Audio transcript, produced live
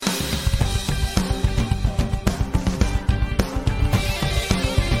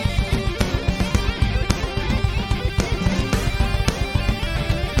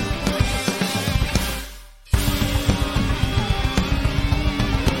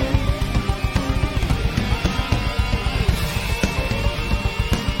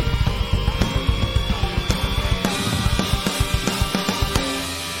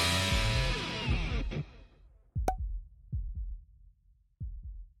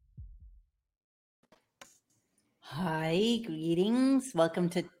Hi, greetings. Welcome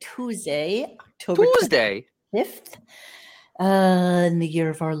to Tuesday, October Tuesday. 25th, in the year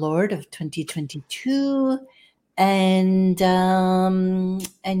of our Lord of 2022. And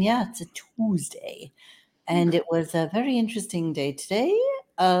yeah, it's a Tuesday. And it was a very interesting day today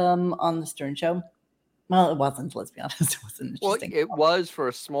on the Stern Show. Well, it wasn't, let's be honest. It wasn't Well, interesting. it was for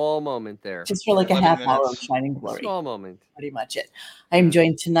a small moment there. Just for like a 11 half hour of minutes. shining A glory. small moment. Pretty much it. I'm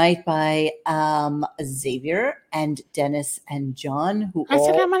joined tonight by Xavier and Dennis and John, who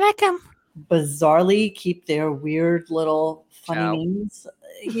all bizarrely keep their weird little funny Ciao. names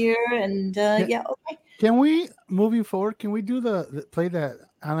here. And yeah, okay. Can we, moving forward, can we do play that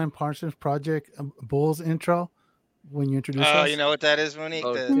Alan Parsons Project Bulls intro when you introduce us? You know what that is, Monique?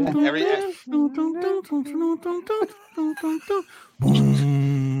 Oh, I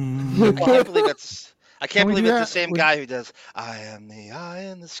can't believe it's. I can't Can we believe do it's the that? same guy who does "I am the eye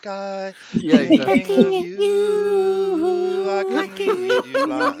in the sky, Yeah, exactly. thinking of you, I can read you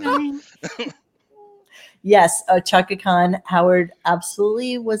blind." Yes, Chaka Khan Howard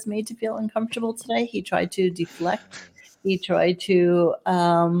absolutely was made to feel uncomfortable today. He tried to deflect. He tried to,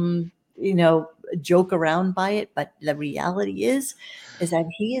 joke around by it. But the reality is that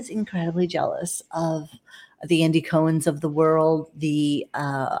he is incredibly jealous of the Andy Cohens of the world.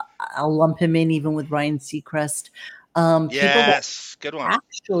 I'll lump him in even with Ryan Seacrest. People that Yes, good one.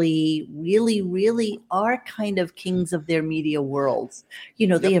 actually really, really are kind of kings of their media worlds. You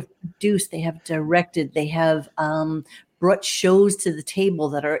know, they have produced, they have directed, they have brought shows to the table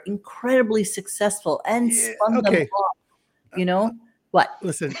that are incredibly successful and spun them okay. off. You know what?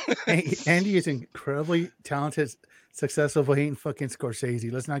 Listen, Andy is incredibly talented, successful, but he ain't fucking Scorsese.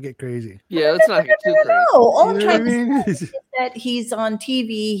 Let's not get crazy. Yeah, let's not get too crazy. No, all I'm You know what I trying to mean? say is that he's on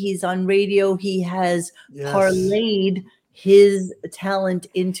TV, he's on radio, he has Yes. parlayed his talent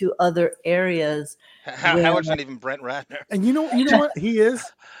into other areas. Howard's not even Brent Ratner. And you know what he is?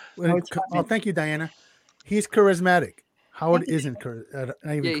 Howard's charming. Oh, thank you, Diana. He's charismatic. Howard isn't not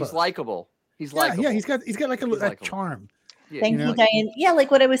even Yeah, close. he's likable. He's Yeah, likable. yeah, he's got like a likable. charm. Yeah, Thank you know? you, Diane. Yeah,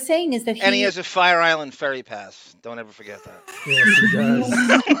 like what I was saying is that And he has a Fire Island ferry pass. Don't ever forget that. Yes, he does.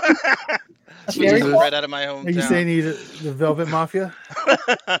 That's Very what right out of my hometown. Are you saying he's the Velvet Mafia?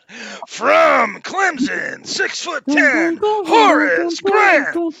 From Clemson, 6'10", Horace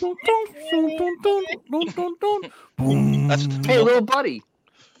Grant. That's Hey, little buddy.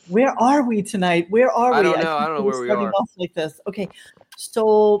 Where are we tonight? Where are we? I don't know where we starting are. off like this. Okay,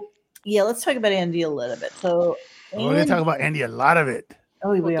 so yeah, let's talk about Andy a little bit. So We're going to talk about Andy a lot of it. Oh,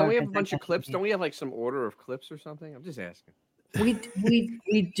 Well, we don't are we have a gonna bunch talk of clips? about Don't we have like some order of clips or something? I'm just asking. we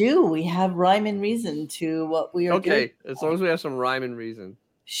do. We have rhyme and reason to what we are doing. Okay, as long as we have some rhyme and reason.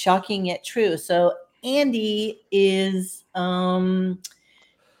 Shocking yet true. So Andy is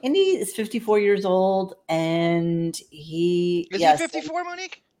 54 years old, and he Is he 54,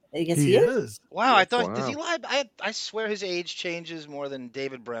 Monique? I guess he is. Wow, I thought Wow. does he lie? I swear his age changes more than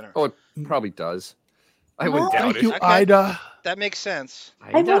David Brenner. Oh, it probably does. I wouldn't Well, doubt Thank it. you, Okay. Ida. That makes sense.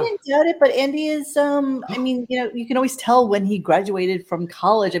 I wouldn't doubt it, but Andy is I mean, you can always tell when he graduated from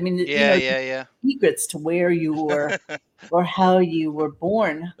college. I mean, Yeah. secrets to where you were or how you were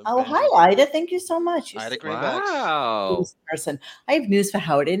born. Oh, Benji. hi, Ida. Thank you so much. You're Ida such Greenbacks. a Wow. nice person. I have news for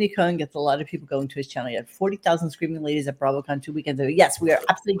Howard. Andy Cohen gets a lot of people going to his channel. He had 40,000 screaming ladies at BravoCon 2 weekends ago. Yes, we are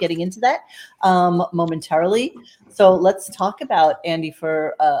absolutely getting into that momentarily. So let's talk about Andy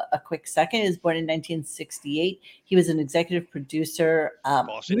for a quick second. He was born in 1968. He was an executive producer.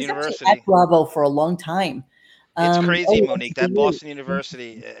 Boston he was actually University. at Bravo for a long time. It's crazy, oh, Monique. That Boston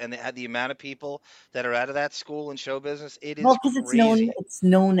University and the amount of people that are out of that school in show business, it is Well, because crazy. it's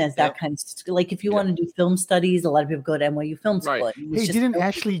known as that Yep. kind of like if you want to do film studies, a lot of people go to NYU Film School. Right. It was Hey, just didn't known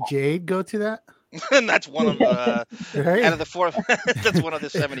Ashley as that. Jade go to that? And that's one of Hey. out of the four. That's one of the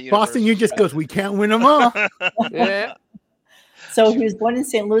 70 Boston U universities. just goes, we can't win them all. Yeah. So he was born in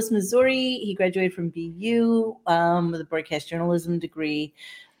St. Louis, Missouri. He graduated from BU with a broadcast journalism degree.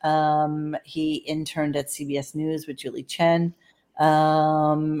 He interned at CBS News with Julie Chen.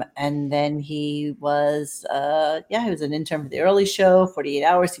 And then he was an intern for The Early Show, 48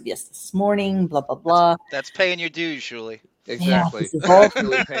 Hours, CBS This Morning, blah, blah, blah. That's paying your dues, Shuli. Exactly. this is all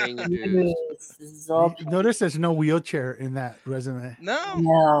Really paying your dues. This is all Notice there's no wheelchair in that resume.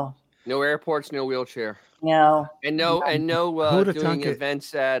 No. No airports, no wheelchair, no. and no Who'da doing thunk it?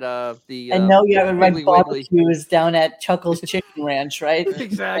 events at the. And no, you haven't read Piggly Wiggly. barbecues down at Chuckle's Chicken Ranch, right?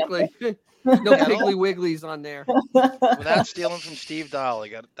 Exactly. No Piggly Wigglies on there. Without stealing from Steve Dahl,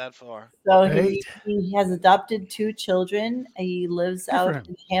 he got that far. So Right. he has adopted 2 children. He lives Good for out him.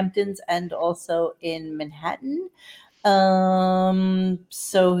 in Hamptons and also in Manhattan.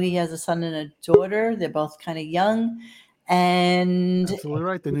 So he has a son and a daughter. They're both kind of young. And Absolutely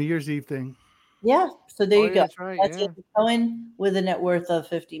right. The New Year's Eve thing. yeah, so there Oh, you yeah, go. that's right, That's yeah. Andy Cohen with a net worth of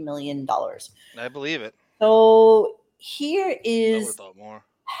 $50 million. I believe it. So here I would have is thought more.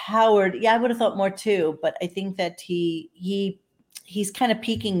 Howard. Yeah, I would have thought more too, but I think that he's kind of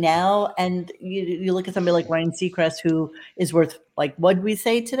peaking now. And you look at somebody like Ryan Seacrest, who is worth, like, what did we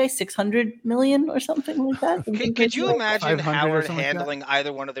say today, 600 million or something like that. Could you imagine 500 or Howard something like that? handling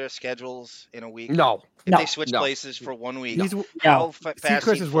either one of their schedules in a week? No. If No. they switch No. places for 1 week, He's how fast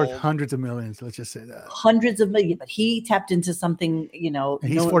Seacrest he'd is worth fold. hundreds of millions. Let's just say that. Hundreds of million, but he tapped into something, And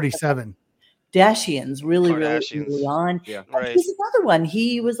he's 47. Kardashians really Kardashians. early on. Yeah. And Right. he's another one.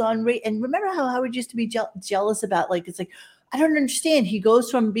 He was on and remember how Howard used to be jealous about, like, it's like, I don't understand. He goes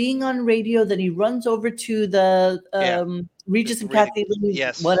from being on radio, then he runs over to the Regis and Kathy Lee,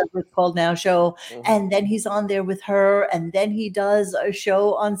 Yes. whatever it's called now, show, Mhm. and then he's on there with her, and then he does a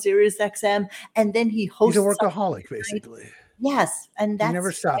show on Sirius XM, and then he hosts. He's a workaholic, basically. Yes, and that's He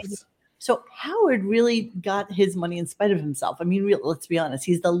never stops. So Howard really got his money in spite of himself. I mean, let's be honest.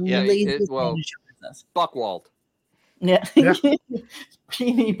 He's the Yeah, laziest man well, in show business. Buckwald. Yeah. Yeah.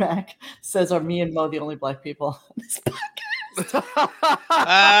 Beanie Mac says, "Are me and Mo the only black people on this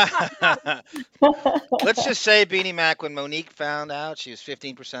Let's just say Beanie Mac, when Monique found out she was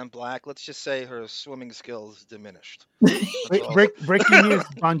 15% black, let's just say her swimming skills diminished. That's all. Breaking news.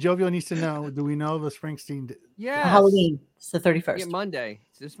 Bon Jovi needs to know. Do we know the Springsteen? Yes. Halloween. It's the Yeah, 31st. Monday.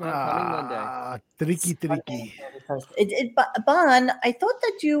 It's this coming Monday. Tricky. Bon, I thought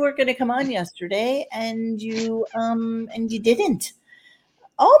that you were going to come on yesterday, and you didn't.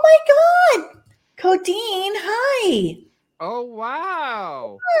 Oh my God, Codeine, hi. Oh,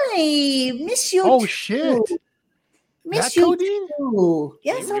 wow. Hi, miss you. Oh too. shit! Miss That you Codeine? too.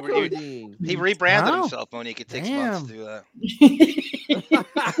 Yes, You- I you- do. Codeine. He rebranded Wow. himself, Monique. It takes months to do that.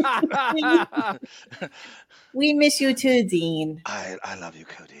 We miss you too, Dean. I love you,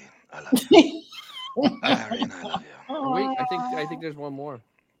 Codeine. I love you. Arian, I love you. Wait, I think there's one more.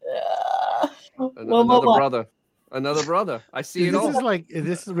 Well, Another what? brother. Another brother. I see it This all.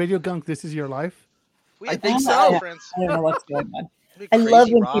 is Radio Gunk. This is your life. We I had think these so. difference. I don't know what's going on. What I a love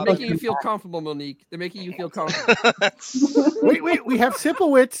crazy when Rob. people Making you feel comfortable, Monique. They're making you feel comfortable. Wait. We have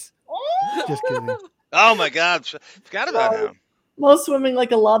Sipowicz. Just kidding. Oh my God, forgot about him. Mo swimming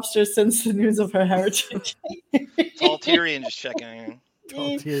like a lobster since the news of her heritage. Tall Tyrion just checking in.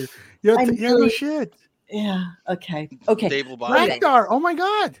 Oh, dear. Yeah, I'm no really- shit. Yeah. Okay. Okay. Dave Lombardi. Rockstar. Oh my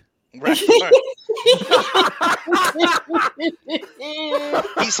God.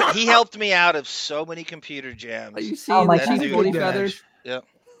 He helped me out of so many computer jams. Are you Oh seeing my the God. Chief Woody Good Feathers?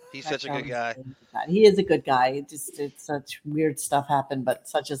 He's such a good guy. He is a good guy. It's such weird stuff happened, but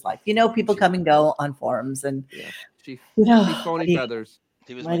such is life. You know, people come and go on forums, and Chief you know, Chief Phony Feathers.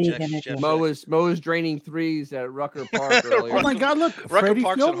 He was What my are you Jeff. gonna Jeff do? Mo was draining threes at Rucker Park earlier. Oh my God. Look, Rucker Freddie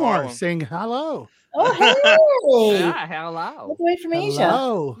Park's in Fillmore Harlem. saying hello. oh hey, Yeah, hello. all the way from Asia.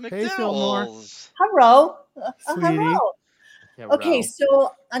 Hello. Hey, Fillmore. McDowell's. Hello. Sweetie. Hello. Yeah, Okay, Ralph.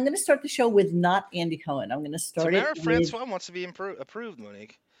 so I'm going to start the show with not Andy Cohen. I'm going to start Tamara it with Francois wants to be approved,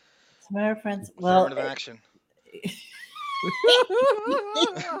 Monique. Tamara Francois. Well, Affirmative action.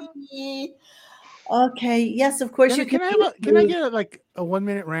 okay. Yes, of course you Can I get like a 1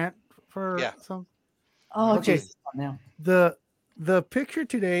 minute rant for Yeah. some? Oh, Okay. Jesus. Now. The picture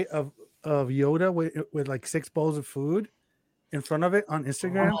today of Yoda with like 6 bowls of food in front of it on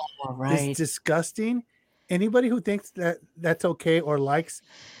Instagram All right. is disgusting. Anybody who thinks that that's okay or likes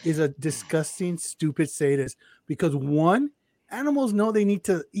is a disgusting, stupid sadist. Because 1, animals know they need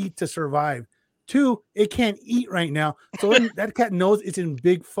to eat to survive. 2, it can't eat right now, so that cat knows it's in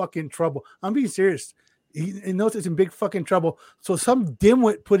big fucking trouble. I'm being serious. It knows it's in big fucking trouble. So some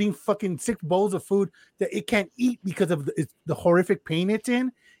dimwit putting fucking 6 bowls of food that it can't eat because of the horrific pain it's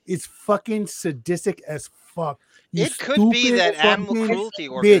in is fucking sadistic as fuck. You It could be stupid that animal fucking cruelty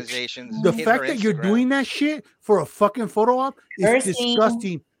bitch. organizations. The hit fact her that you're Instagram. doing that shit for a fucking photo op is Cursing.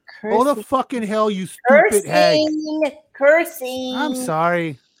 disgusting. Go to Cursing. fucking hell, you stupid hag. Cursing. I'm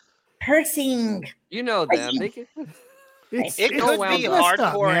sorry. Cursing. You know them. They can, It's It it's could wound be up,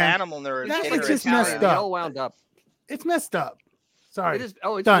 hardcore man. animal nerds. That hitting is her just Instagram. messed they up. all wound up. It's messed up. Sorry. It is.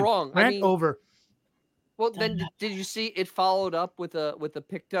 Oh, it's Done. wrong. Rant I mean, over. well, then did you see it followed up with a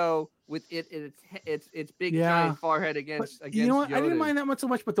picto with its big Yeah. giant forehead But against you know what? I didn't Yoda's. mind that much so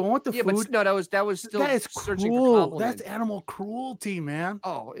much, but the one with the Yeah, food, but no, that was still that is searching for cruel. compliments. That's animal cruelty, man.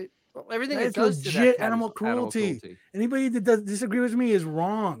 Oh, everything That it is does to that legit cat is animal cruelty. Anybody that does disagree with me is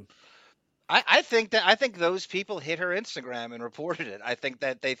wrong. I think those people hit her Instagram and reported it. I think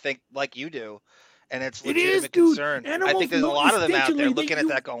that they think like you do, and it's It is, legitimate dude. concern. I Animals think there's a know lot of them out there instinctually looking at you-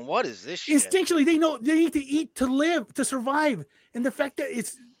 that going, "What is this shit?" Instinctually, they know they need to eat to live, to survive, and the fact that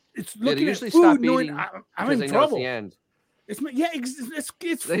it's Yeah, they looking at usually food, stop knowing eating I'm because in they know it's trouble. the end. It's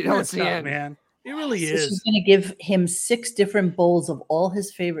They know it's messed the up, end. man. It really So she's is. going to give him 6 different bowls of all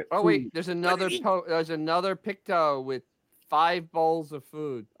his favorite Oh food. wait, there's another he- there's another picto with 5 bowls of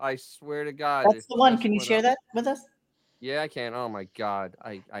food. I swear to God. That's it the one. just Can you went share up. that with us? Yeah, I can. Oh my God,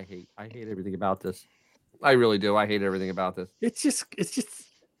 I hate everything about this. I really do. I hate everything about this. It's just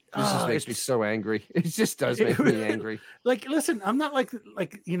This just makes me so angry. It just does It make me really- angry. like, listen, I'm not like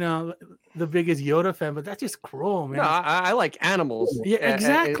the biggest Yoda fan, but that's just cruel, man. No, I like animals. Yeah, in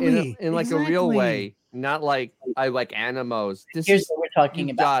exactly, like a real exactly. way, not like I like animals. This Here's is what we're talking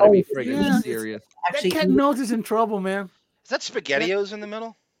you about. gotta be Oh, friggin' yeah, it's- serious. actually, that cat knows is in trouble, man. Is that SpaghettiOs in the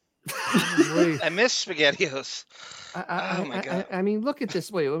middle? Wait, I miss SpaghettiOs. Oh my God. I mean, look at this.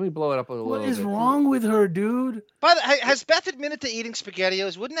 Wait, let me blow it up a little what bit. is wrong with her, dude? By the has Beth admitted to eating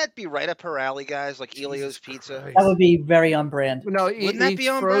SpaghettiOs? Wouldn't that be right up her alley, guys? Like Elio's Jesus Pizza. Christ. that would be very on brand. No, it Wouldn't that eats be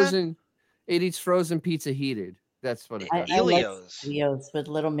on brand? frozen. It eats frozen pizza heated. That's what it I does. like Elio's. Leo's with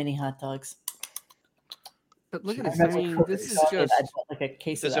little mini hot dogs. But look at I this. I remember mean, Cook this is started, just. I bought like a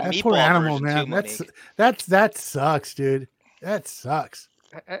case of There's a that. meat- That poor meatball animal, version man. too, That sucks, dude. That sucks.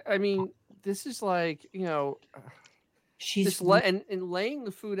 I mean, this is like She's just and laying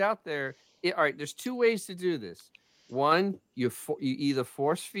the food out there. All right, there's 2 ways to do this. One, you either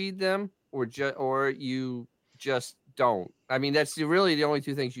force feed them or you just don't. I mean, that's really the only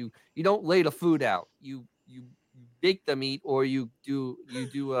 2 things. You don't lay the food out. You make them eat, or you do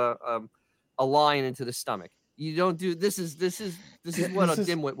a line into the stomach. You don't do this is what This a is-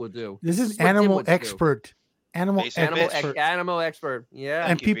 dimwit will do. This is what animal dimwits do. expert. Animal Basic Animal bitch. expert. animal expert. Yeah.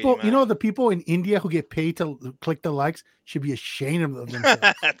 And Thank you, people, Beanie you know, Mac. the people in India who get paid to click the likes should be ashamed of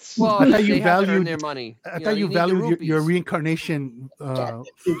themselves. That's Well, I thought you they have to earn valued- their money. I You thought know, you need the valued your rupees. reincarnation,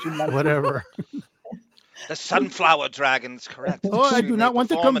 It whatever. the sunflower dragon's correct. Oh, I do Extremely not want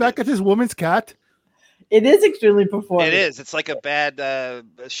to come back performative. as this woman's cat. is extremely performative. It is. It's like a bad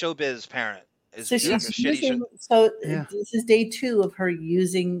showbiz parent. Is So being a she's shitty using. So Yeah. this is day 2 of her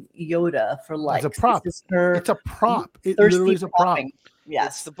using Yoda for likes. prop. This is her It's a prop. It thirsty literally is a prop. propping. It's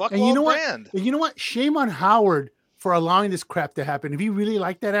Yes. the Buckwald And you know what? brand. And you know what? Shame on Howard for allowing this crap to happen. If he really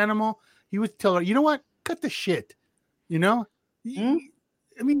liked that animal, he would tell her, you know what? Cut the shit. You know? Hmm?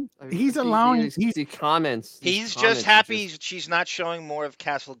 I mean, I mean, he's allowing. the comments. these He's comments just are happy she's not showing more of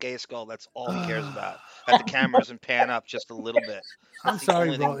Castle Gayskull. That's all he cares about. That the camera doesn't pan up just a little bit. I'm That's the sorry,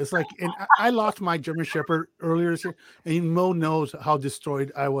 only bro. thing. It's like, and I lost my German Shepherd earlier this year, and Mo knows how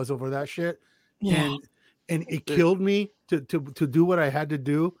destroyed I was over that shit. Yeah. And it killed me to do what I had to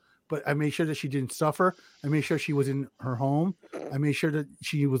do. But I made sure that she didn't suffer. I made sure she was in her home. I made sure that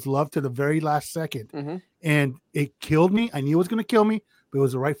she was loved to the very last second. Mhm. And it killed me. I knew it was going to kill me, but it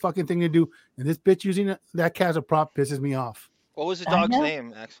was the right fucking thing to do. And this bitch using that cat as a prop pisses me off. What was the I dog's know. name,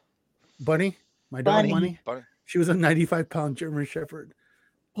 Max? Bunny, my dog Bunny. Bunny. Bunny. She was a 95-pound German Shepherd.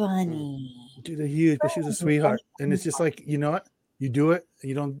 Bunny. Dude, they're huge, but she was a sweetheart. And it's just like, you know what? You do it. And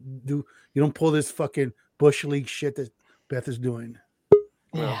you don't pull this fucking bush league shit that Beth is doing.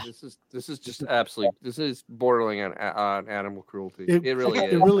 Well, Yeah. this is just absolutely. This is bordering on animal cruelty. It- It really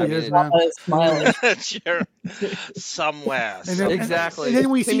it is. really I mean, is, it- man. Smiling. Sure. Somewhere. And then, somewhere. Exactly. And then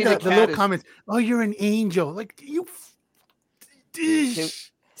we Timmy see the the cat little is- comments. Oh, you're an angel. Like you.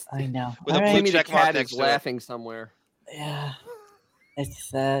 I know. With a All blue right. Timmy the check mark cat next is to it. laughing somewhere. Yeah.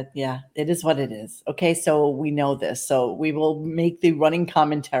 It's yeah, it is what it is. Okay, so we know this. So we will make the running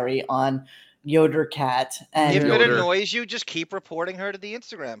commentary on Yoder Cat and If it Yoder. annoys you, just keep reporting her to the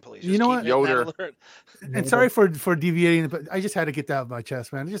Instagram, please. You Just know keep what? getting that Yoder. alert. And sorry for deviating, but I just had to get that off my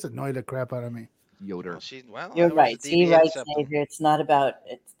chest, man. It just annoyed the crap out of me. Yoder. Well, you're I was right. a See, DBA right, septum. Xavier. It's not about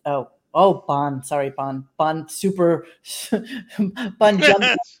it's Bond. Sorry, Bond. Bond super Bond jumped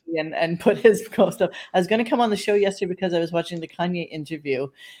up and put his ghost up. I was gonna come on the show yesterday because I was watching the Kanye interview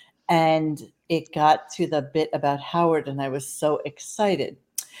and it got to the bit about Howard, and I was so excited.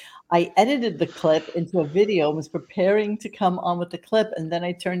 I edited the clip into a video and was preparing to come on with the clip, and then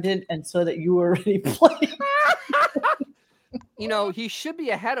I turned in and saw that you were already playing. You know, he should be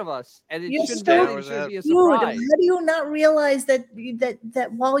ahead of us, and it You're should, so- be, it should be a Dude, surprise. how do you not realize that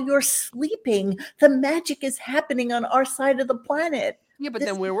while you're sleeping, the magic is happening on our side of the planet? Yeah, but this-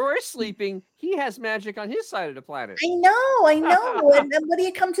 then when we're sleeping, he has magic on his side of the planet. I know. And what do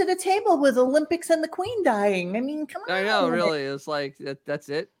you come to the table with? Olympics and the Queen dying? I mean, come on. I know, really. It's like that's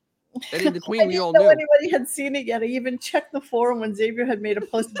it. And in the I Queen, we didn't all know knew. anybody had seen it yet. I even checked the forum when Xavier had made a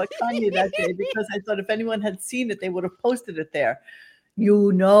post about Kanye that day because I thought if anyone had seen it, they would have posted it there.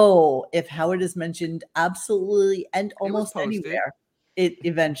 if Howard is mentioned absolutely and almost posted. anywhere, it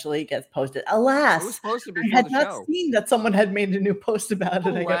eventually gets posted. It was Alas, posted I before had the not show. seen that someone had made a new post about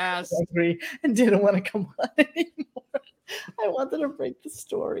it. I got Alas. angry and didn't want to come on anymore. I wanted to break the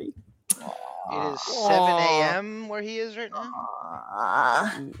story. It is 7 a.m. where he is right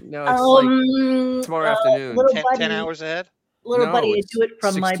now. No, it's like tomorrow afternoon. Little 10 buddy, hours ahead. little No, buddy, I it's do it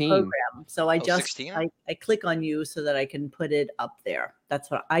from my 16. program. So I just 16? I click on you so that I can put it up there. That's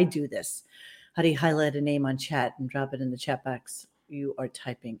what I do this. How do you highlight a name on chat and drop it in the chat box you are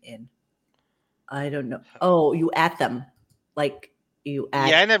typing in? I don't know. Oh, you at them. Like you at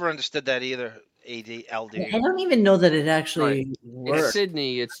Yeah, I never understood that either. AD, I don't even know that it actually In works.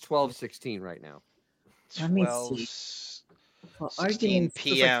 Sydney, it's 12:16 right now. Let me 12, see. For 16 argument's So it's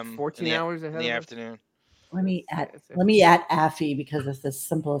like p.m. 14 hours ahead in the of us. afternoon. Let me at Affy because it's the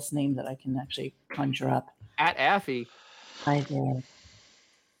simplest name that I can actually conjure up. At Affy. Hi there.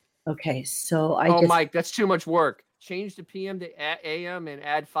 Okay, so Mike, that's too much work. Change the PM to AM and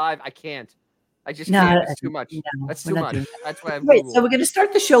add 5. I can't. I just No, can't. It's too much. no, That's we're too not much. doing That's why I'm Right, Google. so we're going to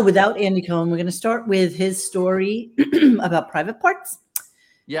start the show without Andy Cohen. We're going to start with his story about private parts.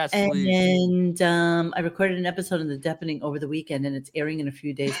 Yes, please. And I recorded an episode of The Deafening over the weekend, and it's airing in a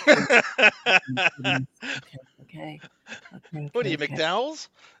few days. Okay. What are you, McDowell's?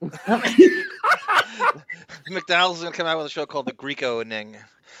 McDowell's is going to come out with a show called The Greco-ning.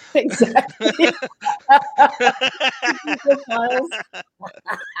 Exactly.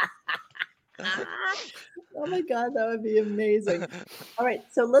 Oh my God, that would be amazing. All right,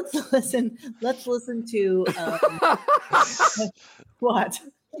 so let's listen to what?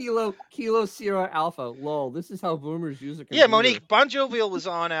 Kilo Sierra Alpha. Lol. This is how boomers use a computer. Yeah, Monique, Bon Jovial was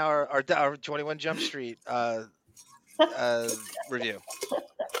on our 21 Jump Street review.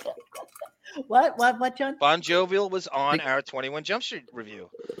 What, John? Bon Jovial was on our 21 Jump Street review.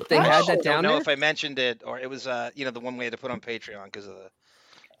 They had that I down don't know there? if I mentioned it or it was the one we had to put on Patreon because of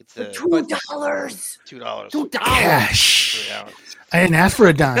it's the $2. $2 Cash. I didn't ask for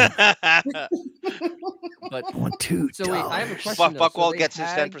a dime. But I want $2. so wait, I have a question. Buckwald gets his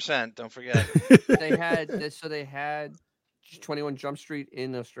 10%. Don't forget. They had 21 Jump Street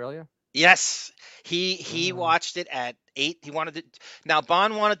in Australia. Yes, he watched it at 8. He wanted to. Now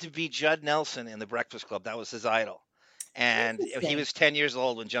Bon wanted to be Judd Nelson in The Breakfast Club. That was his idol, and he was 10 years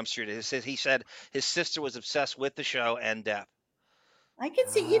old when Jump Street. He said his sister was obsessed with the show and deaf. I can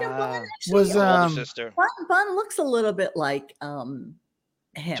see, Bon actually, Was Older sister Bon looks a little bit like him.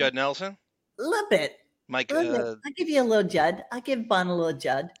 Judd Nelson. A little bit. Mike. I'll give you a little Judd. I'll give Bon a little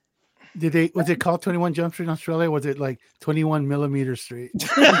Judd. Was it called 21 Jump Street in Australia? Or was it like 21 Millimeter Street?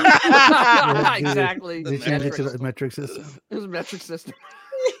 Exactly. They changed it to the metric system. It was a metric system.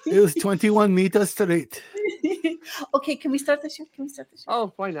 It was 21 Meter Street. Okay, can we start the show?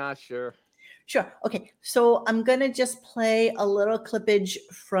 Oh, why not? Sure. Okay, so I'm gonna just play a little clippage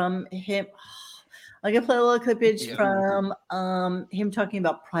from him. I'm gonna play a little clippage from him talking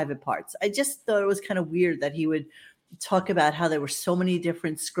about private parts. I just thought it was kind of weird that he would talk about how there were so many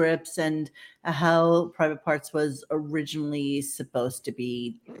different scripts and how private parts was originally supposed to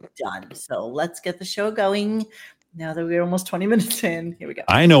be done. So let's get the show going. Now that we're almost 20 minutes in, here we go.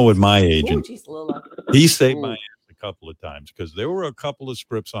 I know with my agent, Geez, a little loud. he saved my ass a couple of times because there were a couple of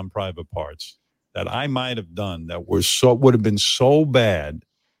scripts on private parts that I might have done that would have been so bad.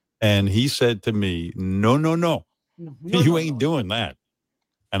 And he said to me, no, you ain't doing that.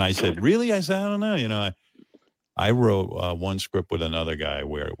 And I said, really? I said, I don't know. I wrote one script with another guy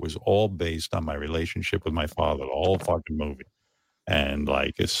where it was all based on my relationship with my father, the whole fucking movie. And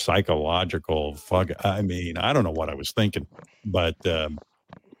like a psychological I mean, I don't know what I was thinking, but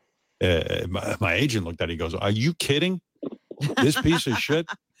my agent looked at it, he goes, are you kidding? This piece of shit?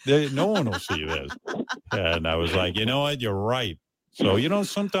 No one will see this. And I was like, you know what? You're right. So,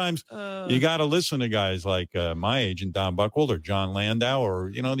 sometimes you got to listen to guys like my agent, Don Buchwald, or John Landau,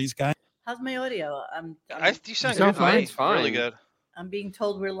 or, these guys. How's my audio? You sound good. fine. It's fine. Really good. I'm being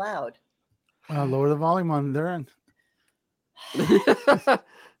told we're loud. Lower the volume on their end.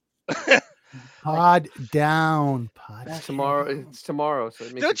 Pod down. It's tomorrow. So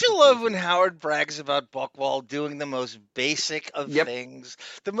it makes Don't you love when Howard brags about Buchwald doing the most basic of things?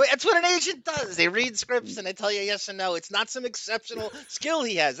 That's what an agent does. They read scripts and they tell you yes and no. It's not some exceptional skill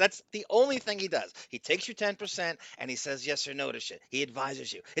he has. That's the only thing he does. He takes your 10% and he says yes or no to shit. He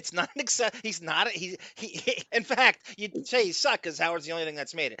advises you. It's not an He's not. He. In fact, you'd say he sucked because Howard's the only thing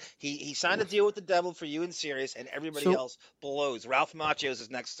that's made it. He signed a deal with the devil for you and Sirius, and everybody else blows. Ralph Macchio is his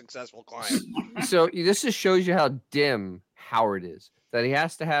next successful client. So this just shows you how dim Howard is, that he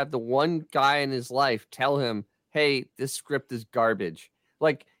has to have the one guy in his life tell him, hey, this script is garbage.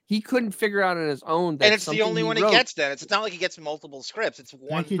 Like he couldn't figure out on his own that And it's the something only one he wrote- gets. Then it's not like he gets multiple scripts. It's one.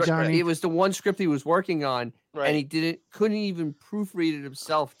 Thank you, script. Johnny. It was the one script he was working on, Right. and he couldn't even proofread it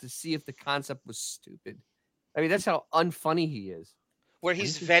himself to see if the concept was stupid. I mean, that's how unfunny he is. Where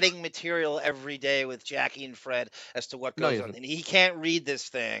he's vetting material every day with Jackie and Fred as to what No, goes he on, doesn't. and he can't read this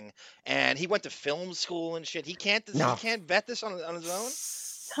thing, and he went to film school and shit. He can't. No. He can't vet this on his own.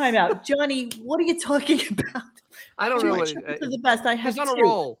 Time out. Johnny, what are you talking about? I don't know what This is the best. I have he's on a two.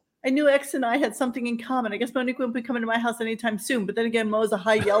 roll. I knew X and I had something in common. I guess Monique won't be coming to my house anytime soon. But then again, Mo's a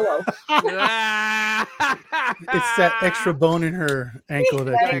high yellow. It's that extra bone in her ankle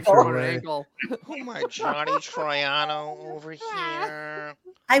that keeps her Corner away. ankle. Oh my Johnny Troiano over here.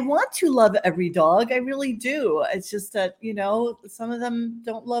 I want to love every dog. I really do. It's just that, some of them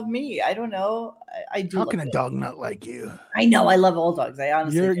don't love me. I don't know. I do. How love can a them. dog not like you? I know. I love all dogs. I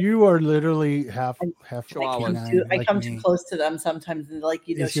honestly do. You are literally half Chihuahua. canine, I like come me. too close to them sometimes, and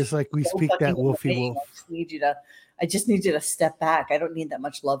It's just like we so speak that fucking wolfy annoying. wolf. I just need you to step back. I don't need that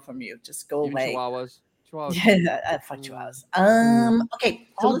much love from you. Just go Even away. Chihuahuas. Yeah, fuck chihuahuas. Okay,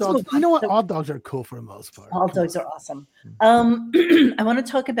 so All let's dogs, move you on. know what? So- All dogs are cool for the most part. all dogs are awesome. I want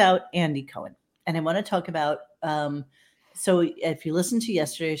to talk about Andy Cohen, and I want to talk about. So, if you listened to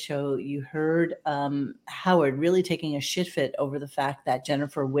yesterday's show, you heard Howard really taking a shit fit over the fact that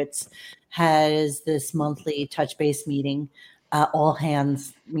Jennifer Witz has this monthly touch base meeting, all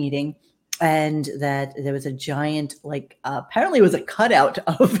hands meeting, and that there was a giant, apparently it was a cutout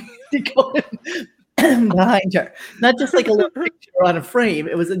of Andy Cohen behind her, not just like a little picture on a frame.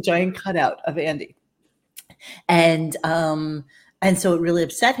 It was a giant cutout of Andy. And so it really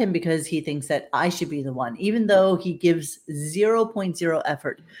upset him because he thinks that I should be the one, even though he gives 0.0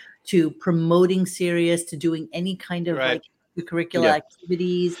 effort to promoting Sirius, to doing any kind of Right. curricular Yeah.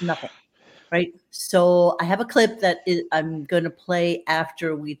 activities, nothing. Right. So I have a clip that I'm going to play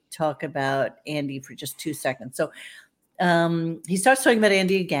after we talk about Andy for just 2 seconds. So he starts talking about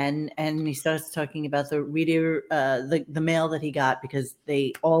Andy again, and he starts talking about the reader, the mail that he got, because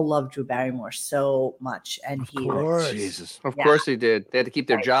they all love Drew Barrymore so much, and he, Jesus. Of Yeah. course they did. They had to keep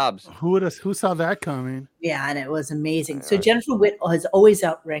their jobs. Who saw that coming? yeah, and it was amazing. So Jennifer Witt has always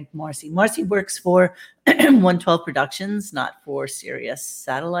outranked Marcy. Marcy works for 112 Productions, not for Sirius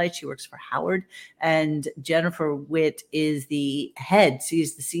Satellite. She works for Howard, and Jennifer Witt is the head.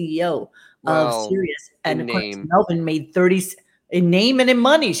 She's the CEO of Sirius, and of course, name. Melvin made 30 in name and in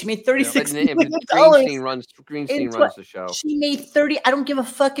money. She made $36 million. Greenstein runs the show. She made 30. I don't give a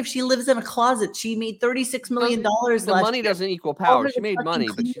fuck if she lives in a closet. She made $36 million. The money year. doesn't equal power. Over She the made fucking money,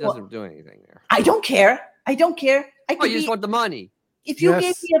 but she clean wall. doesn't do anything there. I don't care. I don't care. I Oh, could you just be, want the money. if you Yes.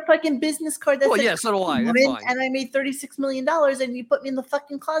 gave me a fucking business card that Well, said yeah, so do I. That's woman, fine. and I made $36 million and you put me in the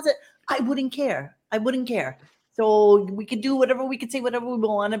fucking closet, I wouldn't care. I wouldn't care. So we could do whatever, we could say whatever we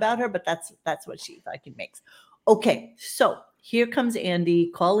want about her, but that's what she fucking makes. Okay, so here comes Andy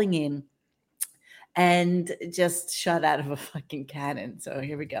calling in and just shot out of a fucking cannon. So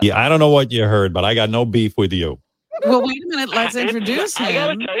here we go. Yeah, I don't know what you heard, but I got no beef with you. Well, wait a minute. Let's introduce I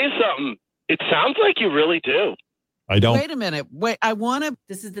gotta him. tell you something. It sounds like you really do. I don't. Wait a minute. Wait, I want to.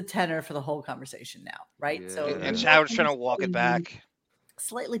 This is the tenor for the whole conversation now, right? So Yeah. And Howard's trying to walk it back.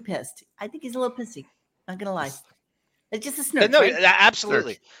 slightly pissed. I think he's a little pissy. Not gonna lie. It's just a snort. No, right?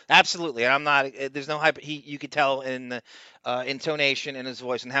 absolutely, absolutely. And I'm not. There's no hype. You could tell in the intonation in his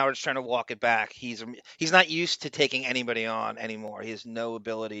voice. And Howard's trying to walk it back. He's not used to taking anybody on anymore. He has no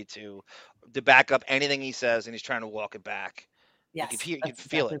ability to back up anything he says, and he's trying to walk it back. Yes, You could that's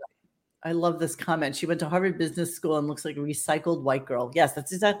feel exactly it. right. I love this comment. She went to Harvard Business School and looks like a recycled white girl. Yes,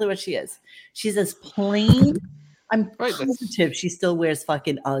 that's exactly what she is. She's as plain. I'm Right, that's- positive she still wears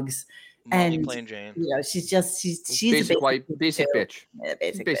fucking Uggs. And- Plain Jane. You know, she's a Basic white, basic too. bitch. Yeah,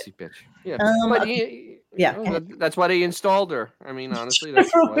 basic bitch. Basic bitch. Yeah. But okay. that's why they installed her. I mean, honestly,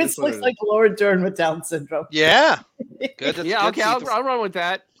 that's why they This put looks her like Laura Dern with Down syndrome. Yeah. Good. That's Yeah, good. okay, See, I'll run with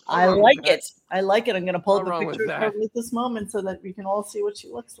that. I I'll run like with that. it. I like it. I'm going to pull I'll up a run with picture of that. her at this moment so that we can all see what she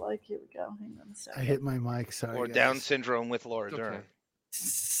looks like. Here we go. Hang on a I second. hit my mic. Sorry. Or guys. Down syndrome with Laura It's Dern.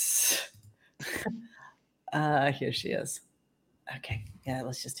 okay. Here she is. Okay. Yeah,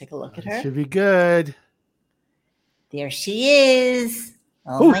 let's just take a look at It her. should be good. There she is.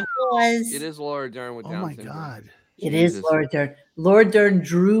 Oh Ooh. my gosh. It is Laura Dern with Oh Down my syndrome. god. It is Jesus. Laura Dern. Laura Dern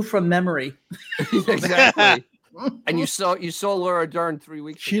drew from memory. Exactly. And you saw Laura Dern 3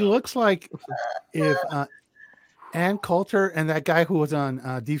 weeks She ago. looks like if Ann Coulter and that guy who was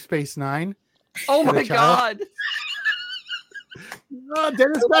on Deep Space Nine. Oh had a my child. god. Oh,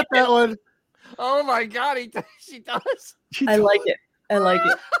 Dennis got that one. Oh my god, she does. She I like it. I like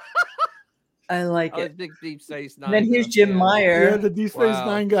it. I like I was it. big Deep Space And then Nine. here's fan. Jim Yeah, Meyer. the Deep Space Wow.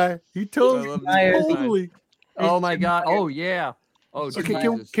 Nine guy. He I told love Deep Meyer. Space Nine. totally. Oh my Jim god. Meyer. Oh yeah. Oh Okay,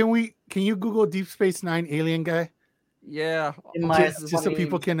 Jesus. can you Google Deep Space Nine alien guy? Yeah. Jim Oh, Meyer's this is Just so his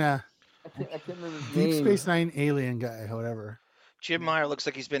people name. can I can't remember his Deep name. Space Nine alien guy, whatever. Jim Meyer looks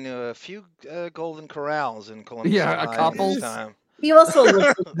like he's been to a few Golden Corrals in Columbus, Yeah, a Ohio couple. this time. He also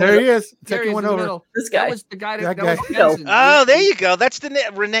looks like There he is. There he Second is one in the over. middle. this That guy. was the guy That that was guy. Benson. Oh, there you go. That's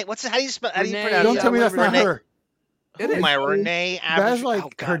the Renee. What's how do you spell? How do you Renee, pronounce Don't that? tell me that's not Renee. her. It Who is. am I? Renee That's Average. like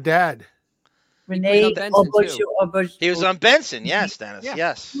Oh, her God. dad. Renee on Benson, too. He was on Benson. Yes, Dennis. Yeah.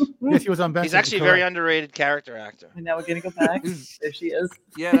 Yes. Yes, he was on Benson. He's actually a very correct. underrated character actor. And now we're gonna go back. There she is.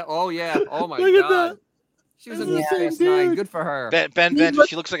 Yeah. Oh yeah. Oh my Look at god. that. She was in It's Deep the Space same Nine. dude. Good for her. Ben He Benson. looks-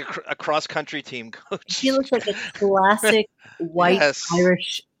 She looks like a cross country team coach. He looks like a classic white Yes.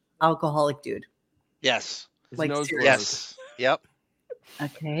 Irish alcoholic dude. Yes. His like, nose seriously. Yes. Yep.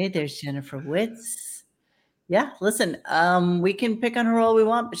 Okay, there's Jennifer Witz. Yeah, listen, we can pick on her all we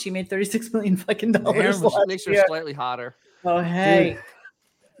want, but she made $36 million fucking dollars Damn, She last makes her year. slightly hotter. Oh hey, Dude.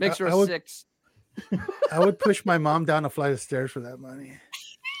 Makes her I a would- 6. I would push my mom down a flight of stairs for that money.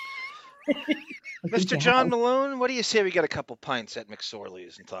 Mr. John Malone, what do you say we get a couple pints at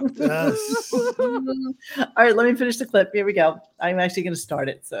McSorley's and talk? Yes. All right, let me finish the clip. Here we go. I'm actually going to start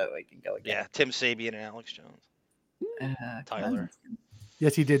it so I can go again. Yeah, Tim Sabian and Alex Jones. Tyler.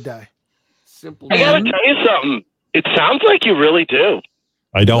 Yes, he did die. Simple. I gotta And- tell you something. It sounds like you really do.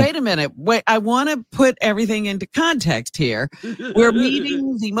 I don't. Wait a minute. Wait, I want to put everything into context here. We're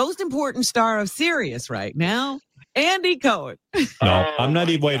meeting the most important star of Sirius right now, Andy Cohen. No, I'm not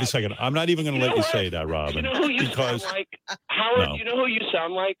my even. Wait a God. second. I'm not even going to You let know you what? say that, You Robin. know who you Because sound like? Howard, No. you know who you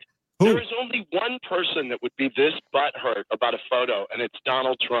sound like? who? There is only one person that would be this butthurt about a photo, and it's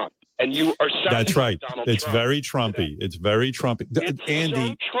Donald Trump. And you are sounding That's right. like Donald It's Trump. very Trumpy. It's very Trumpy. It's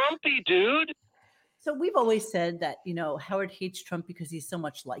Andy, so Trumpy, dude. So we've always said that, Howard hates Trump because he's so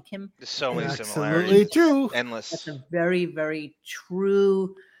much like him. There's so many Absolutely similarities. true. That's Endless. a very, very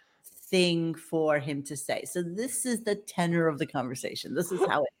true thing for him to say. So this is the tenor of the conversation. This is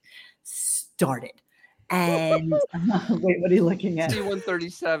how it started. And wait, what are you looking at?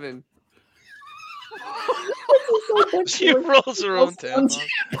 C-137. She rolls her own tampon.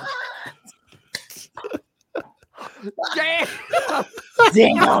 Damn.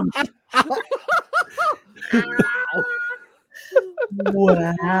 Damn.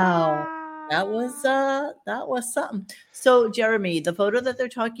 Wow. That was something. So Jeremy, the photo that they're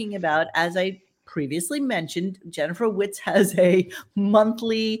talking about, as I previously mentioned, Jennifer Witz has a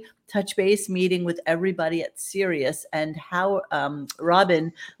monthly touch base meeting with everybody at Sirius, and how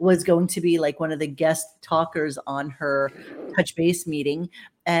Robin was going to be like one of the guest talkers on her touch base meeting.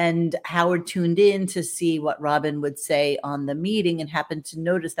 And Howard tuned in to see what Robin would say on the meeting and happened to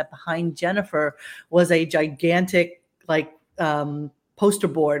notice that behind Jennifer was a gigantic poster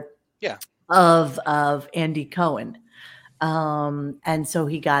board of Andy Cohen. And so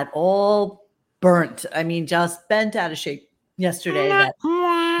he got all burnt. I mean, just bent out of shape yesterday. That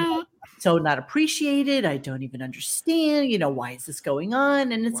so not appreciated. I don't even understand, why is this going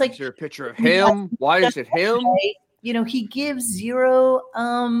on? And it's Why like, is there a picture of him? Why is it him? he gives zero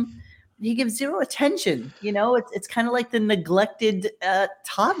attention. It's kind of like the neglected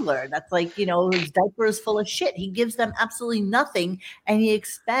toddler that's like, his diaper is full of shit. He gives them absolutely nothing, and he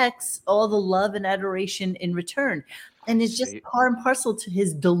expects all the love and adoration in return. And it's just par and parcel to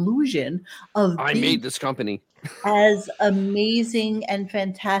his delusion of I being made this company. as amazing and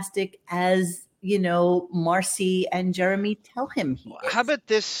fantastic as Marcy and Jeremy tell him he is. How about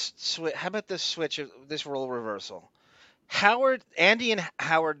this switch of this role reversal? Andy and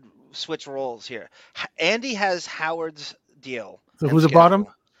Howard switch roles here. Andy has Howard's deal. So and who's the schedule. bottom?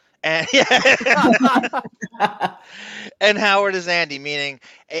 And, and Howard is Andy, meaning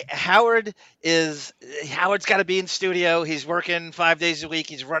Howard's got to be in studio. He's working 5 days a week.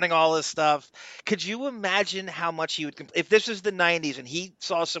 He's running all this stuff. Could you imagine how much he would, if this was the 90s and he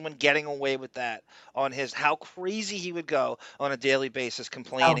saw someone getting away with that on how crazy he would go on a daily basis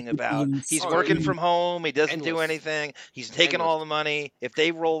complaining about he's working from home. He doesn't do anything. He's taking all the money. If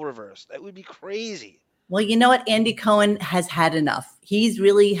they role reverse, that would be crazy. Well, you know what? Andy Cohen has had enough. He's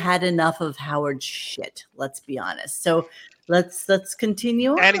really had enough of Howard's shit. Let's be honest. So let's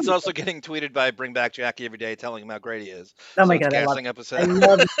continue. And he's also getting tweeted by Bring Back Jackie every day, telling him how great he is. Oh my God, I love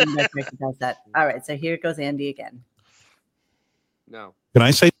it when Jackie does that. All right, so here goes Andy again. No. Can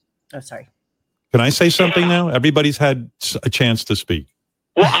I say? Oh, sorry. Can I say something now? Everybody's had a chance to speak.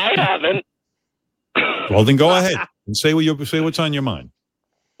 Well, I haven't. Well, then go ahead and say what's on your mind.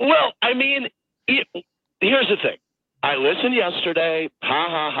 Well, I mean, here's the thing. I listened yesterday. Ha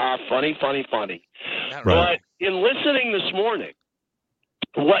ha ha! Funny, funny, funny. Not Right. But in listening this morning,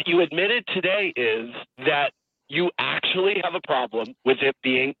 what you admitted today is that you actually have a problem with it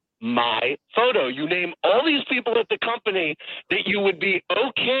being my photo. You name all these people at the company that you would be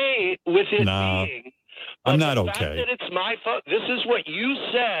okay with it No, being. I'm but not the okay. fact that it's my photo. This is what you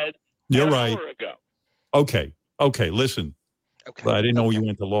said You're an right. hour ago. Okay. Listen, Okay. but I didn't know Okay. you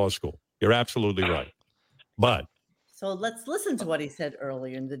went to law school. You're absolutely right. But So let's listen to what he said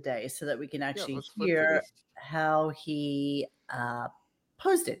earlier in the day so that we can actually let's flip to hear this. how he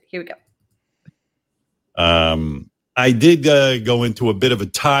posed it. Here we go. I did go into a bit of a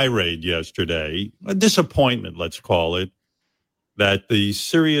tirade yesterday, a disappointment, let's call it, that the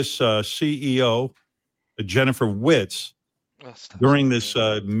Sirius CEO, Jennifer Witz, Oh, stop during saying this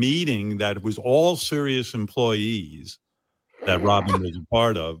that. meeting that was all Sirius employees that Robin was a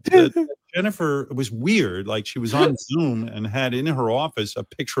part of, that Jennifer, it was weird. Like she was on Zoom and had in her office a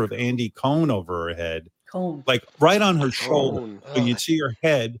picture of Andy Cohen over her head, Cone. like right on her shoulder. Cohen. So you'd see her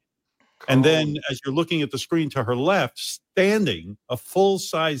head. And then Cohen. as you're looking at the screen to her left, standing, a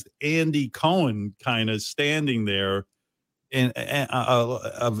full-sized Andy Cohen kind of standing there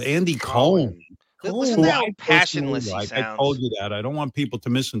of Andy Cohen. Listen who to how I personally passionless he like. I sounds. told you that. I don't want people to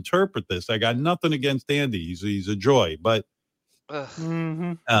misinterpret this. I got nothing against Andy. He's a joy. But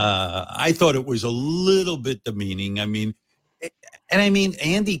Ugh. I thought it was a little bit demeaning. I mean,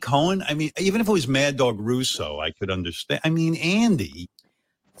 Andy Cohen, even if it was Mad Dog Russo, I could understand. I mean, Andy.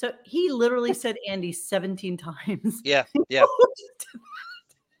 So he literally said Andy 17 times. Yeah. Yeah.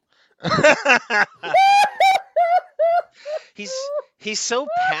 He's so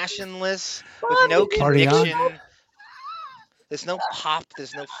passionless with no Party on. conviction. There's no pop.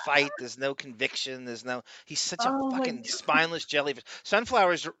 There's no fight. There's no conviction. He's such a Oh my fucking God. spineless jellyfish.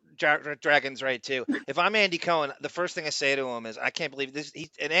 Sunflower's Dragon's right too. If I'm Andy Cohen, the first thing I say to him is, I can't believe this.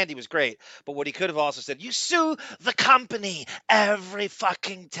 And Andy was great, but what he could have also said, you sue the company every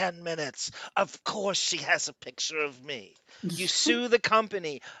fucking 10 minutes. Of course she has a picture of me. You sue the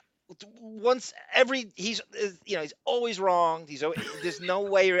company. Once he's always wrong. There's no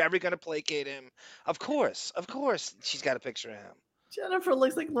way you're ever going to placate him. Of course, she's got a picture of him. Jennifer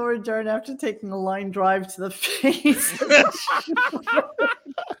looks like Laura Dern after taking a line drive to the face.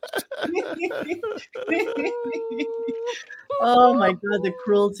 Oh my God, the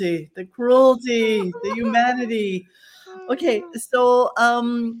cruelty, the humanity. Okay, so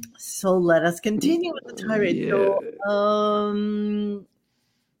let us continue with the tirade.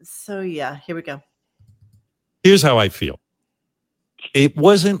 So yeah, here we go. Here's how I feel. It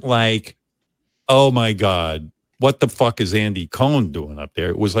wasn't like, oh my God, what the fuck is Andy Cohen doing up there?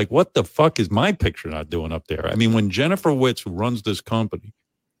 It was like, what the fuck is my picture not doing up there? I mean, when Jennifer Witz, who runs this company,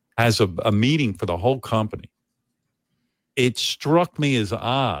 has a meeting for the whole company, it struck me as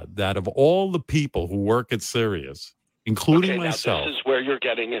odd that of all the people who work at Sirius, including myself. Now this is where you're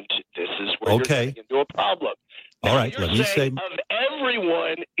getting into. This is where you're getting into a problem. All right, you're let me say. Of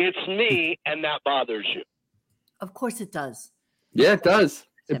everyone, it's me, and that bothers you. Of course it does. Yeah, it does.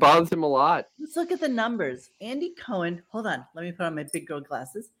 It bothers him a lot. Let's look at the numbers. Andy Cohen, hold on. Let me put on my big girl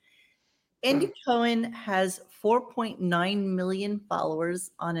glasses. Andy Cohen has 4.9 million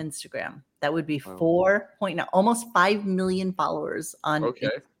followers on Instagram. That would be 4.9, almost 5 million followers on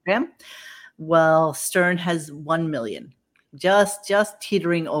Instagram. Well, Stern has 1 million, just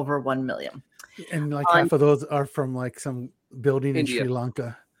teetering over 1 million. And like half of those are from like some building in Sri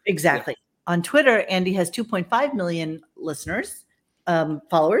Lanka. Exactly. Yeah. On Twitter, Andy has 2.5 million listeners,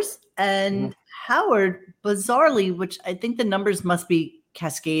 followers. And Howard, bizarrely, which I think the numbers must be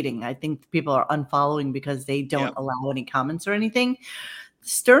cascading. I think people are unfollowing because they don't allow any comments or anything.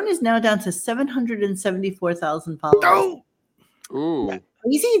 Stern is now down to 774,000 followers. Oh! Ooh.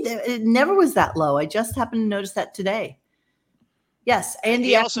 Crazy. It never was that low. I just happened to notice that today. Yes, Andy.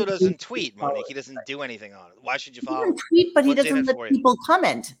 He also doesn't tweet, Monique. He doesn't do anything on it. Why should you follow? He doesn't tweet, but he doesn't let people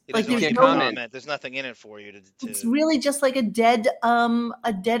comment. Like there's no comment. There's nothing in it for you to. It's really just like a dead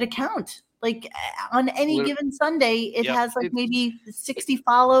account. Like on any given Sunday, it has like maybe 60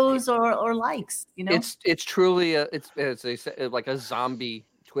 follows or likes. You know, it's truly it's they say, like a zombie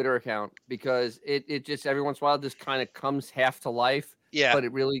Twitter account, because it just every once in a while just kind of comes half to life. Yeah, but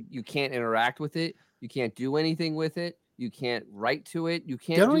it really, you can't interact with it. You can't do anything with it. You can't write to it. You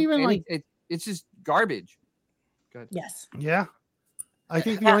can't do even any, it's just garbage. Good. Yes. Yeah. I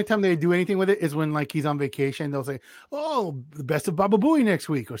think the only time they do anything with it is when like he's on vacation. They'll say, "Oh, the best of Baba Booey next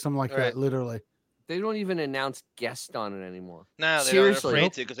week" or something like that. Literally. They don't even announce guests on it anymore. No, they're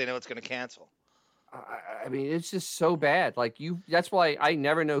afraid to because they know it's going to cancel. I mean, it's just so bad. Like that's why I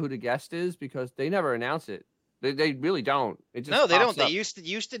never know who the guest is, because they never announce it. They really don't. It just No, they don't. pops up. They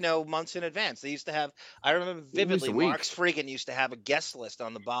used to know months in advance. They used to have. I remember vividly. a week. Mark's Friggin used to have a guest list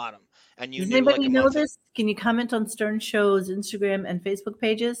on the bottom, and you Does knew anybody like a know month. this? Can you comment on Stern Show's Instagram and Facebook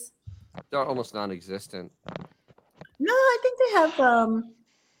pages? They're almost non-existent. No, I think they have.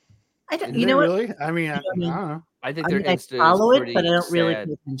 I don't. Is You it know what? really? I mean, I don't know. I think I their mean, I Insta follow is it, pretty but I don't really sad.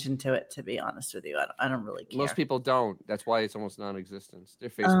 pay attention to it. To be honest with you, I don't really care. Most people don't. That's why it's almost non-existent. Their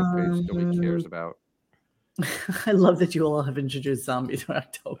Facebook page nobody cares about. I love that you all have introduced zombies for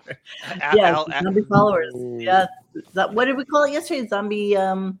October. Al- Yeah, Al- Al- zombie followers. Ooh. Yeah, what did we call it yesterday?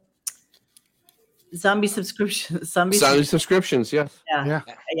 Zombie subscription. Zombie Subscriptions, yes. Yeah,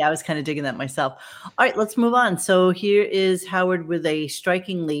 I was kind of digging that myself. All right, let's move on. So here is Howard with a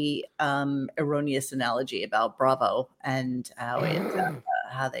strikingly erroneous analogy about Bravo and how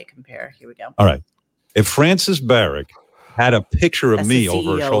they compare. Here we go. All right. If Francis Barrick had a picture of That's me the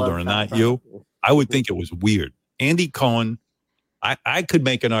over her CEO shoulder of and not Bravo. you, I would think it was weird. Andy Cohen, I could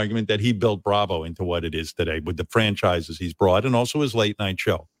make an argument that he built Bravo into what it is today with the franchises he's brought and also his late night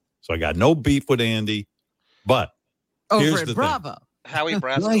show. So I got no beef with Andy, but Over here's at the Bravo. Howie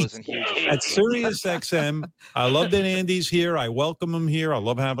Brasco Right. isn't huge. at Sirius XM, I love that Andy's here. I welcome him here. I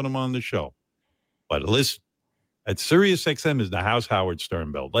love having him on the show. But listen, at Sirius XM is the house Howard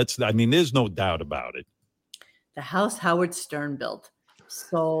Stern built. There's no doubt about it. The house Howard Stern built.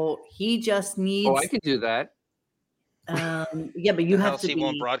 So he just needs. Oh, I can do that. Yeah, but you The have house to he be.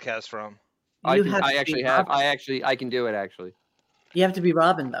 won't broadcast from. I You can, have I to actually be have. Robin. I can do it actually. You have to be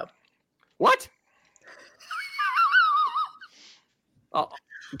Robin though. What? Oh,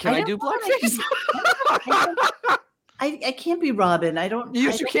 can I don't do know if blackface? I can't be Robin. I don't.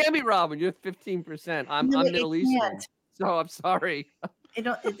 Yes, I you don't- can be Robin. You're 15%. I'm No, I Middle Eastern, can't. so I'm sorry. It's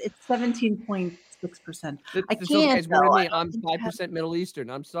 17.6%. It's I okay, can't. it's more than though. me. I don't I'm think I have- 5% Middle Eastern.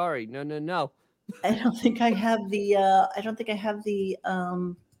 I'm sorry. No. I don't think I have the. I don't think I have the.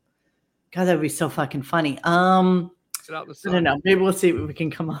 God, that would be so fucking funny. Sit out in the I sun. don't know. Maybe we'll see if we can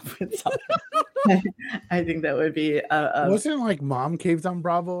come up with something. I think that would be. Wasn't it like Mom Caves on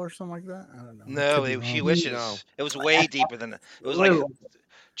Bravo or something like that? I don't know. No, Could be he wrong. wishes. No. It was way deeper than that. It was Wait, like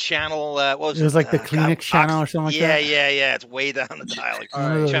channel. What was It was like the God, Kleenex channel or something like yeah, that. yeah. It's way down the dial. Like All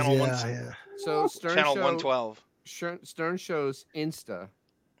right, channel yeah. So Stern channel Show, 112. Stern Show's Insta,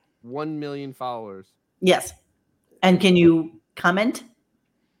 1 million followers. Yes. And can you comment?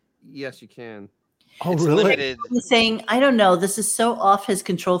 Yes, you can. Oh, It's really? limited. He's saying, I don't know. This is so off his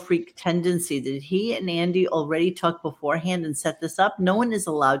control freak tendency. Did he and Andy already talk beforehand and set this up? No one is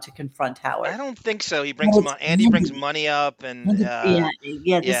allowed to confront Howard. I don't think so. He brings it's Andy brings limited. money up, and Yeah.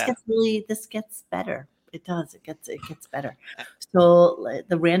 yeah. This gets better. It does. It gets better. So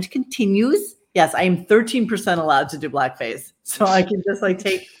the rant continues. Yes, I am 13% allowed to do blackface, so I can just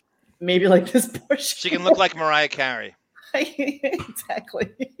take maybe this portion. she can look like Mariah Carey. Exactly.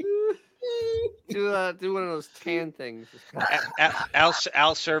 Do one of those tan things.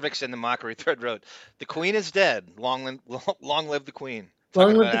 Al Cervix in the Mockery thread wrote, "The Queen is dead. Long live the Queen." Long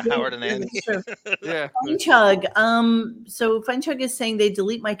Talking live about the Howard Queen. and Andy. Sure. Yeah. Fine Chug. So Fine Chug is saying they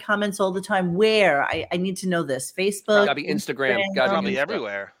delete my comments all the time. Where? I need to know this. Facebook. Gotta be Instagram. Gotta be Probably Insta.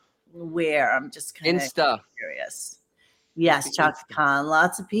 everywhere. Where? I'm just kind of Insta. curious. Yes, Chaka Khan.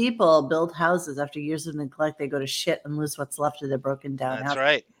 Lots of people build houses after years of neglect. They go to shit and lose what's left of their broken down That's house.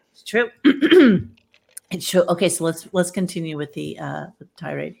 right. It's true. It's true. Okay, so let's continue with the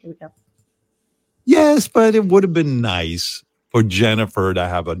tirade. Here we go. Yes, but it would have been nice for Jennifer to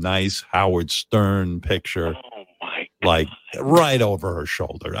have a nice Howard Stern picture, Oh my! right over her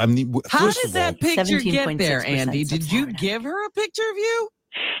shoulder. I mean, How first did of all, that picture get there, 17.6% Andy? Did you support. give her a picture of you?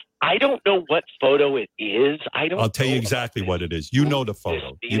 I don't know what photo it is. I don't. I'll tell you know exactly what it is. You know the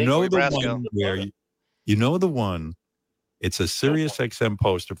photo. You Phoenix know or the Brasco? one where you know the one. It's a Sirius XM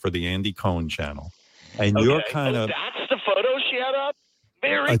poster for the Andy Cohen channel, and you're Okay. kind Oh, of that's the photo she had up.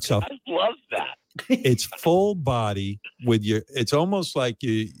 Very. It's a- I love that. it's full body with your. It's almost like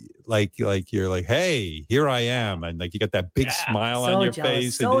you you're like, hey, here I am, and you got that big Yeah. smile So on your jealous,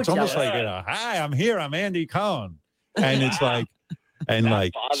 face, so and it's almost jealous. like, hi, I'm here, I'm Andy Cohen, and it's like, and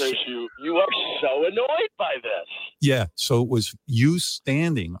That bothers you. You are so annoyed by this. yeah. So it was you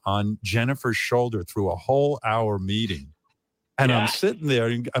standing on Jennifer's shoulder through a whole hour meeting. And Yeah. I'm sitting there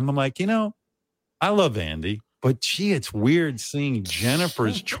and I'm like, I love Andy, but gee, it's weird seeing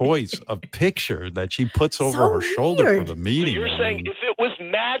Jennifer's choice of picture that she puts over So her shoulder weird. for the So meeting. you're I saying mean, if it was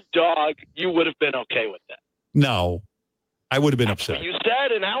Mad Dog, you would have been okay with that. no, I would have been That's what upset. you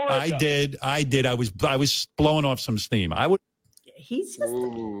said an hour ago. I did. I was blowing off some steam. I would. He's just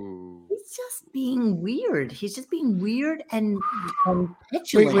Ooh. he's just being weird. He's just being weird and petulant.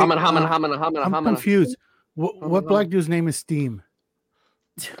 Wait, Humming. I'm confused. What black dude's name is Steam?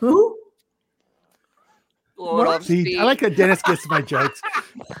 Who? Lord of See, I like how Dennis gets my jokes.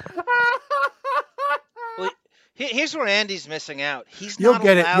 Well, here's where Andy's missing out. He's You'll not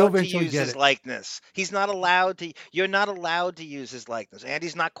get it. You'll allowed to eventually use get his it. likeness. He's not allowed to. You're not allowed to use his likeness.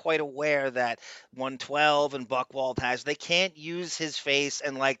 Andy's not quite aware that 112 and Buchwald has. They can't use his face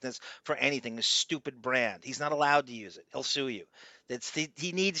and likeness for anything. A stupid brand. He's not allowed to use it. He'll sue you.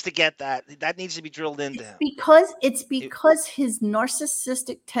 He needs to get that. That needs to be drilled into him. It's because his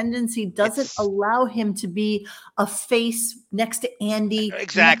narcissistic tendency doesn't allow him to be a face next to Andy.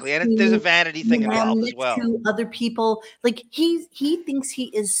 Exactly, and there's a vanity thing involved as well. To other people, like he thinks he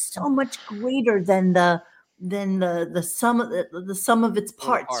is so much greater than the sum of its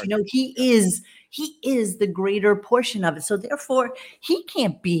parts. You know, he is the greater portion of it. So therefore, he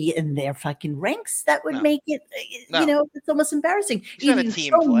can't be in their fucking ranks. That would make it, you know, it's almost embarrassing. He's not a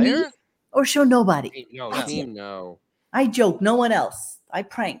team player. Or show nobody. No. I joke, no one else. I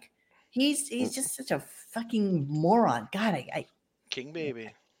prank. He's just such a fucking moron. God, I King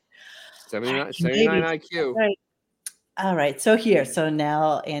baby. 79 IQ. Right. All right. So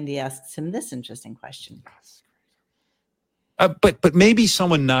now Andy asks him this interesting question. But maybe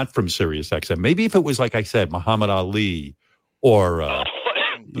someone not from SiriusXM. Maybe if it was, like I said, Muhammad Ali or,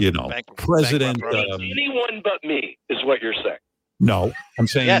 President. Anyone but me is what you're saying. No, I'm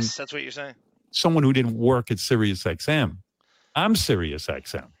saying. Yes, that's what you're saying. Someone who didn't work at SiriusXM. I'm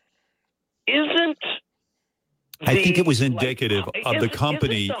SiriusXM. I think it was indicative of the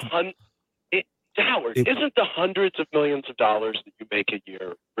company. Howard, isn't the hundreds of millions of dollars that you make a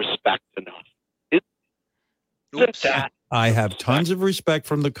year respect enough? I have tons of respect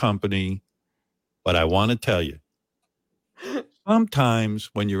from the company, but I want to tell you, sometimes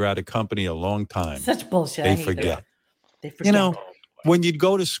when you're at a company a long time, such bullshit. They forget. You know, when you'd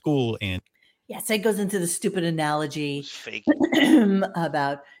go to school and yes, it goes into the stupid analogy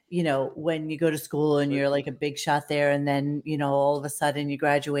about, you know, when you go to school and you're like a big shot there, and then, you know, all of a sudden you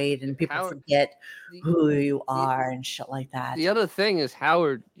graduate and people forget who you are and shit like that. The other thing is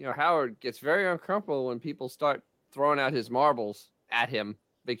Howard gets very uncomfortable when people start throwing out his marbles at him,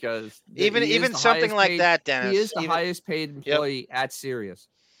 because even something like that, Dennis. He is the highest paid employee at Sirius.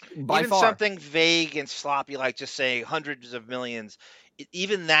 By far. Something vague and sloppy, like just saying hundreds of millions.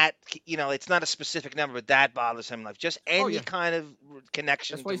 Even that, you know, it's not a specific number, but that bothers him. Like just any kind of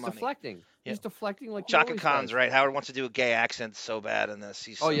connection. That's why he's money. deflecting. Yeah. He's deflecting like Chaka Khan's right. Howard wants to do a gay accent so bad in this.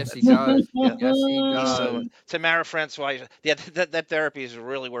 Yes, he does. Yes, he does. So, Tamara Francois, that therapy is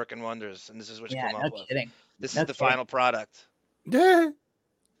really working wonders, and this is what you come up with. Kidding. This is the final product. Let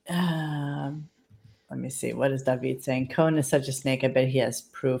me see. What is David saying? Cohen is such a snake. I bet he has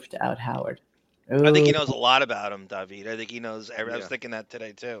proof to out Howard. Ooh. I think he knows a lot about him, David. I think he knows. I was thinking that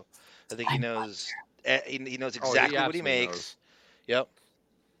today too. I think he knows. He knows exactly what he makes. Yep.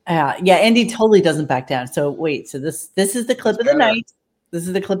 Yeah, Andy totally doesn't back down. So wait, so this is the clip of the night. This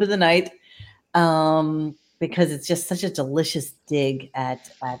is the clip of the night, because it's just such a delicious dig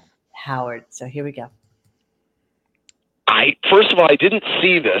at Howard. So here we go. First of all, I didn't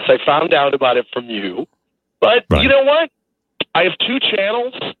see this. I found out about it from you. But you know what? I have two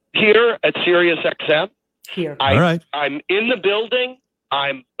channels here at SiriusXM. Here. All right. I'm in the building.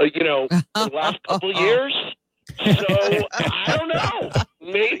 I'm, the last couple of years. So I don't know.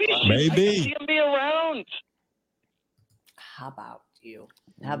 Maybe. I can see him be around. How about you?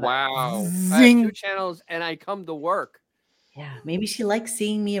 Wow. Zing. I have two channels and I come to work. Yeah. Maybe she likes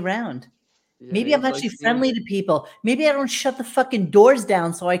seeing me around. Yeah, maybe I'm actually friendly to people. Maybe I don't shut the fucking doors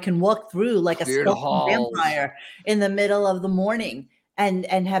down so I can walk through like a stealth vampire in the middle of the morning and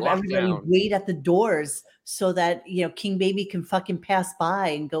have everybody wait at the doors so that, you know, King Baby can fucking pass by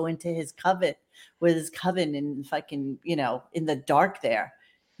and go into his coven with his coven and fucking, you know, in the dark there.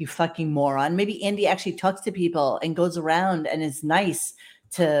 You fucking moron. Maybe Andy actually talks to people and goes around and is nice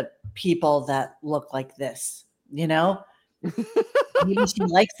to people that look like this, you know? Maybe she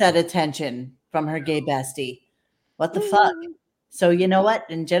likes that attention from her gay bestie. What the fuck? So you know what?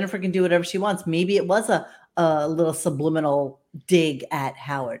 And Jennifer can do whatever she wants. Maybe it was a little subliminal dig at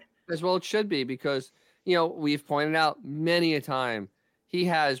Howard. As well it should be, because, you know, we've pointed out many a time, he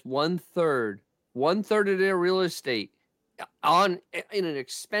has one third of their real estate in an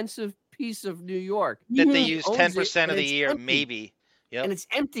expensive piece of New York. That they use 10% of the year, maybe. Yep. And it's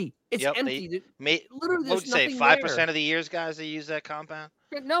empty. It's empty. Literally, what would you say? 5% of the years, guys, they use that compound.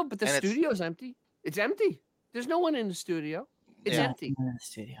 No, but the studio's empty. It's empty. There's no one in the studio. It's empty. In the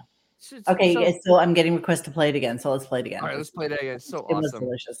studio. Okay, so I'm getting requests to play it again. So let's play it again. All right, let's play it again. It's so awesome. It was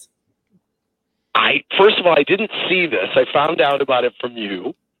delicious. First of all, I didn't see this. I found out about it from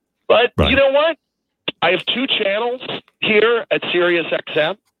you. But you know what? I have 2 channels here at Sirius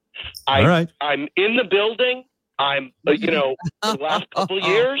XM. All right. I'm in the building. I'm, the last couple of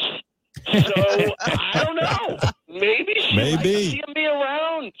years. So I don't know. Maybe she might see me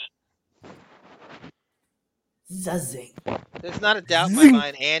around. Zuzzing. There's not a doubt in my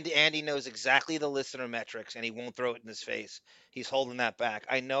mind. Andy knows exactly the listener metrics, and he won't throw it in his face. He's holding that back.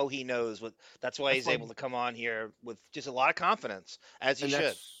 I know he knows what. That's why he's able to come on here with just a lot of confidence, as he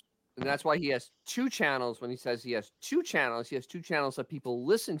should. And that's why he has 2 channels. When he says he has 2 channels, he has 2 channels that people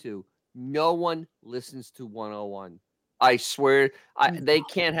listen to. No one listens to 101. I swear, they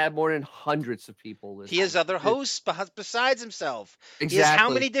can't have more than hundreds of people listening. He has other hosts besides himself. Exactly. He has how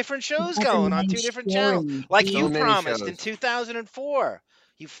many different shows going on 2 different channels? Like you promised in 2004.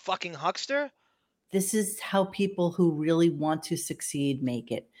 You fucking huckster. This is how people who really want to succeed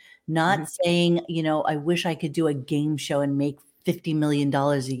make it. Not saying, I wish I could do a game show and make $50 million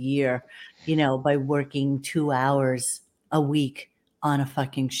a year, by working 2 hours a week on a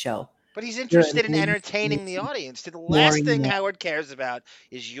fucking show. But he's interested in entertaining the audience. The last thing Howard cares about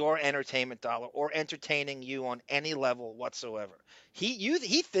is your entertainment dollar or entertaining you on any level whatsoever.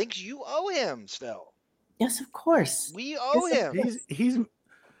 He thinks you owe him still. Yes, of course. We owe him.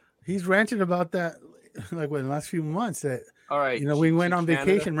 He's ranting about that in the last few months. That all right, we went on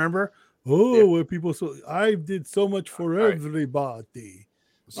vacation. Remember? Where people I did so much for everybody.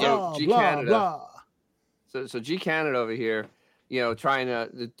 So G blah, Canada. Blah. So G Canada over here. Trying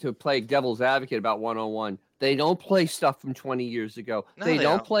to play devil's advocate about 101. They don't play stuff from 20 years ago. No, they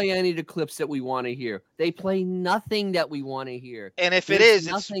don't play any of the clips that we want to hear. They play nothing that we want to hear. And if it's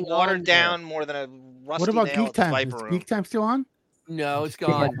watered down more than a rusty What about nail Geek Time? Viper Is room. Geek Time still on? No, it's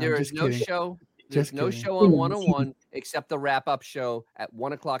gone. There is no show. There's no show on 101 except the wrap-up show at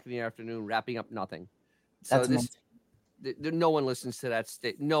 1 o'clock in the afternoon, wrapping up nothing. So no one listens to that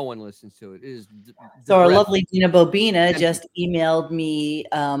state. No one listens to it. It is so our lovely Dina Bobina just emailed me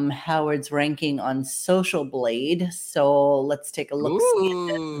Howard's ranking on Social Blade. So let's take a look.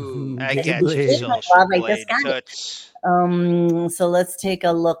 I get you, Social Blade. So let's take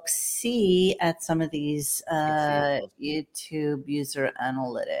a look. See at some of these YouTube user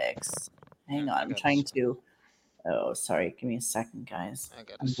analytics. Hang on, I'm trying to. Oh, sorry. Give me a second, guys. I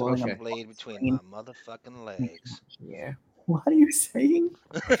got a Social Blade between my motherfucking legs. Here. What are you saying?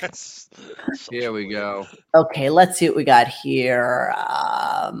 Here we go. Okay, let's see what we got here.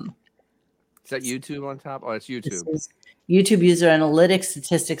 Is that YouTube on top? Oh, it's YouTube. This is YouTube user analytics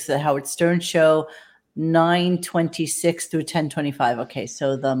statistics, the Howard Stern Show, 9/26 through 10/25. Okay,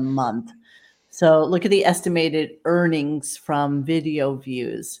 so the month. So look at the estimated earnings from video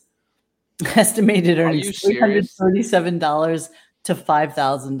views. Estimated earnings $337 to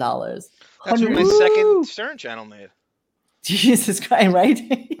 $5,000. That's what my second Stern channel made. Jesus Christ, right?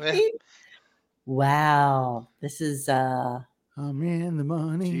 Wow. This is I'm in the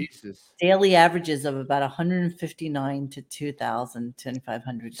money. Jesus. Daily averages of about $159 to $2,000 to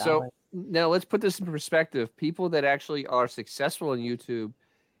 $2,500. So now let's put this in perspective. People that actually are successful on YouTube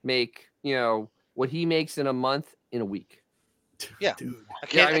make, what he makes in a month in a week. Yeah, dude. A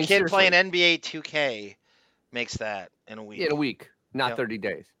kid playing NBA 2K makes that in a week. In a week, not 30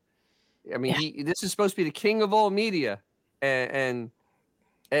 days. I mean, this is supposed to be the king of all media, and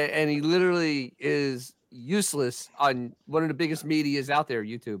he literally is useless on one of the biggest medias out there,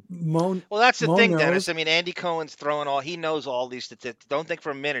 YouTube. Well, that's the thing, Dennis. I mean, Andy Cohen's he knows all these statistics. Don't think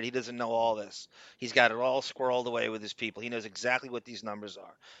for a minute he doesn't know all this. He's got it all squirreled away with his people. He knows exactly what these numbers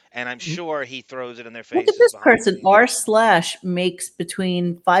are. And I'm sure he throws it in their faces. Look at this person. R/ makes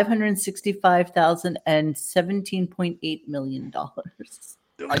between $565,000 and $17.8 million.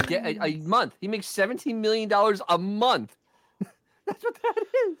 A month. He makes $17 million a month. That's what that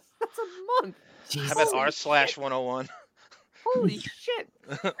is. That's a month. How about R/101? Holy shit.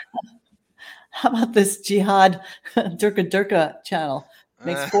 How about this Jihad Durka channel?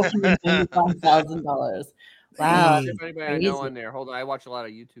 Makes $495,000. Wow. Anybody I know on there. Hold on. I watch a lot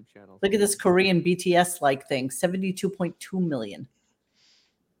of YouTube channels. Look at this Korean BTS thing. 72.2 million.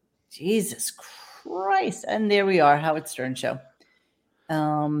 Jesus Christ. And there we are. Howard Stern Show. They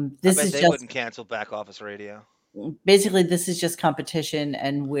wouldn't cancel Back Office Radio. Basically, this is just competition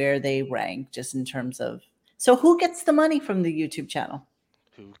and where they rank, just in terms of. So, who gets the money from the YouTube channel?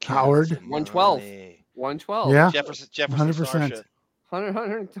 Howard. 112. 112. Yeah. Jefferson 100%.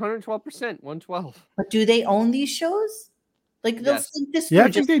 112%. 112. But do they own these shows? This? Yeah,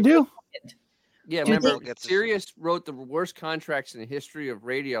 I think they do. Yeah, remember, Sirius wrote the worst contracts in the history of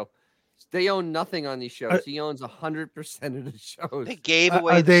radio. They own nothing on these shows. He owns 100% of the shows. They gave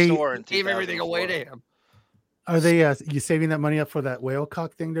away the store and gave everything away to him. Are they you saving that money up for that whale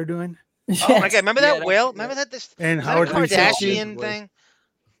cock thing they're doing? Oh my god, remember Yeah, that that- whale? Remember that this And is that a Howard 360. Kardashian thing?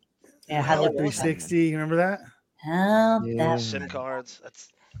 Yeah, Howard that- 360. Remember that? How Yeah. that SIM cards. That's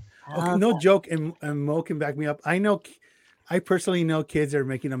Okay, how no that- joke, and Mo can back me up. I personally know kids that are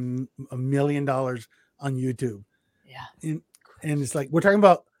making $1 million on YouTube. Yeah. And it's like we're talking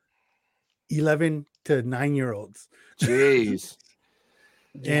about 11 to 9-year-olds, Jeez.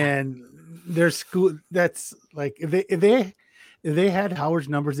 and their school. That's like if they had Howard's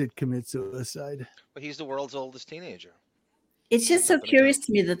numbers, they'd commit suicide. but he's the world's oldest teenager. It's just so curious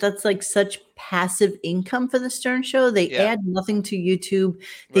to me that that's like such passive income for the Stern Show. They Yeah. add nothing to YouTube.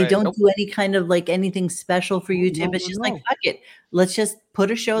 They Right. don't Nope. do any kind of like anything special for YouTube. No, It's just no. like fuck it. Let's just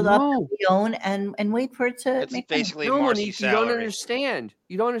put a show up that No. we own and wait for it to It's make money. basically No, Marcy's Monique, you don't salary. understand.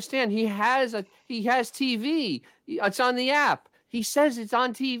 You don't understand. He has TV. It's on the app. He says it's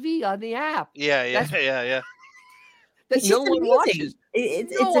on TV on the app. Yeah. It's That just no one amazing. watches.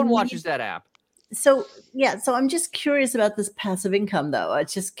 It's No one amazing. watches that app. So yeah, so I'm just curious about this passive income though.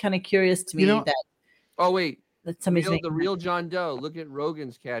 It's just kind of curious to me You know- Oh wait, that somebody's the making real John Doe. Look at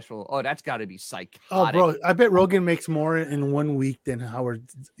Rogan's cash flow. Oh, that's got to be psychotic. Oh, bro, I bet Rogan makes more in 1 week than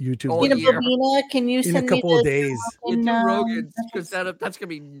Howard's YouTube. Oh, Nina does yeah. Bobina, can you in a send me couple of the days. You do fucking, Rogan's Netflix? because that's gonna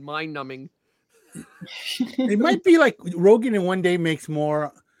be mind numbing. It might be like Rogan in 1 day makes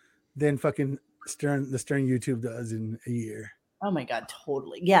more than fucking the Stern YouTube does in a year. Oh my god,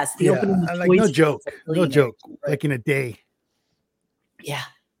 totally. Yes, the Yeah, opening. like no voice joke, is a no billionaire. joke. Like in a day. Yeah.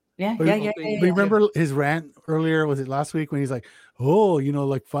 Yeah, But yeah, you- yeah, but yeah, But yeah. remember his rant earlier? Was it last week when he's like, "Oh,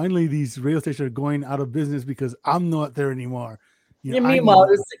 like finally these radio stations are going out of business because I'm not there anymore." Yeah, I'm meanwhile, not.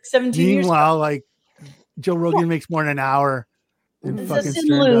 it was like 17 years ago. Meanwhile, like Joe Rogan makes more in an hour than So fucking Sim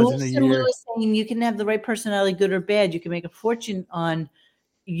Stern Lou does in a Sim Lou year. is saying you can have the right personality, good or bad. You can make a fortune on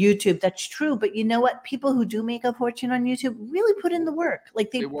YouTube. That's true. But you know what? People who do make a fortune on YouTube really put in the work. Like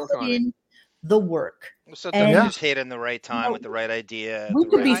they They work put on it. in the work. Sometimes And- you just hit in the right time with the right idea. at We the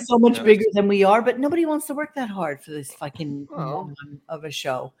could be right- so much you know. bigger than we are, but nobody wants to work that hard for this fucking Well. moron of a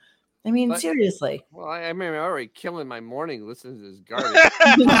show. I mean, But- seriously. Well, I mean, I'm already killing my morning listening to this garbage.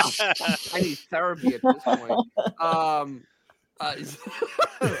 I need therapy at this point. I'm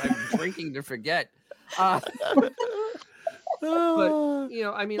drinking to forget. Ah,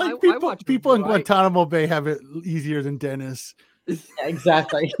 I mean, like I people, watch people in I- Guantanamo Bay have it easier than Dennis. Yeah,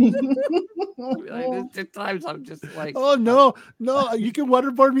 exactly. Like, there's times I'm just like, Oh no, you can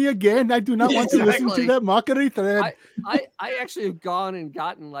waterboard me again. I do not want to listen Exactly. to that mockery thread. I actually have gone and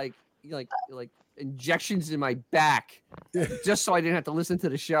gotten like injections in my back Yeah. just so I didn't have to listen to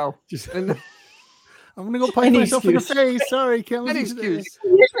the show. Just, And I'm gonna go punch Any myself in the excuse. face. Sorry, can't an listen to this.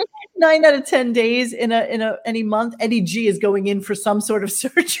 excuse. 9 out of 10 days in any month, Eddie G is going in for some sort of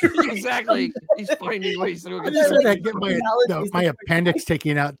surgery. Exactly. He's finding ways to I get just through said it. I get my appendix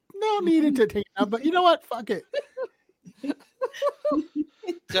taken out. No needed to take it out, but you know what? Fuck it.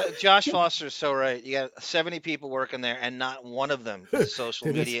 Josh Foster is so right. You got 70 people working there, and not one of them is a social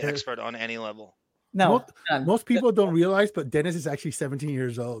Dennis media Harris. expert on any level. No, none. Most people don't realize, but Dennis is actually 17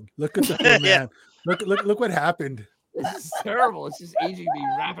 years old. Look at the poor man. Yeah. Look what happened. This is terrible. It's just aging me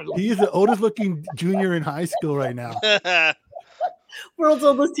rapidly. He is the oldest looking junior in high school right now. World's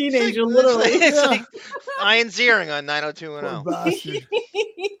oldest teenager, literally. It's Yeah. like Ian Ziering on Poor 90210. bastard.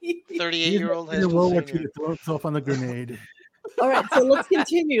 38-year-old high In school World War II senior. to throw himself on the grenade. All right, so let's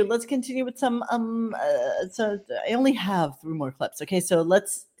continue. Let's continue with some so I only have 3 more clips. Okay,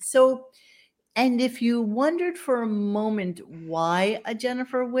 and if you wondered for a moment why a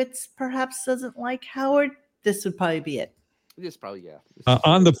Jennifer Witz perhaps doesn't like Howard, this would probably be it. This probably, yeah.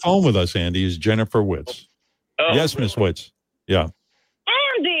 On the phone with us, Andy, is Jennifer Witz. Oh, Yes, Miss Witz. Yeah.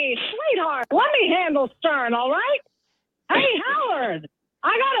 Andy, sweetheart, let me handle Stern, all right? Hey, Howard,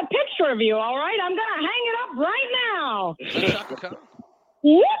 I got a picture of you, all right? I'm going to hang it up right now. Is that Chaka Khan?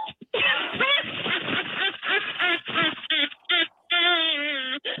 Whoop!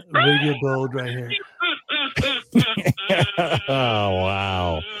 Radio gold right here. Oh,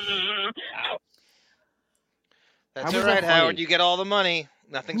 wow. That's How all was right, that Howard. funny? You get all the money.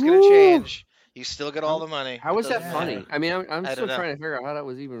 Nothing's going to change. You still get all the money. How was that Yeah. funny? I mean, I'm I still don't know. trying to figure out how that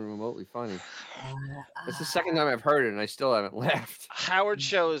was even remotely funny. It's the second time I've heard it, and I still haven't laughed. Howard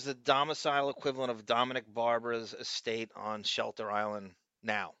Show is the domicile equivalent of Dominic Barbara's estate on Shelter Island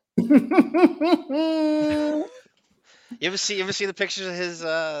now. You ever see the pictures of his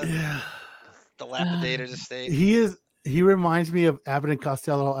Yeah. dilapidated estate? He reminds me of Abbott and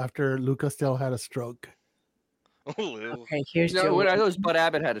Costello after Lou Costello had a stroke. Ooh. Okay, here's No, Joe. what I know is Bud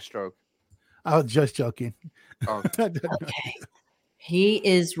Abbott had a stroke. I was just joking. Oh, Okay. He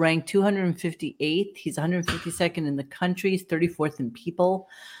is ranked 258th. He's 152nd in the country. He's 34th in people.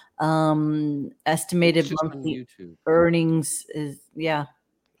 Estimated It's just on monthly YouTube. earnings is Sheldon,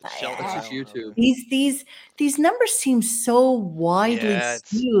 It's I just don't know. YouTube. These numbers seem so widely Yeah, it's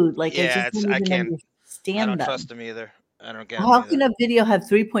skewed. Like I yeah, just it's don't I even can't. I understand don't them. trust them either. I don't get them How either. can a video have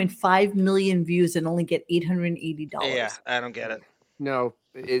 3.5 million views and only get $880? Yeah, I don't get it. No,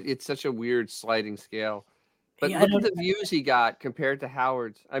 it's such a weird sliding scale. But Yeah, I look at don't the views he got compared to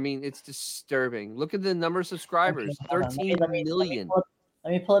Howard's. I mean, it's disturbing. Look at the number of subscribers, hold on. 13 million.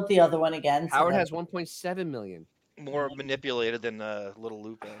 Let me pull up the other one again. so Howard that- has 1.7 million. More manipulated than Little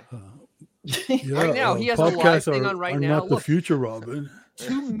Lupe. Right now, he has a live podcasts thing on right now. not the Look. future, Robin.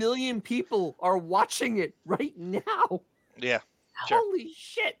 2 million people are watching it right now. Yeah. Sure. Holy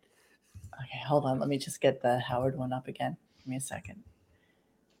shit. Okay, hold on. Let me just get the Howard one up again. Give me a second.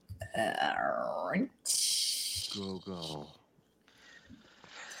 Go.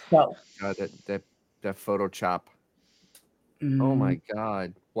 So, God, that Photoshop. Oh my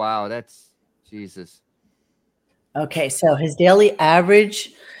God. Wow, that's Jesus. Okay, so his daily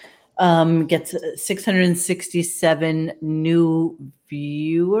average gets 667 new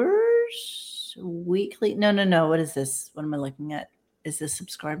viewers weekly. No. What is this? What am I looking at? Is this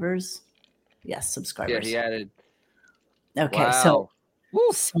subscribers? Yes, subscribers. Yeah, he added. Okay, Wow.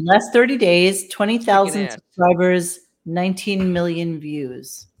 so last 30 days, 20,000 Kicking ass. subscribers, 19 million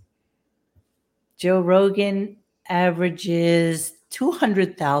views. Joe Rogan averages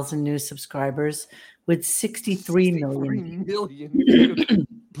 200,000 new subscribers with 63 million. 63 million views.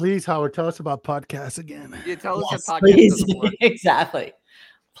 Please, Howard, tell us about podcasts again. Yeah, tell us Yes, that podcast please. doesn't work. Exactly.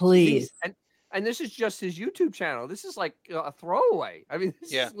 Please. And this is just his YouTube channel. This is like a throwaway. I mean,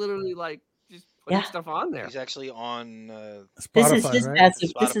 this Yeah. is literally like just putting Yeah. stuff on there. He's actually on. This is Spotify, his right?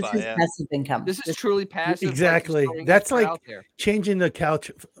 passive. This is Spotify, his yeah. passive income. This is truly passive. like, Exactly. just throwing That's stuff like out there. changing the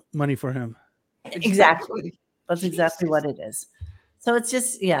couch money for him. Exactly. That's exactly Jesus. what it is. So it's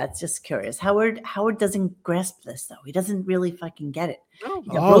just curious. Howard doesn't grasp this though. He doesn't really fucking get it. No,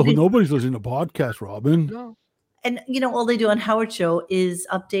 Yeah, Rogan- nobody's listening to podcasts, Robin. no. And all they do on Howard Show is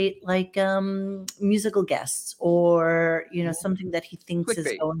update like musical guests or something that he thinks is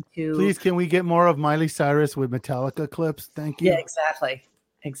Clickbait. going to. Please, can we get more of Miley Cyrus with Metallica clips? Thank you. Yeah, exactly.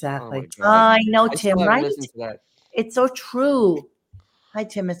 Oh my God. I know, I Tim. still haven't Right? listened to that. It's so true. Hi,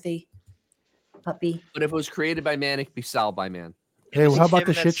 Timothy. Puppy. But if it was created by man, it could be solved by man. Hey, was how about Tim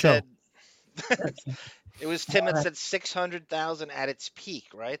the that shit show? said- It was Tim that said 600,000 at its peak,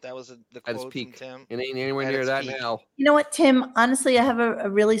 right? That was the At its quote peak. from Tim. It ain't anywhere At near its that peak. now. You know what, Tim? Honestly, I have a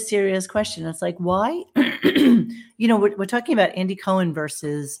really serious question. It's like, why? We're talking about Andy Cohen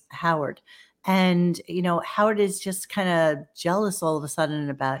versus Howard. And, Howard is just kind of jealous all of a sudden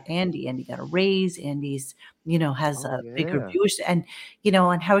about Andy. Andy got a raise. Andy's, has Oh, a bigger yeah. viewers. And,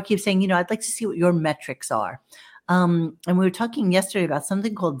 and Howard keeps saying, I'd like to see what your metrics are. And we were talking yesterday about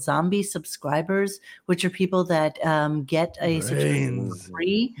something called zombie subscribers, which are people that get a subscription for Brains.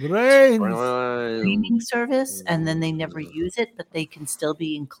 free Brains. streaming service and then they never use it, but they can still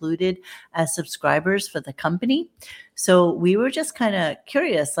be included as subscribers for the company. So we were just kind of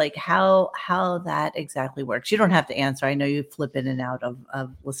curious, like how that exactly works. You don't have to answer. I know you flip in and out of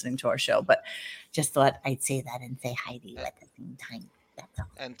listening to our show, but just thought I'd say that and say hi to you at the same time. That's all.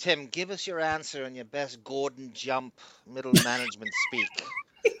 And Tim, give us your answer in your best Gordon Jump middle management speak.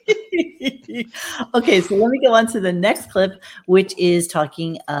 Okay, so let me go on to the next clip, which is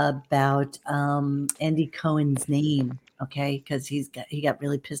talking about Andy Cohen's name. Okay, because he got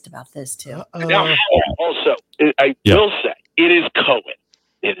really pissed about this too. Now, also, I Yeah. will say it is Cohen.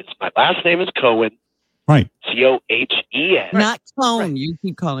 My last name is Cohen. Right. Cohen. Not Cone. You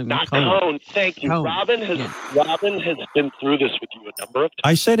keep calling me Not Cone. Cohen. Thank you. Cohen. Robin has been through this with you a number of times.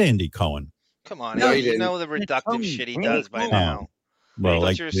 I said Andy Cohen. Come on, No, Andy, you you didn't. know the reductive Cohen. shit he Hey, does by Cohen. now. Well, Thought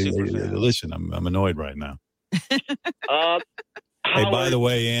like, you were a super fan. listen, I'm annoyed right now. Hey, by Howard, the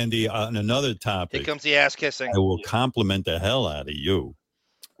way, Andy, on another Here topic, comes the ass kissing. I will compliment the hell out of you.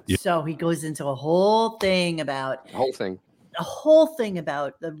 Yeah. So he goes into a whole thing about The whole thing.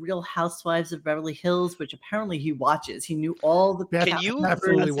 the Real Housewives of Beverly Hills, which apparently he watches. He knew all the. Can Can cast you members.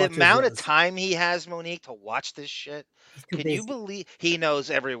 absolutely the watches amount of those. time he has, Monique, to watch this shit? He's too Can you busy. believe he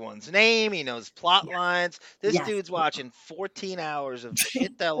knows everyone's name? He knows plot lines. This Yes. dude's watching 14 hours of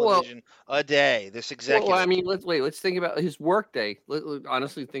shit television a day. This Well, executive. I mean, let's think about his work day.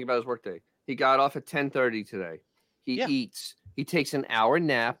 Honestly, think about his work day. He got off at 10:30 today. He Yeah. eats. He takes an hour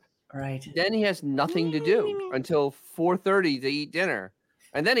nap. Right. Then he has nothing to do until 4:30 to eat dinner,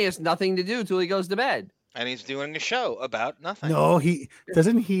 and then he has nothing to do till he goes to bed. and he's doing a show about nothing. No, he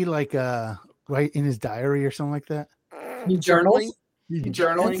doesn't. He like write in his diary or something like that. He journals?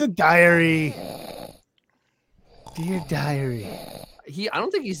 Journaling? It's a diary. Dear diary. I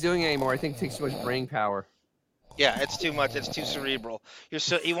don't think he's doing it anymore. I think it takes too much brain power. Yeah, it's too much. It's too cerebral.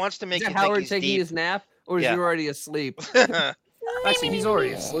 He wants to make Is you that think Howard he's taking deep. his nap, or is Yeah. he already asleep? Actually, he's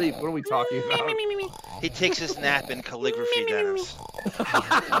already asleep. What are we talking about? He takes his nap in calligraphy, Dennis,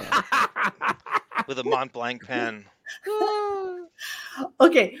 with a Mont Blanc pen.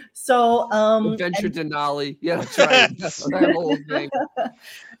 Okay, so Adventure Denali. Yeah, that's right. That's that whole thing.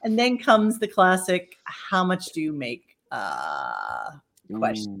 and then comes the classic, how much do you make?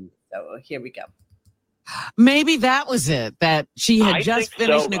 Question. So here we go. Maybe that was it, that she had I just think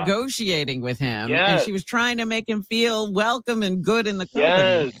finished so. negotiating with him, and Yes. she was trying to make him feel welcome and good in the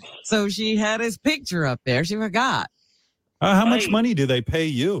company. Yes. So she had his picture up there. She forgot. How much Right. money do they pay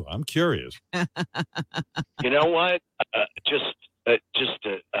you? I'm curious. You know what? Just a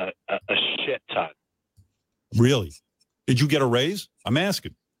shit ton. Really? Did you get a raise? I'm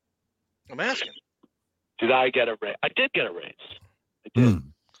asking. I'm asking. Did I get a raise? I did get a raise. I did.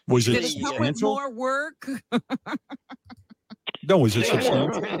 Was Did it it come with substantial? more work? No, was it There were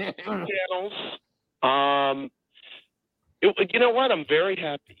substantial? channels. You know what? I'm very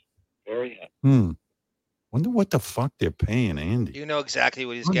happy. Very happy. Wonder what the fuck they're paying Andy. You know exactly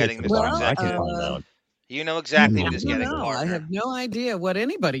what he's I'll get getting, to the Mr. bottom. I can Executive. find out. You know exactly what I he's don't getting, know. I partner. have no idea what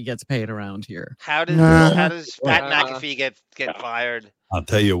anybody gets paid around here. How does Pat Uh, McAfee get fired? I'll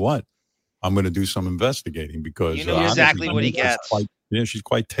tell you what. I'm going to do some investigating because You know obviously exactly what he she's gets. she's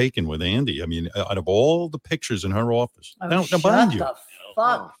quite taken with Andy. I mean, out of all the pictures in her office, Oh, now shut mind you, the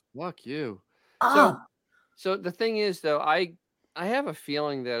fuck Fuck you. up. So the thing is, though, I have a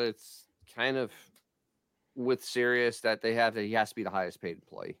feeling that it's kind of with Sirius that he has to be the highest paid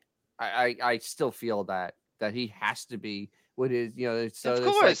employee. I still feel that he has to be what is So Of it's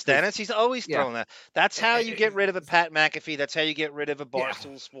course, like this- Dennis. He's always yeah. thrown that. That's how you get rid of a Pat McAfee. That's how you get rid of a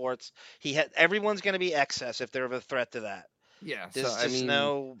Barstool Sports. Everyone's going to be excess if they're of a threat to that. Yeah. There's So I just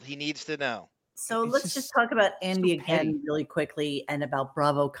mean, he needs to know. So It's let's just just talk about Andy so petty. again really quickly and about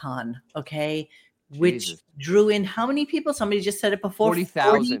BravoCon, okay? Which Jesus. drew in how many people? Somebody just said it before.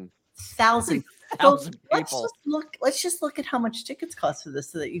 40,000. 40,000. So 40,000 let's people. just look at how much tickets cost for this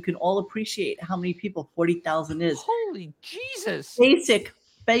so that you can all appreciate how many people 40,000 is. Holy Jesus! Basic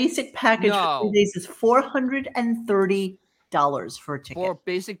package for No. 3 days is $430 for a ticket. For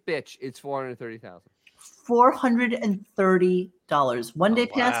basic bitch, it's 430,000. $430. One day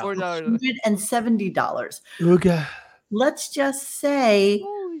Oh, pass, wow. $170. Okay. Let's just say,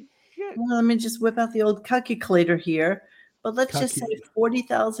 Holy shit! well, let me just whip out the old calculator here. But let's just say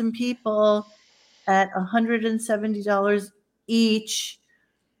 40,000 people at $170 each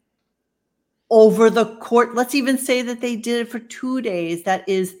over the court. Let's even say that they did it for 2 days. That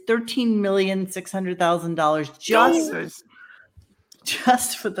is $13,600,000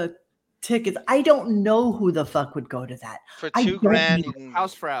 just for the tickets. I don't know who the fuck would go to that. For I $2 don't grand, know. you can,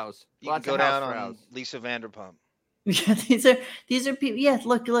 House Frows. you can Lots go of down house on Frows. Lisa Vanderpump. Yeah, these are people. Yes,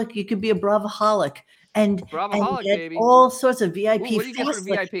 look, you could be a Bravaholic and Bravaholic, get baby. all sorts of VIP. Ooh, what do you get for fast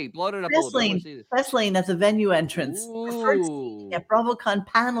lane- VIP? Blow it up a little bit. I wanna Fastlane, see this. Fastlane, that's a venue entrance. Preferred seating Ooh. at BravoCon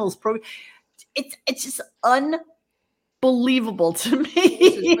panels. It's just unbelievable to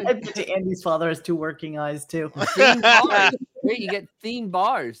me. And to Andy's father has 2 working eyes too. Themed bars. Wait, you get themed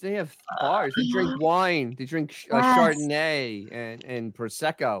bars. They have bars. They drink wine. They drink Yes. Chardonnay and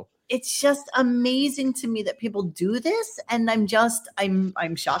Prosecco. It's just amazing to me that people do this, and I'm shocked.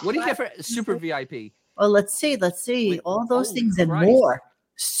 What do you by get for it. super VIP? Well, let's see. Wait, All those holy things and Christ. more.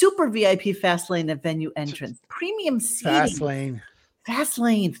 Super VIP Fastlane at venue entrance. Premium seating. Fastlane.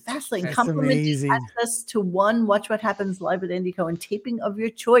 Fastlane. That's Complimentary amazing. access to one Watch What Happens Live at Indico and taping of your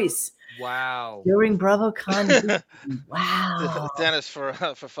choice Wow. during BravoCon. Wow. Dennis, for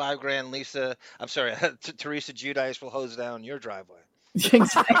 $5 grand, Teresa Giudice will hose down your driveway.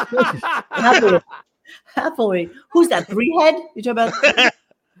 Exactly. Happily. Who's that? 3-head? You talking about?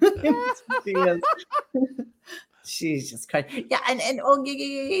 Yes. Jesus Christ. Yeah, and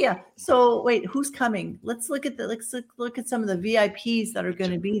yeah. So wait, who's coming? Let's look at some of the VIPs that are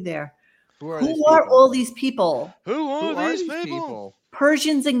going to be there. Who are, Who are all these people? Who Who are are these these people? people?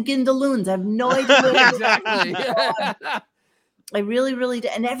 Persians and Gindaloons. I have no idea. Exactly. I really, really do.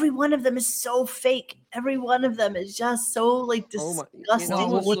 And every one of them is so fake. Every one of them is just so like Oh my- disgusting. you know,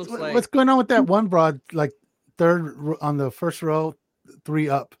 almost looks like- What's going on with that one broad, like on the first row, 3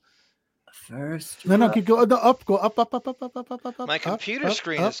 up? First, No, row. go up, up. My up, computer up,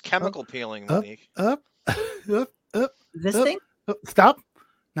 screen up, is chemical peeling, up, Monique. up, up, This up, thing. up. Stop.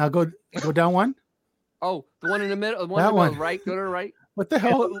 Now go down one. Oh, the one in the middle. The one That in the one. right. Go to the right. What the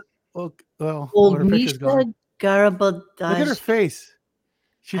hell? Well, Well, her picture's gone. Misha Garabadash. Look at her face.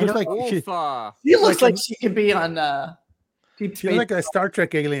 She I looks don't- like she. Oofa. She looks like like she could be on She looks like a Star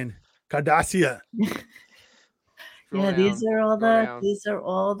Trek alien, Cardassia. Yeah, these are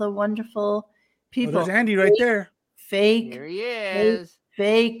all the wonderful Oh, people. there's Andy right there. Fake, Here he is.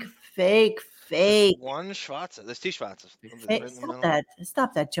 fake. There's one Schwarzer. There's two Schwarzers. Fake.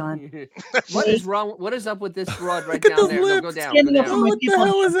 Stop that, John. What is wrong? What is up with this broad right Look at down those there? No, lips. go down. Standing Go up for down. my What the people.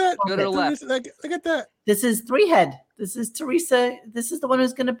 hell was that? Go to the left. Look at that. This is Three Head. This is Teresa. This is the one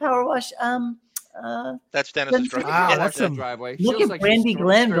who's going to power wash. That's Dennis's driveway. Wow, Yeah, that's the some- driveway. Look Feels at like Brandy she's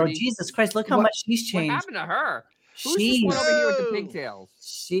Glenville. sturdy. Jesus Christ! Look how What- much she's What changed. happened to her? Who's this one over here with the pigtails?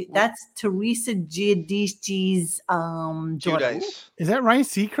 That's Teresa Giudice's daughter. Judice. Is that Ryan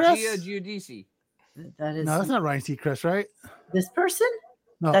Seacrest? Gia Giudice. That is No, that's not Ryan Seacrest, right? this person.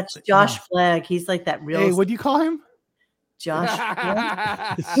 No, That's Josh no. Flagg. He's like that real Hey, what do you call him? Josh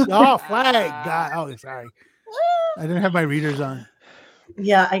Flagg. Oh, Flag. God, oh, sorry. I didn't have my readers on.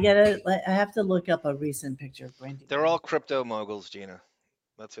 Yeah, I have to look up a recent picture of Brandy. They're all crypto moguls, Gina.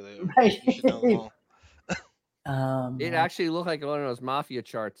 That's who they are. Right. You should know them all. It actually looked like one of those mafia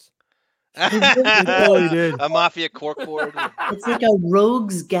charts. totally did. A mafia corkboard. It's like a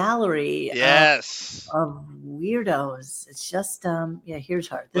rogues gallery Yes. of weirdos. It's just here's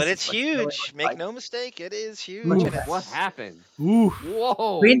her. But This it's is what it really huge. looks Make like. no mistake, it is huge. Look and at that. What happened? Ooh.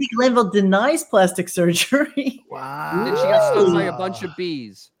 Whoa. Brandy Glenville denies plastic surgery. Wow. Then she got stung by a bunch of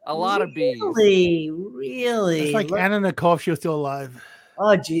bees. A lot of bees. Really. It's like Look- Anna Nicole if she was still alive.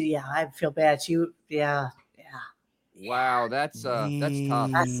 Oh gee, yeah, I feel bad. Wow, that's tough.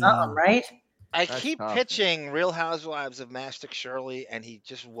 That's something, right? I That's keep tough. pitching Real Housewives of Mastic Shirley, and he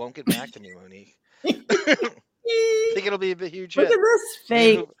just won't get back to me, Monique. I think it'll be a huge Look hit. at this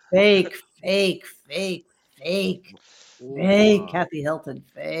fake, Wow. Kathy Hilton,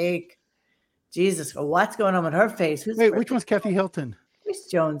 fake. Jesus, what's going on with her face? Who's Wait, which one's Kathy Hilton? Grace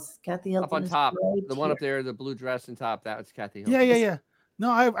Jones? Kathy Hilton Up on is top. right The one here. up there, the blue dress and top, that's Kathy Hilton. Yeah.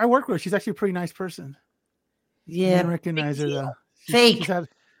 No, I work with her. She's actually a pretty nice person. I Yeah, didn't recognize her though. Fake.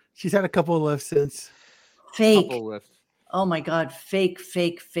 She's had a couple of lifts since. fake. Couple lift. Oh my God, fake.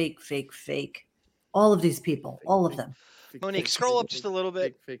 All of these people, all of them. Monique, scroll up just a little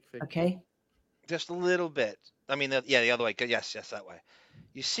bit. Fake. Okay. Just a little bit. I mean, the other way. Yes, that way.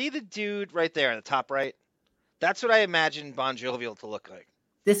 You see the dude right there in the top right? That's what I imagine Bon Jovial to look like.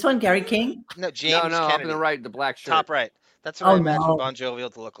 This one, Gary King. No, James No, up Kennedy. in the right, the black shirt. Top right. That's what Oh, I imagine no. Bon Jovial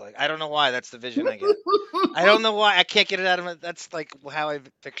to look like. I don't know why. That's the vision I get. I don't know why. I can't get it out of my. That's like how I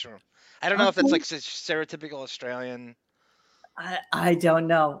picture him. I don't know if that's like stereotypical Australian. I don't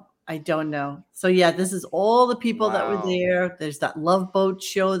know. So yeah, this is all the people that were Wow. there. There's that Love Boat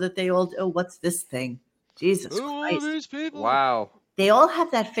show that they all. Oh, what's this thing? Jesus Who are Christ! these people? Wow. They all have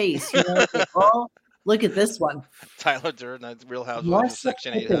that face. You know, they all look at this one. Tyler Durden, that's Real Housewives of Marcia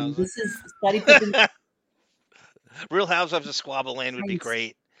Section 8 Pippen. house. This is Scottie Pippen. Real Housewives of Squabble Land would be Nice.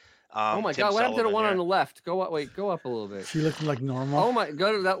 great. Oh my Tim God! What happened to the Sullivan one there. on the left? Go up a little bit. She looked like normal. Oh my!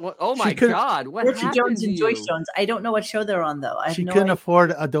 Go to that one. Oh my couldn't- God! What Richie happened Jones to and you? Joyce Jones. I don't know what show they're on though. I have She no couldn't idea.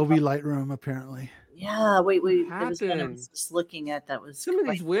 afford Adobe Lightroom, apparently. Yeah, wait. There was one I happened? was just looking at that was. Some of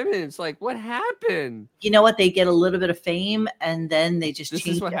quite- these women, it's like, what happened? You know what? They get a little bit of fame and then they just This is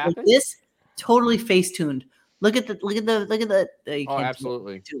change what it. Like happened? this totally face tuned. Look at the. You Oh, can't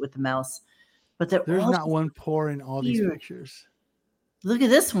absolutely. do it with the mouse, but they're There's all not one pore in all these weird. pictures. Look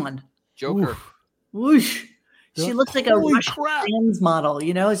at this one. Joker. Oof. Whoosh. She Yep. looks like a Holy Russian crap. trans model.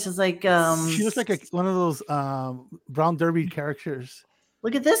 You know, it's just like She looks like one of those Brown Derby characters.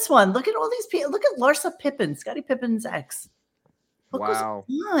 Look at this one. Look at all these people. Look at Larsa Pippen, Scottie Pippen's ex. What Wow.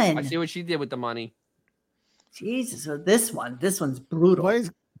 goes on? I see what she did with the money. Jesus. So this one's brutal. Why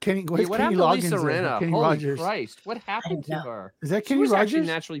is Kenny? Why Hey, is what Kenny happened to Loggins? Lisa there? Rinna? Kenny Holy Rogers. Christ! What happened to know. her? Is that She Kenny was actually Rogers?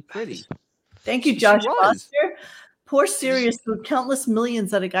 naturally pretty. Thank you, She Josh was. Foster. Poor Sirius threw countless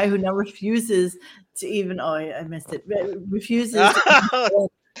millions at a guy who now refuses to even. Oh, I missed it. Refuses.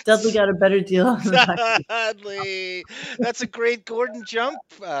 Dudley got a better deal. On the back. Dudley. That's a great Gordon Jump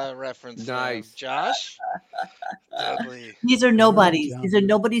reference. Nice. Josh. Dudley. These are nobodies. job. These are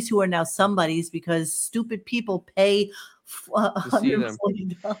nobodies who are now somebodies because stupid people pay see them.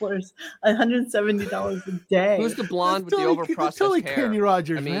 $140, $170 a day. Who's the blonde with That's the totally- that's overprocessed totally hair? Kenny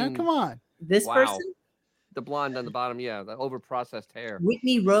Rogers, I man. mean, Come on. This Wow. person? The blonde on the bottom, yeah, the overprocessed hair.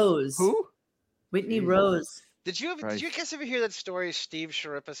 Whitney Rose. Who? Whitney Jeez. Rose. Did you guys ever hear that story? Steve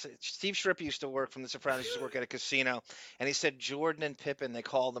Sharippa used to work from The Sopranos. Used to work at a casino, and he said Jordan and Pippen. They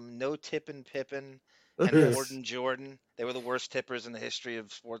called them No Tippin' Pippen and Yes. Jordan. They were the worst tippers in the history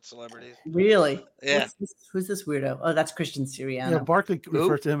of sports celebrities. Really? Yeah. Who's this weirdo? Oh, that's Christian Siriano. Yeah, Barkley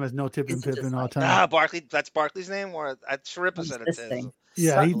refers to him as No Tippin' Isn't this Pippin all the like- time. Ah, Barkley. That's Barkley's name, or Sharippa Who's said this it's his. thing?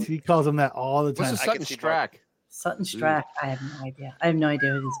 Yeah, Sutton. he calls him that all the What's time. the I can Sutton see Strack? Sutton Strack. I have no idea. I have no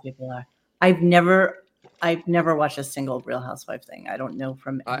idea who these people are. I've never watched a single Real Housewife thing. I don't know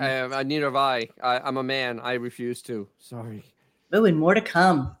from. Neither have I. I'm a man. I refuse to. Sorry. Oh, and more to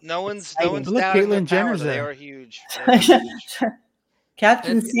come. No one's Exciting. Look, doubting their Caitlyn power. Jenner's They there. are huge. They are huge.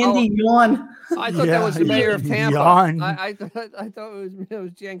 Captain Sandy yawn. I thought that was the mayor of Tampa. Yawn. I thought it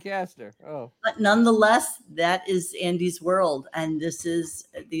was Jan Castor. Oh. But nonetheless, that is Andy's world, and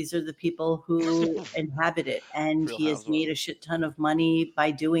these are the people who inhabit it, and Real he has Housewives. made a shit ton of money by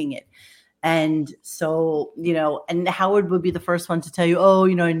doing it. And so, and Howard would be the first one to tell you,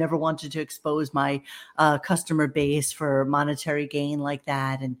 I never wanted to expose my customer base for monetary gain like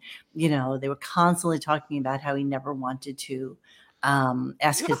that. And, they were constantly talking about how he never wanted to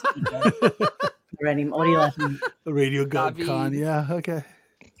ask his people. What are you laughing? The Radio Gun David. Con. Yeah, okay.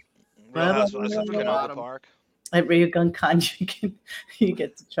 Real Housewives of Canova Park. At Radio Gun Con, you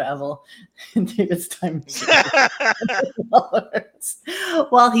get to travel and David's time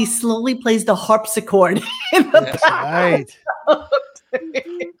while he slowly plays the harpsichord in the That's Right.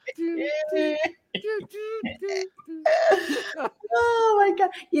 Oh my god!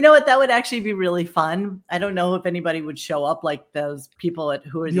 You know what? That would actually be really fun. I don't know if anybody would show up like those people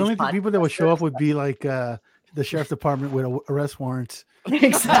who are The these only people that would show podcasters. up would be like the sheriff's department with arrest warrants.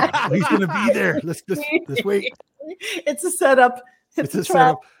 Exactly. He's gonna be there. Let's wait. It's a setup. It's a trap.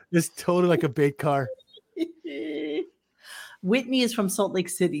 setup. It's totally like a bait car. Whitney is from Salt Lake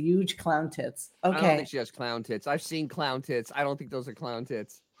City. Huge clown tits. I don't Okay. think she has clown tits. I've seen clown tits. I don't think those are clown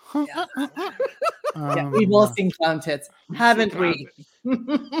tits. Yeah, we've all seen clown tits, haven't we?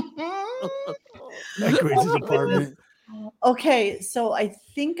 That Grace's apartment. Okay, so I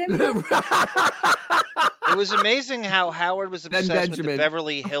think I'm. It was amazing how Howard was Ben obsessed with the Benjamin.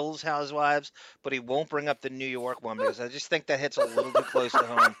 Beverly Hills Housewives, but he won't bring up the New York one because I just think that hits a little too close to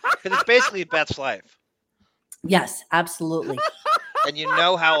home. Because it's basically Beth's life. Yes, absolutely. And you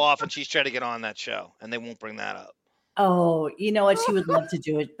know how often she's trying to get on that show, and they won't bring that up. Oh, you know what? She would love to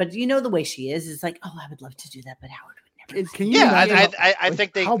do it, but you know the way she is. It's like, I would love to do that, but Howard would never. Can you Yeah, imagine I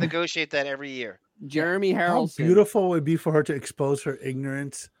think they how- negotiate that every year. Jeremy how Harrelson. beautiful it would be for her to expose her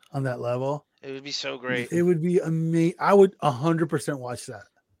ignorance on that level? It would be so great. It would be amazing. I would 100% watch that.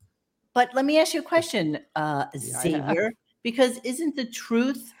 But let me ask you a question, Xavier, because isn't the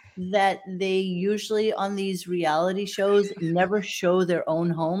truth that they usually on these reality shows never show their own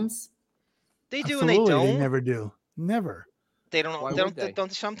homes? They do and they Absolutely, don't. They never do. Never. They don't. Why They would don't. they?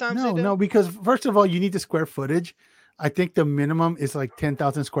 Don't sometimes No, they do? no, because first of all, you need the square footage. I think the minimum is like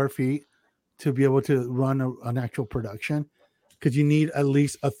 10,000 square feet to be able to run an actual production, because you need at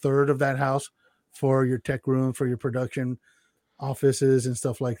least a third of that house for your tech room, for your production offices and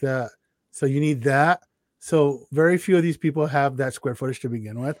stuff like that. So you need that. So very few of these people have that square footage to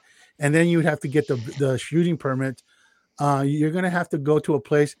begin with. And then you would have to get the shooting permit. You're going to have to go to a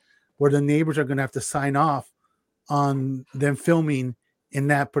place where the neighbors are going to have to sign off on them filming in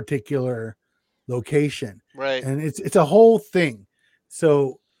that particular location. Right. And it's a whole thing.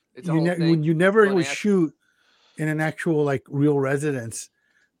 So It's a whole thing. when you never Well, would ask- shoot in an actual like real residence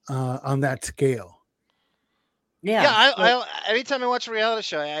on that scale. Yeah. Yeah, I anytime I watch a reality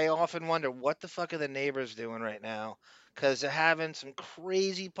show, I often wonder what the fuck are the neighbors doing right now? Because they're having some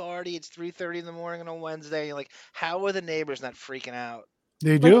crazy party. It's 3:30 in the morning on a Wednesday. You're like, how are the neighbors not freaking out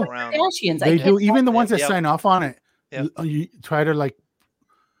They Like do. the around? Kardashians. I They can't do. Even the Yep, ones that yep. sign off on it, Yep. you try to like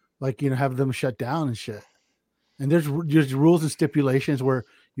have them shut down and shit. And there's rules and stipulations where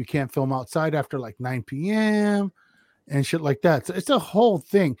you can't film outside after like 9 p.m. and shit like that. So it's a whole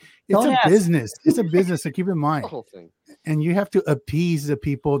thing. It's Don't a ask. business. It's a business. So keep in mind, The whole thing. and you have to appease the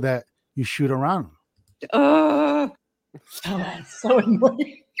people that you shoot around. so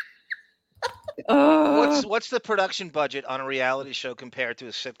annoying. What's the production budget on a reality show compared to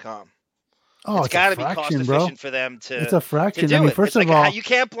a sitcom? Oh, It's it's got a to be cost fraction, bro. efficient for them to. It's a to fraction. do I mean, it. first It's like, of all, you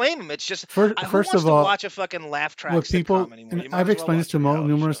can't blame them. It's just first who first wants of to all, watch a fucking laugh track what people, sitcom anymore? You and might I've as well explained this watch to a Mo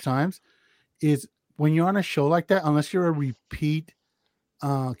reality numerous show. times, is when you're on a show like that, unless you're a repeat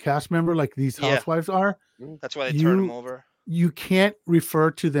cast member like these Yeah. housewives are, That's why they turn them you- over. you can't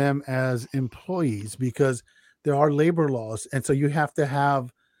refer to them as employees because there are labor laws, and so you have to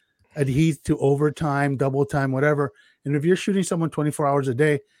have adhere to overtime, double time, whatever. And if you're shooting someone 24 hours a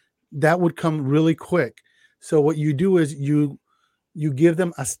day, that would come really quick. So what you do is you give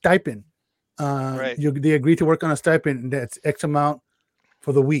them a stipend. Right. They agree to work on a stipend, and that's X amount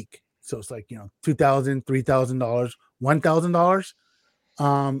for the week. So it's like, $2,000, $3,000, $1,000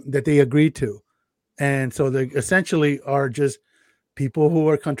 that they agreed to. And so they essentially are just people who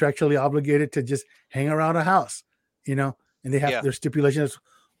are contractually obligated to just hang around a house, and they have Yeah. their stipulations.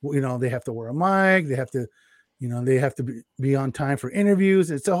 They have to wear a mic. They have to, They have to be on time for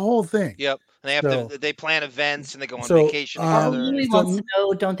interviews. It's a whole thing. Yep. And they have So- to. They plan events and they go on so, vacation Oh, together. Louis so- wants to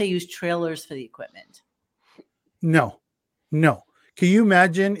know, don't they use trailers for the equipment? No. Can you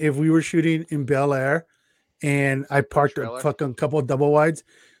imagine if we were shooting in Bel Air and I parked a Trailer? fucking couple of double wides?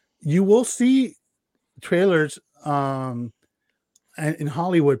 You will see trailers in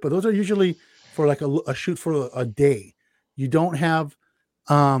Hollywood, but those are usually for like a shoot for a day. You don't have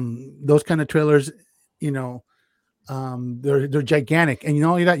those kind of trailers, they're gigantic. And not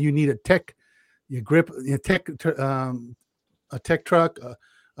only that, you need a tech truck,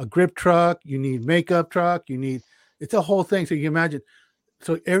 a grip truck, you need makeup truck, it's a whole thing. So you can imagine.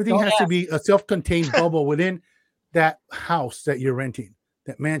 So everything has to be a self-contained bubble within that house that you're renting,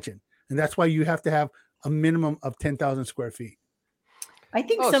 that mansion. And that's why you have to have a minimum of 10,000 square feet. I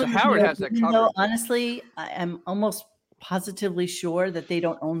think Oh, some so of Howard them has that though, covered. honestly, I'm almost positively sure that they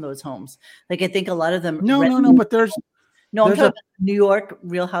don't own those homes. Like I think a lot of them. No, but there's No, I'm there's talking about New York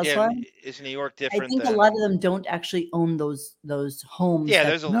Real Yeah, Housewives. is New York I different? think a than, lot of them don't actually own those homes. Yeah, that-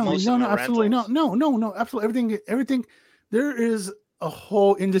 there's a no, most no, of them are absolutely rentals. no, absolutely everything. There is a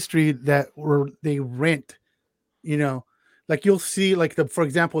whole industry where they rent. Like you'll see, like for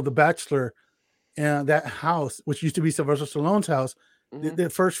example, The Bachelor, that house, which used to be Sylvester Stallone's house. Mhm. The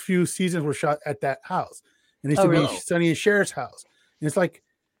first few seasons were shot at that house, and it used Oh, to really? be Sonny and Cher's house. And it's like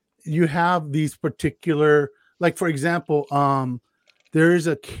you have these particular, like for example, there is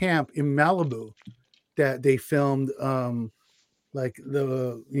a camp in Malibu that they filmed, like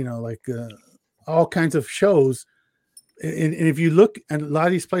all kinds of shows. And if you look at a lot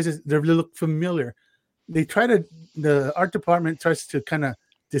of these places, they really look familiar. The art department tries to kind of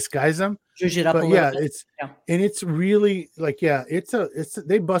disguise them. Zhuzh it up a But little yeah, bit. Yeah. it's really like,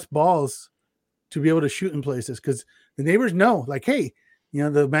 they bust balls to be able to shoot in places because the neighbors know, like, hey,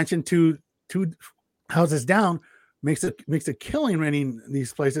 the mansion two houses down makes a killing renting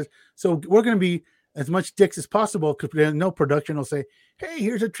these places. So we're going to be as much dicks as possible because no production will say, hey,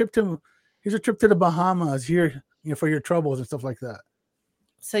 here's a trip to the Bahamas here, for your troubles and stuff like that.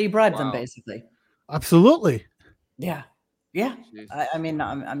 So you bribe them Wow. basically. Absolutely. Yeah. Jeez. I mean,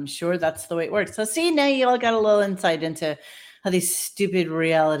 I'm sure that's the way it works. So see, now you all got a little insight into how these stupid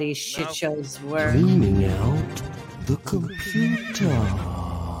reality shit No. shows work. Cleaning out the computer.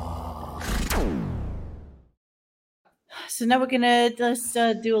 So now we're gonna just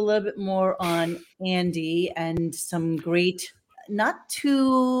do a little bit more on Andy and some great, not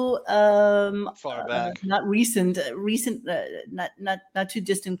too Far back. not recent, not too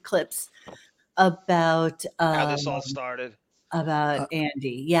distant clips about How this all started.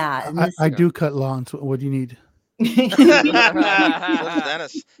 Andy. Yeah, and I this- do cut lawns. What do you need? Listen,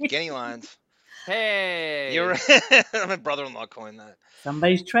 Dennis, guinea lines. Hey, You're my brother-in-law coined that.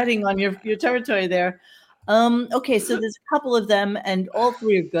 Somebody's treading on your territory there. Okay, so there's a couple of them, and all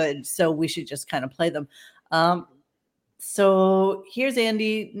three are good. So we should just kind of play them. So here's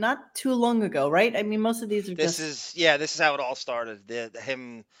Andy, not too long ago, right? I mean, most of these are This just is how it all started.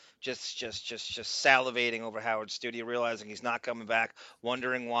 Him just salivating over Howard's studio, realizing he's not coming back,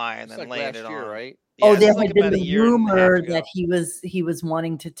 wondering why, and it's then like laying last it year, on. right? oh, Yeah, there this is like had been about a the year and a half rumor ago. that he was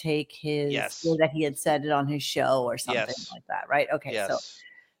wanting to take his, Yes. or that he had said it on his show or something Yes. like that, right? Okay, so Yes.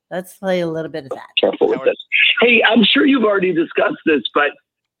 let's play a little bit of that. Careful with Howard. this. Hey, I'm sure you've already discussed this, but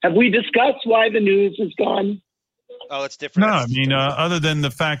have we discussed why the news is gone? Oh, it's different. No, I It's- mean, other than the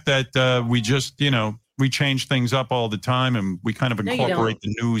fact that we just, we change things up all the time and we kind of No, you incorporate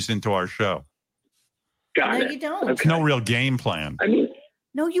the news into our show. Got No, it. you don't. Okay. No real game plan. I mean,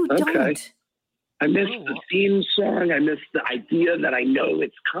 No, you Okay. don't. I missed Oh, the wow. theme song. I missed the idea that I know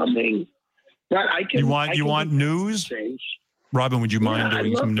it's coming. But I can. You I can want news? change. Robin, would you mind Yeah, I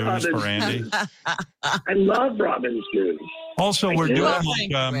doing some news love for Robin's Andy? news. I love Robin's news. Also, I we're do. doing Well, like,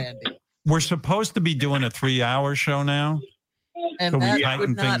 thank you, Andy. we're supposed to be doing a 3-hour show now. And So we that tighten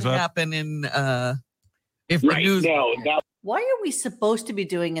would not things up? happen if the Right. news. No, that Why are we supposed to be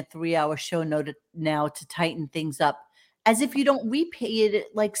doing a 3-hour show now to tighten things up? As if you don't replay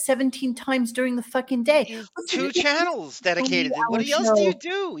it like 17 times during the fucking day. What's the Two difference? channels dedicated. What 3-hour else do you show.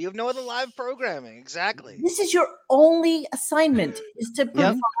 do? You have no other live programming. Exactly. This is your only assignment is to Yep.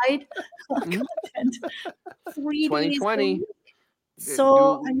 provide Mhm. content 3 days a 2020. week. Do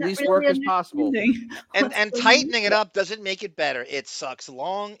So I'm not least really work as possible. understanding And what's and going tightening it on. up doesn't make it better. It sucks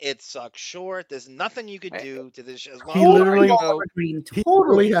long. It sucks short. There's nothing you could do to this show. As long He as- literally- Oliver Green, He totally.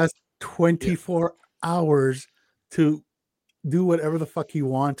 only has 24 hours to do whatever the fuck he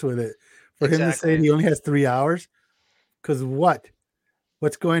wants with it. For him to say Exactly. he only has 3 hours, because what?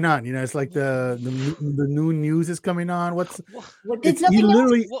 what's going on? You know, it's like the new news is coming on. What's There's he nothing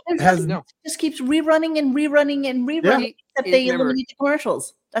literally else. There's has nothing else. It just keeps rerunning and rerunning and rerunning. Except they eliminate the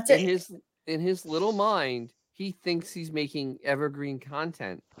commercials. That's it. In his little mind, he thinks he's making evergreen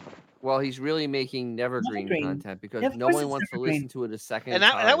content. Well, he's really making nevergreen content because no one wants to listen to it a second time.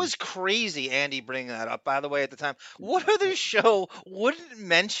 And that was crazy, Andy bringing that up, by the way, at the time. What other show wouldn't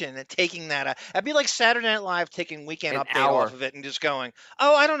mention taking that out? That'd be like Saturday Night Live taking Weekend Update off of it and just going,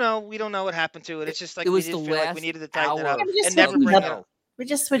 oh, I don't know. We don't know what happened to it. It's just like we just feel like we needed to tighten it up and never bring it up. We're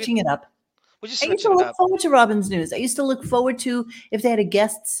just switching it up. I used to look forward to Robin's News. I used to look forward to if they had a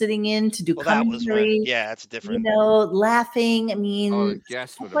guest sitting in to do commentary. That's different. You know, laughing. I mean,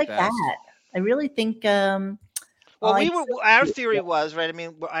 stuff like that. I really think. Well, our theory was right. I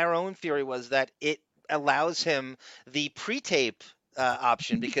mean, our own theory was that it allows him the pre-tape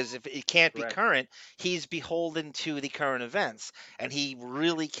option because if it can't be current, he's beholden to the current events, and he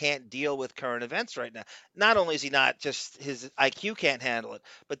really can't deal with current events right now. Not only is he not, just his IQ can't handle it,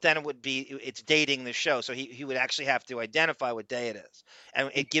 but then it's dating the show, so he would actually have to identify what day it is,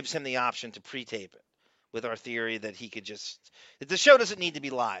 and it gives him the option to pre-tape it. With our theory that he could the show doesn't need to be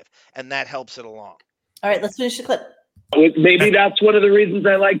live, and that helps it along. All right, let's finish the clip. Maybe that's one of the reasons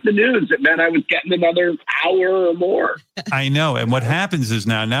I like the news. It meant I was getting another hour or more. I know. And what happens is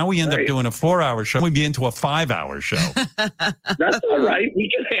now we end up doing a 4-hour show. We'd be into a 5-hour show. That's all right. We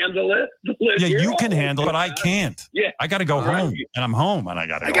can handle it. Yeah, you can handle it, but I can't. Yeah. I got to go home, and I'm home, and I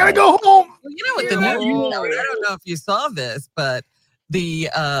got to go home. Well, you know what? I don't know if you saw this, but the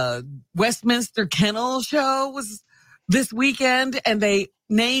Westminster Kennel Show was this weekend, and they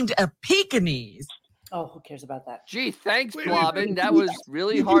named a Pekingese. Oh, who cares about that? Gee, thanks, Blobbin. That was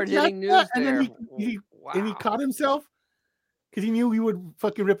really hard-hitting news there. And he caught himself because he knew we would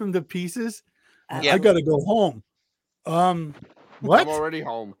fucking rip him to pieces. I got to go home. What? I'm already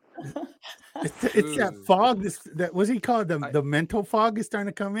home. It's that fog. That what's he called? The mental fog is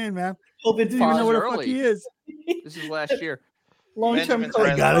starting to come in, man. Didn't even know what the fuck he is. This is last year. Long-term.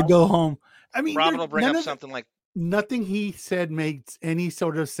 I gotta go home. I mean, Robin will bring up something like nothing he said makes any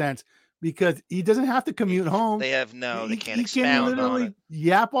sort of sense because he doesn't have to commute home. They can't he expound can literally on it.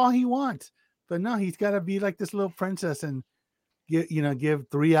 Yap all he wants, but no, he's got to be like this little princess and give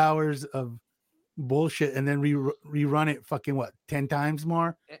 3 hours of bullshit and then rerun it fucking 10 times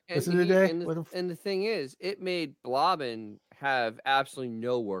more and the thing is, it made Blobbin have absolutely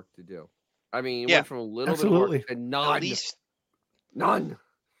no work to do. I mean, it went from a little bit of work to none.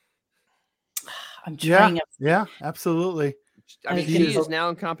 I'm trying. Yeah, absolutely. I mean, she is now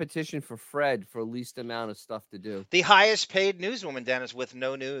in competition for Fred for least amount of stuff to do. The highest paid newswoman, Dennis, with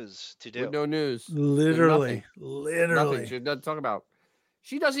no news to do. With no news. Literally. Nothing. She doesn't talk about.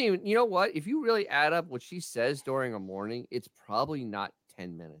 She doesn't even, you know what? If you really add up what she says during a morning, it's probably not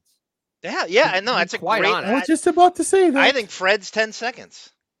 10 minutes. Yeah, I know. That's I was just about to say that. I think Fred's 10 seconds.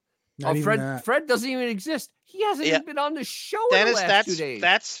 Fred doesn't even exist. He hasn't even been on the show Dennis, in the last 2 days.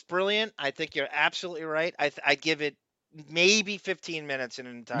 That's brilliant. I think you're absolutely right. I'd give it maybe 15 minutes in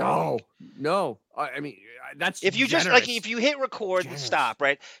an entire week. No. I mean, that's if you generous. just if you hit record and stop,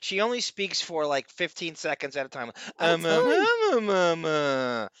 right? She only speaks for like 15 seconds at a time. And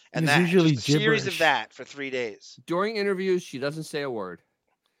that's usually a series of that for 3 days. During interviews, she doesn't say a word.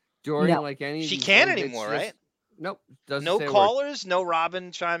 During any she can't anymore, right? Nope. Doesn't no say callers, no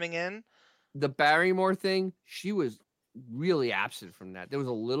Robin chiming in. The Barrymore thing, she was really absent from that. There was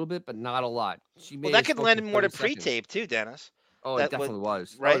a little bit, but not a lot. That could lend more to pre-tape too, Dennis. Oh, it definitely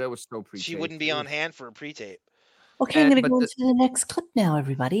was. Right? Oh, that was so pre-tape. She wouldn't be on hand for a pre-tape. Okay, I'm going to go into the next clip now,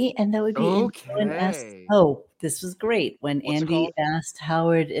 everybody, and that would be this was great when Andy asked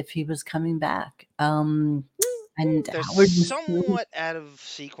Howard if he was coming back. And they're Howard was somewhat out of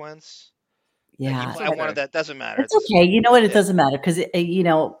sequence. Yeah, I wanted that. Doesn't matter. It's okay. You know what? It doesn't matter because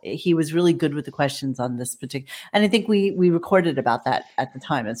he was really good with the questions on this particular. And I think we recorded about that at the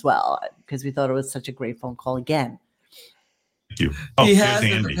time as well because we thought it was such a great phone call again. Thank you. Oh, he has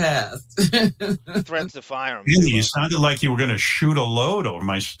in Andy. the past. Threats to fire him. Andy, you sounded like you were going to shoot a load over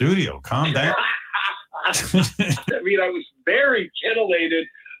my studio. Calm down. I mean, I was very titillated,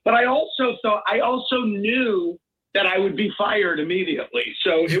 but I also knew that I would be fired immediately.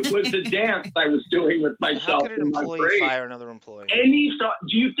 So it was a dance I was doing with myself. How could an employee fire another employee? Any thought?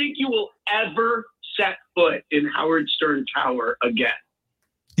 Do you think you will ever set foot in Howard Stern Tower again?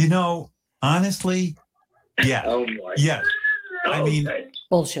 Honestly, yeah. Oh boy. Yes. I mean,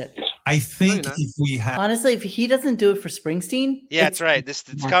 bullshit. I think if we have honestly, if he doesn't do it for Springsteen, that's right. It's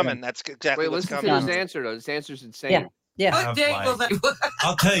coming. That's exactly what's coming. Listen to his answer though. His answer's insane. Yeah.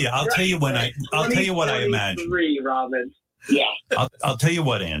 I'll tell you what I imagine. Robin. Yeah. I'll tell you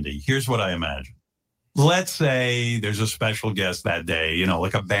what, Andy. Here's what I imagine. Let's say there's a special guest that day, you know,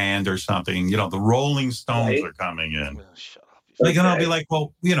 like a band or something. You know, the Rolling Stones are coming in. Oh, shut up. Like, and I'll be like,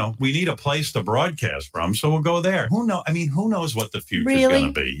 well, you know, we need a place to broadcast from, so we'll go there. Who know? I mean, who knows what the future's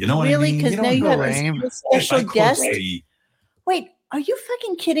going to be? You know what I mean? Because now you have a special guest. Wait, are you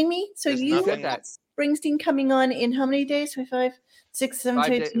fucking kidding me? So There's you nothing- got Springsteen coming on in how many days? 5, 6,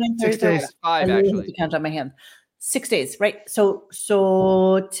 7, 8, 9, 6 days. 5 I really have actually. to count on my hand. 6 days, right? So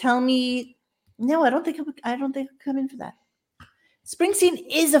tell me. No, I don't think I'll come in for that. Springsteen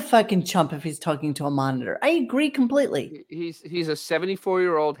is a fucking chump if he's talking to a monitor. I agree completely. He's a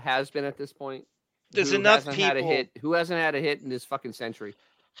 74-year-old has been at this point. There's who enough hasn't had a people- hit. Who hasn't had a hit in this fucking century?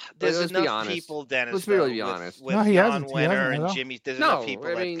 There's Let's be enough honest. people, Dennis. Let's really though, be with- honest. With No, he Jan hasn't. He Wenner hasn't at and all. Jimmy, there's No, enough people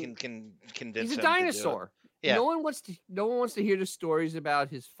I that mean, can convince He's a him to do it. dinosaur. Yeah. No one wants to hear the stories about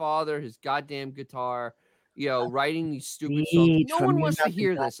his father, his goddamn guitar, you know, writing these stupid songs. Read No from one your wants to mouth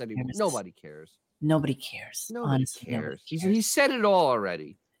hear and this anymore. ears. Nobody cares. Nobody cares. Nobody Honestly, cares. nobody He said it all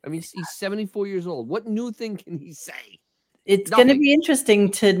already. I mean, he's 74 years old. What new thing can he say? It's going to Nothing. be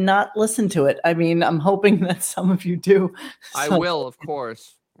interesting to not listen to it. I mean, I'm hoping that some of you do. I So, will, of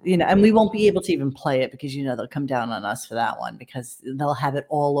course. You know, and we won't be able to even play it because, you know, they'll come down on us for that one because they'll have it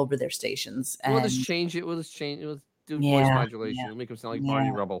all over their stations. And, We'll just change it. We'll do voice Yeah, modulation. yeah, We'll make him sound like Barney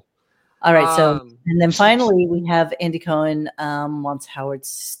yeah. Rubble. all right. So, Um, and then finally, we have Andy Cohen wants Howard's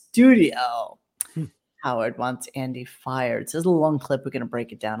studio. Howard wants Andy fired. So, it's a long clip. We're going to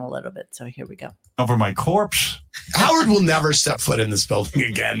break it down a little bit. So, here we go. Over my corpse. Howard will never step foot in this building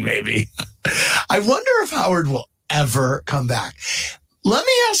again, maybe. I wonder if Howard will ever come back. Let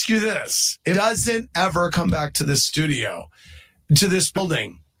me ask you this. It doesn't ever come back to this studio, to this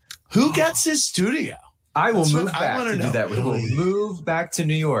building. Who gets his studio? I will That's move what I back wanna to do know. that. We will move back to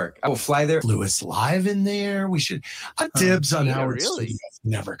New York. I will fly there. Lewis Live in there. We should dibs on yeah, Howard really? studio if he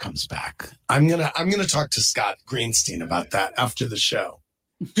never comes back. I'm gonna talk to Scott Greenstein about that after the show.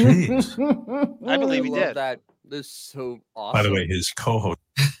 Jeez. I believe I he love did. that. This is so awesome. By the way, his co-host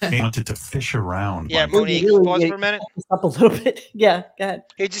wanted to fish around. Yeah, by Monique, really pause get- for a minute. This up a little bit. Yeah, go ahead.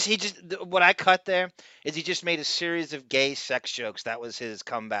 What I cut there is he just made a series of gay sex jokes. That was his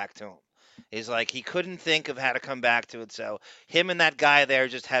comeback to him. He's like, he couldn't think of how to come back to it. So him and that guy there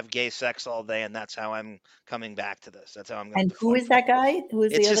just have gay sex all day. And that's how I'm coming back to this. That's how I'm going And to. who is that guy? Who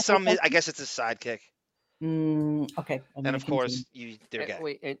is It's the just other I guess it's his sidekick. Okay. I'm And gonna of course, they're gay.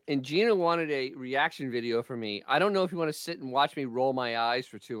 Wait, and Gina wanted a reaction video from me. I don't know if you want to sit and watch me roll my eyes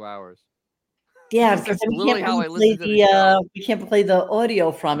for 2 hours. Yeah, That's because then literally how I play listen to the show. we can't play the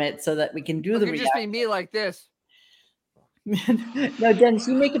audio from it so that we can do It the could just be reaction. me like this. No, Dennis,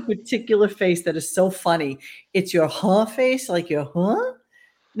 you make a particular face that is so funny. It's your face, like your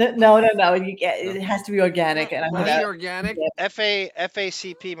No. It has to be organic, and I'm Well, gonna. be organic.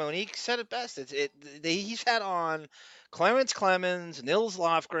 FACP Monique said it best. He's had on Clarence Clemens, Nils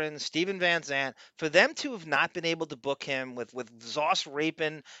Lofgren, Steven Van Zandt. For them to have not been able to book him with Zoss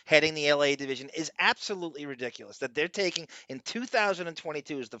Rapin heading the LA division is absolutely ridiculous. That they're taking in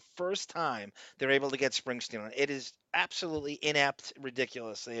 2022 is the first time they're able to get Springsteen on. It is absolutely inept,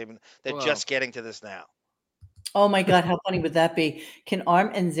 ridiculous. They're Well. just getting to this now. Oh my God, how funny would that be? Can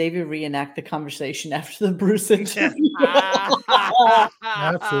Arm and Xavier reenact the conversation after the Bruce interview?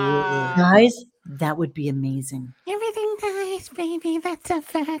 Absolutely. Guys, that would be amazing. Everything nice, baby, that's a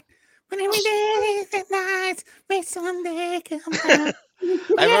fact. But every day is nice, may someday come back.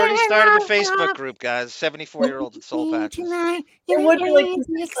 I've already started the Facebook group, guys. 74-year-olds at Soul Patches. It would be like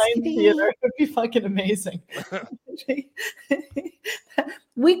this time theater. It would be fucking amazing.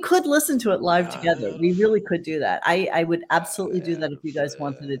 We could listen to it live together. We really could do that. I would absolutely do that if you guys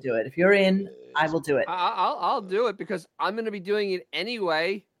wanted to do it. If you're in, I will do it. I'll do it because I'm going to be doing it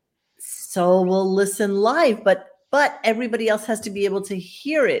anyway. So we'll listen live, but everybody else has to be able to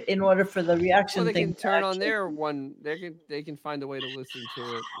hear it in order for the reaction Well, they thing can to turn on actually- their one. They can find a way to listen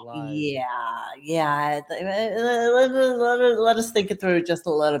to it live. Yeah. Let us think it through just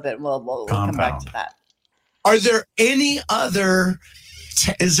a little bit. We'll come back to that. Are there any other?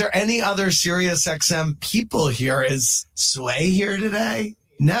 Is there any other Sirius XM people here? Is Sway here today?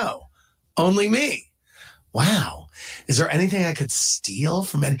 No, only me. Wow. Is there anything I could steal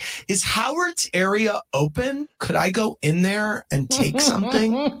from any? Is Howard's area open? Could I go in there and take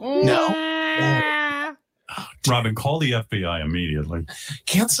something? No. Robin, call the FBI immediately.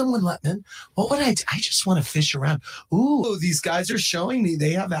 Can't someone let me in? What would I do? I just want to fish around. Ooh, these guys are showing me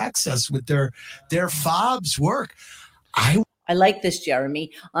they have access with their fobs work. I I like this, Jeremy.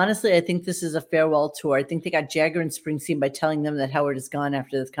 Honestly, I think this is a farewell tour. I think they got Jagger and Springsteen by telling them that Howard is gone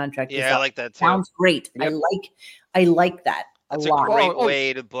after this contract is Yeah, I up. like that too. Sounds great. Yep. I like that That's a a lot. great Oh,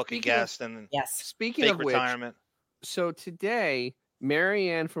 way to book a speaking of- guest and Yes. Speaking fake of which, retirement. so today,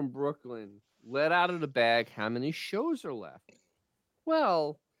 Marianne from Brooklyn let out of the bag how many shows are left.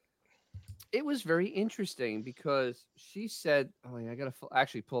 Well, it was very interesting because she said, "Oh, yeah, I got to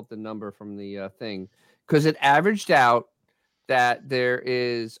actually pull up the number from the thing because it averaged out that there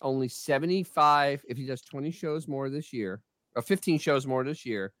is only 75. If he does 20 shows more this year, or 15 shows more this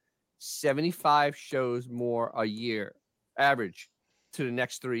year, 75 shows more a year, average to the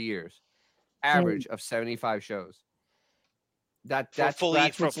next 3 years, average of 75 shows. That's for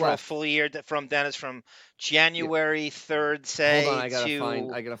what's a left. full year from Dennis from January 3rd, say Hold on, I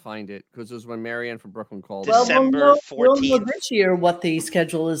to gotta find it because it was when Marianne from Brooklyn called. Well, December we'll know 14th. this year what the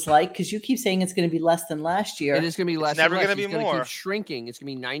schedule is like because you keep saying it's going to be less than last year. It is going to be less. never going gonna to be more. Keep shrinking. It's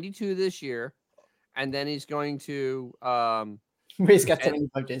going to be 92 this year, and then he's going to Ray's got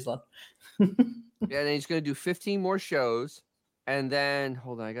 75 days left. and then he's going to do 15 more shows, and then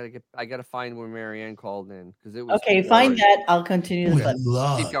hold on, I gotta find where Marianne called in because it was Okay, find that. I'll continue I to would listen.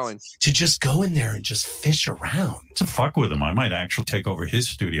 love Keep going. to just go in there and just fish around. To fuck with him, I might actually take over his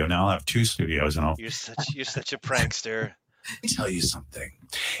studio. Now I'll have 2 studios, and I'll. You're such a prankster. Let me tell you something.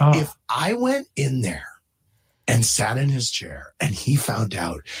 Oh. If I went in there and sat in his chair and he found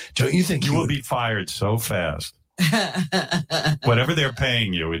out, don't you think You he will would be fired so fast. Whatever they're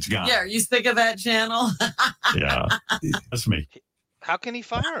paying you, it's gone. Yeah, are you sick of that channel? Yeah. Trust me. How can he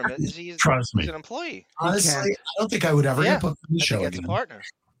fire him? He's Trust me. an employee. honestly, I don't think I would ever Yeah, get put on the I show think that's a again. partner.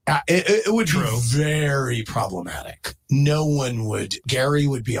 It would True. be very problematic. No one would. Gary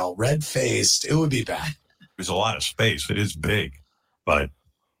would be all red faced. It would be bad. There's a lot of space. It is big, but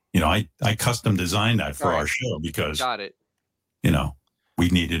I custom designed that for All right. our show because got it. we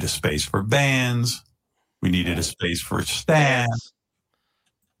needed a space for bands, we needed a space for staff.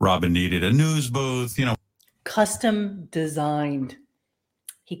 Robin needed a news booth. Custom designed.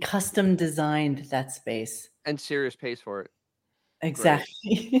 He custom designed that space. And Sirius pays for it.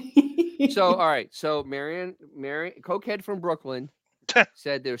 Exactly. So all right. So Marianne, Cokehead from Brooklyn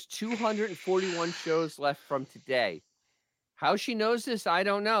said there's 241 shows left from today. How she knows this, I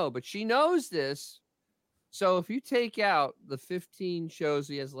don't know, but she knows this. So if you take out the 15 shows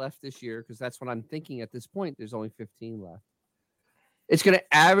he has left this year, because that's what I'm thinking at this point, there's only 15 left. It's going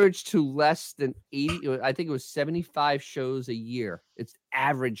to average to less than 80. I think it was 75 shows a year. It's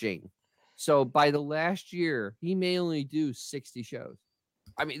averaging. So by the last year, he may only do 60 shows.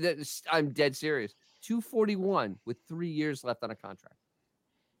 I mean, I'm dead serious. 241 with 3 years left on a contract.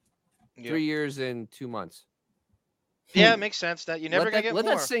 Yeah. 3 years and 2 months. Yeah, it makes sense. That you're never gonna get let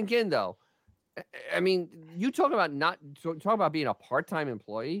more. that sink in, though. I mean, you talk about being a part-time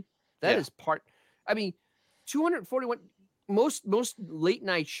employee. That is part. I mean, 241. Most late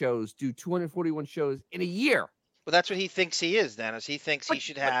night shows do 241 shows in a year. But that's what he thinks he is, Dennis. He thinks he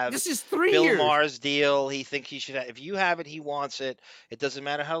should have this is 3 Bill years. Maher's deal. He thinks he should have. If you have it, he wants it. It doesn't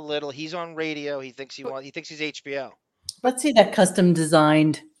matter how little. He's on radio. He thinks he thinks he's HBO. Let's see that custom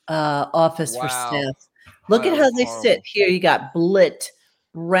designed office for Wow. staff. Look at That how was they horrible. sit. Here you got Blit,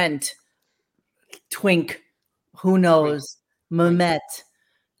 Brent, Twink, who knows, Mamet.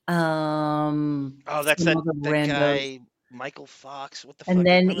 Oh, that's some that other that randos. guy, Michael Fox. What the fuck? And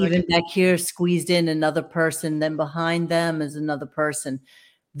then Remember that even back here, squeezed in another person. Then behind them is another person.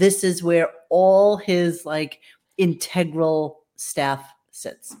 This is where all his integral staff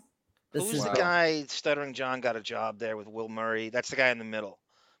sits. This Who's is the it. guy? Stuttering John got a job there with Will Murray. That's the guy in the middle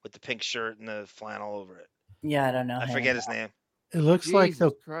with the pink shirt and the flannel over it. Yeah, I don't know. I him. forget his name. It looks like Jesus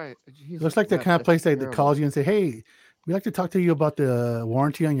the Christ. it Jesus looks like the Christ, kind of that's place that terrible. calls you and say, "Hey, we'd like to talk to you about the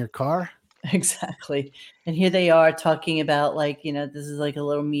warranty on your car." Exactly. And here they are talking about this is like a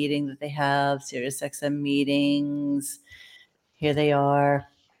little meeting that they have, Sirius XM meetings. Here they are.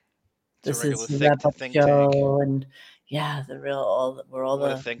 It's a This regular is the think- wrap up think show, tank. and yeah, we're all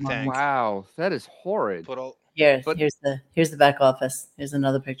What a the think moms. tank. Wow, that is horrid. Put all Here, But- here's the back office. Here's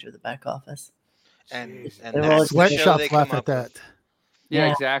another picture of the back office. and They're all that's the show Sweatshops they come laugh at up with. that. Yeah,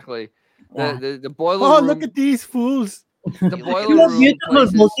 Yeah. exactly. Yeah. The boiler Oh, room. look at these fools! the boiler You are room beautiful,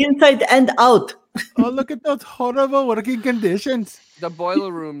 places. both inside and out. Oh, look at those horrible working conditions. The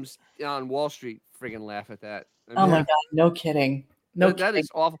boiler rooms on Wall Street friggin' laugh at that. I Oh mean, my god, no kidding. No that kidding. is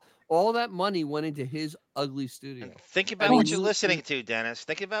awful. All that money went into his ugly studio. And think about mean, what you're you- listening to, Dennis.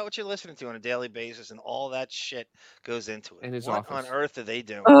 Think about what you're listening to on a daily basis, and all that shit goes into it. In his what office. on earth are they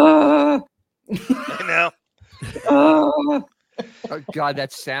doing? Ah, You know, ah. Oh God,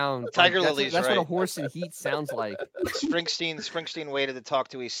 that sound. Tiger that's Lily's what a right. horse in heat sounds like. Springsteen waited to talk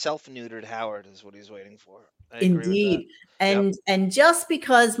to a self-neutered Howard is what he's waiting for. I agree with that. Indeed. And just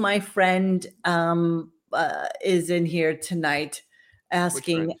because my friend is in here tonight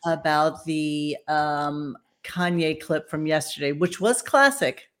asking about the Kanye clip from yesterday, which was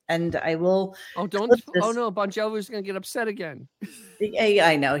classic, and I will. Oh, don't! Oh no, Bon Jovi's gonna get upset again.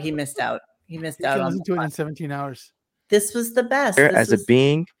 I know he missed out. He missed out can on listen to it in 17 hours. This was the best. As a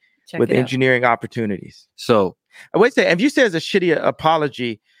being with engineering opportunities. So I would say, if you say it's a shitty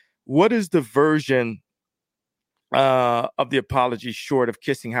apology, what is the version of the apology short of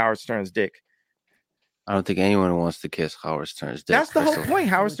kissing Howard Stern's dick? I don't think anyone wants to kiss Howard Stern's dick. That's the whole point,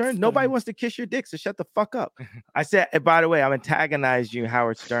 Howard Stern. Nobody wants to kiss your dick, so shut the fuck up. I said, by the way, I'm antagonized you,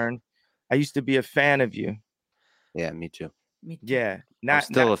 Howard Stern. I used to be a fan of you. Yeah, me too. Yeah, I'm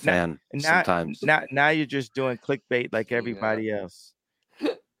still a fan sometimes. Now you're just doing clickbait like everybody else.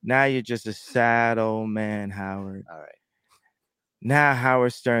 Now you're just a sad old man, Howard. All right. Now,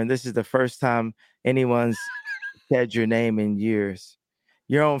 Howard Stern, this is the first time anyone's said your name in years.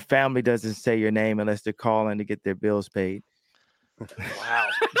 Your own family doesn't say your name unless they're calling to get their bills paid. Wow.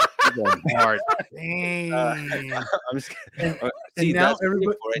 Hard. And now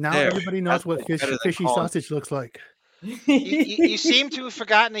everybody knows what fishy sausage looks like. You seem to have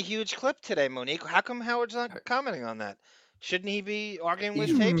forgotten a huge clip today, Monique. How come Howard's not commenting on that? Shouldn't he be arguing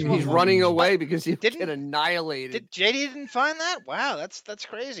with tapes? He's running away because he didn't get annihilated. JD didn't find that? Wow, that's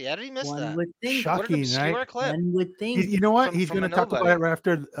crazy. How did he miss that? Would think. What an Shocking, obscure right? clip. One would think. You know what? He's from going to a talk about nobody. it right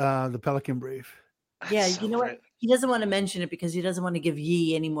after the Pelican brief. Yeah, you know what? He doesn't want to mention it because he doesn't want to give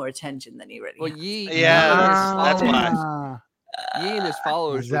Yee any more attention than he already Well, has. Yee, that's why. Yee and his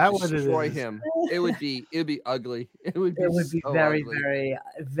followers Is that would what it destroy is? him. It would be ugly. It would be so very, ugly. very,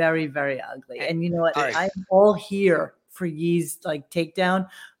 very, very ugly. And you know what? All right. I'm all here for Yee's like takedown,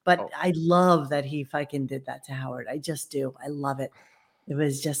 but Oh. I love that he fucking did that to Howard. I just do. I love it. It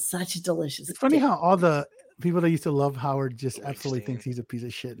was just such a delicious. It's funny dick. how all the people that used to love Howard just absolutely thinks he's a piece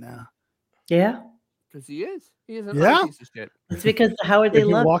of shit now. Yeah, Because he is. He is a Yeah. piece of shit. it's because the Howard they If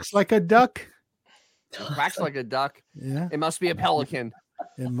he love. walks like a duck. He quacks like a duck. Yeah, It must be a pelican.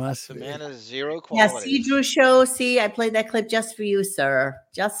 it must The be. man has zero Yeah, quality. see, Drew Show. See, I played that clip just for you, sir.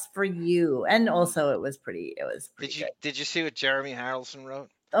 Just for you. And also, it was pretty. It was. Pretty Did you see what Jeremy Harrelson wrote?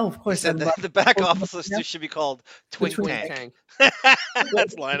 Oh, of He course. said I that love- the back Oh, office yeah. lister should be called Twink Twink Tank. Tank.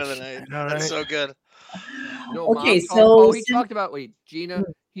 That's line of the night. All That's right. so good. No, Okay, Mom so he since- talked about Gina.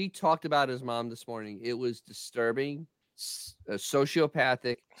 He talked about his mom this morning. It was disturbing,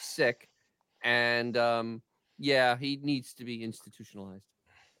 sociopathic, sick, and yeah, he needs to be institutionalized.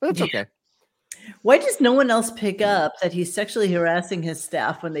 But that's okay. Why does no one else pick up that he's sexually harassing his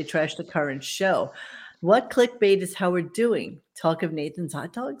staff when they trash the current show? What clickbait is Howard doing? Talk of Nathan's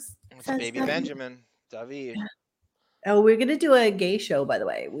hot dogs? It's That's Baby not- Benjamin. David. Oh, we're gonna do a gay show, by the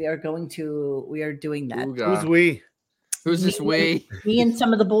way. We are doing that. Ooga. Who's we? Who's this we? Me and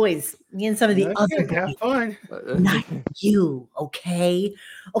some of the boys. Me and some of the Okay, other boys. have fun. Not you, okay?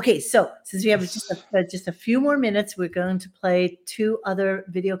 Okay, so since we have just a few more minutes, we're going to play two other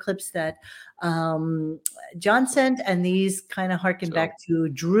video clips that John sent, and these kind of harken back to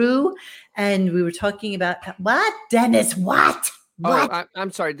Drew. And we were talking about what, Dennis? What? Oh,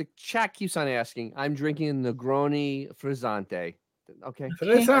 I'm sorry. The chat keeps on asking. I'm drinking Negroni Frizzante. Okay.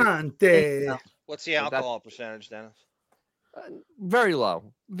 Frizzante. What's the alcohol percentage, Dennis? Very low.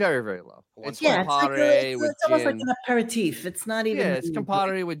 Very, very low. It's Yeah, it's, like Campari with it's almost like gin. an aperitif. It's not even. Yeah, it's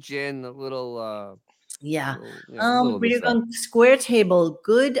Campari with gin, a little. Yeah. A little We're bit of going Square Table.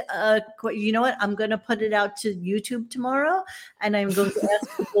 Good. You know what? I'm going to put it out to YouTube tomorrow, and I'm going to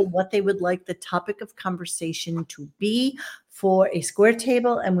ask people what they would like the topic of conversation to be for a Square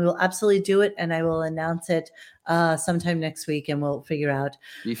Table, and we will absolutely do it. And I will announce it sometime next week, and we'll figure out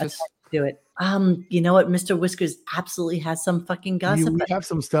a time to do it. You know what? Mr. Whiskers absolutely has some fucking gossip. We have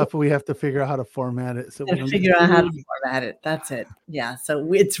some stuff, but we have to figure out how to format it. So we don't Figure out how to format it. That's it. Yeah.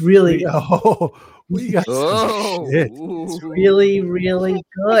 So it's really. We got some shit. It's really, really good.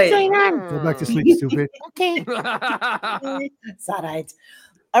 What's going on? Go back to sleep, stupid. Okay. It's all right.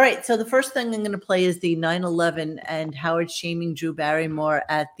 All right. So the first thing I'm going to play is the 9/11 and Howard shaming Drew Barrymore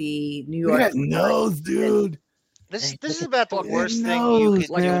at the New York. Look at that nose, dude. This is about the Look at worst his thing you nose,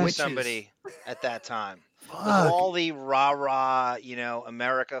 could do man. with somebody at that time. With Fuck. all the rah-rah,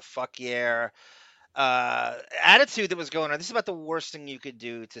 America, fuck yeah, attitude that was going on. This is about the worst thing you could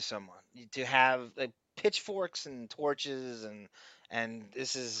do to someone. To have like, pitchforks and torches and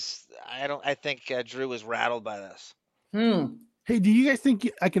this is I think Drew was rattled by this. Hey, do you guys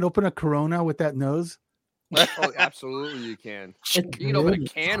think I can open a Corona with that nose? Oh, absolutely, you can. You can open a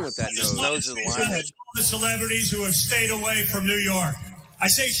can with that nose. Nose is the line. The celebrities who have stayed away from New York, I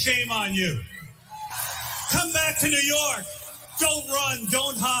say shame on you. Come back to New York. Don't run,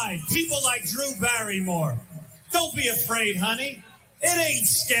 don't hide. People like Drew Barrymore. Don't be afraid, honey. It ain't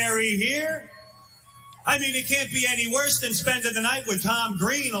scary here. I mean, it can't be any worse than spending the night with Tom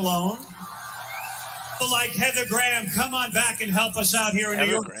Green alone. People like Heather Graham, come on back and help us out here in New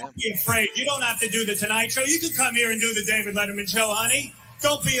York. Don't be afraid. You don't have to do the Tonight Show. You can come here and do the David Letterman Show, honey.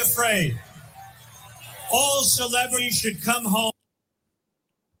 Don't be afraid. All celebrities should come home.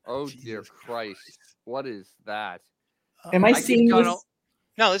 Oh, dear Christ. What is that? Am I seeing this?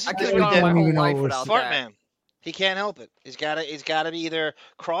 No, this is I could have gone my whole life without Fart that. Man. He can't help it. He's got to be either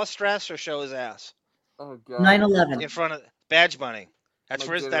cross-dress or show his ass. Oh God. 9/11. In front of Badge Bunny. That's My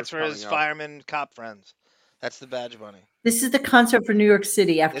for his. dinner's That's for his coming up. fireman cop friends. That's the Badge Bunny. This is the concert for New York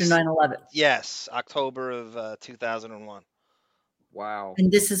City after 9/11. Yes, October of 2001. Wow.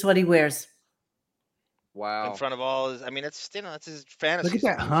 And this is what he wears. Wow. In front of all his. I mean, it's it's his fantasy. Look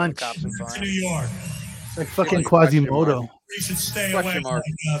at that hunch. Cops and To New York. It's like fucking Quasimodo. We should stay Question away mark.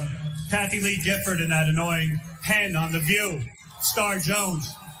 from Kathy Lee Gifford and that annoying pen on The View. Star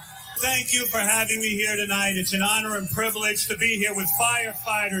Jones. Thank you for having me here tonight. It's an honor and privilege to be here with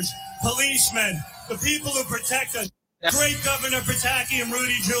firefighters, policemen, the people who protect us. Great Governor Pataki and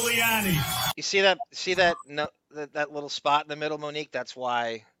Rudy Giuliani. You see that? That little spot in the middle, Monique. That's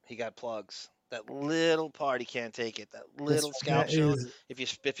why he got plugs. That little part he can't take it. That little scalp show. If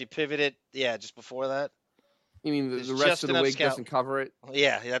you pivot it, just before that. You mean the There's rest just of the enough wig scalp. doesn't cover it?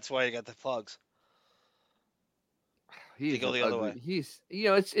 Yeah, that's why you got the plugs. He's go the other way. He's,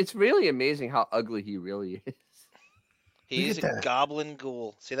 it's really amazing how ugly he really is. He's a goblin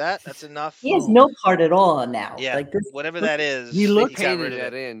ghoul. See that? That's enough. He has no part at all now. Yeah, Like this, whatever that is. He looks- got rid Painted of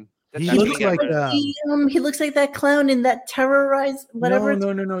that it. in. He That's what looks he got like rid of. he looks like that clown in that terrorized whatever.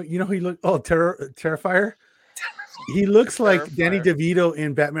 No. You know who he look? Oh, Terrifier. He looks like Danny DeVito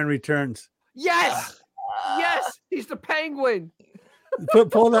in Batman Returns. Yes, yes, he's the Penguin.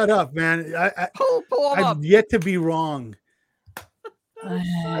 Pull that up, man. Pull him up. I've yet to be wrong.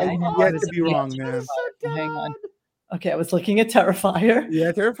 I know. Yet to be wrong, man. Hang on. Okay, I was looking at Terrifier.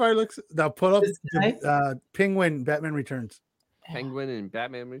 Yeah, Terrifier looks. Now pull up This guy? the Penguin Batman Returns. Penguin and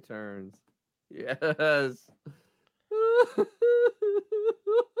Batman Returns. Yes.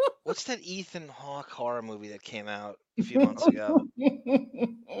 What's that Ethan Hawke horror movie that came out a few months ago?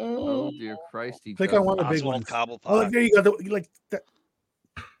 Oh dear Christ! He Click does. on one of the big Oswald ones. Cobblepot. Oh, there you go. Like that.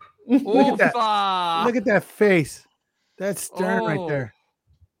 Look at that. Oofa! Look at that face. That's Stern right Oh. there.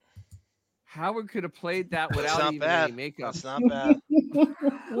 Howard could have played that That's without not even bad. any makeup. That's not bad.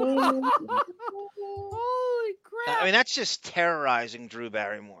 Holy crap! I mean, that's just terrorizing Drew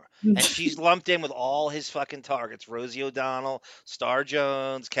Barrymore. And she's lumped in with all his fucking targets: Rosie O'Donnell, Star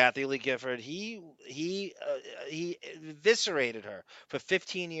Jones, Kathy Lee Gifford. He eviscerated her for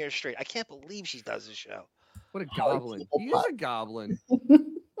 15 years straight. I can't believe she does this show. What a goblin! He is a goblin.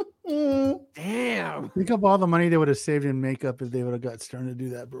 Damn. Think of all the money they would have saved in makeup if they would have got Stern to do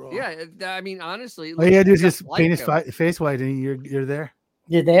that, bro. Yeah, I mean, honestly, All you gotta do is just just like paint his him. face white, and you're there.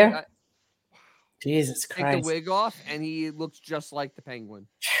 You're there? Jesus Take Christ. the wig off, and he looks just like the Penguin.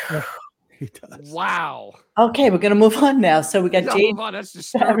 He does. Wow. Okay, we're gonna move on now. So we got No, Jade. move on, that's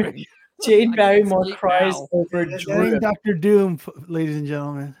disturbing. Jade I Barrymore can't sleep cries now. over That Drew. ain't Dr. Doom, ladies and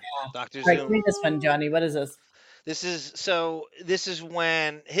gentlemen. Dr. All right, Zoom. read this one, Johnny. What is this? This is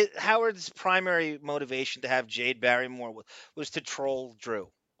when Howard's primary motivation to have Jade Barrymore was to troll Drew,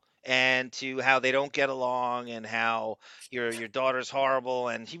 and to how they don't get along, and how your daughter's horrible,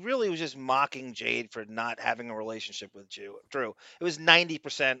 and he really was just mocking Jade for not having a relationship with Drew. It was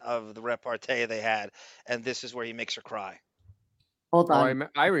 90% of the repartee they had, and this is where he makes her cry. Hold Oh, on.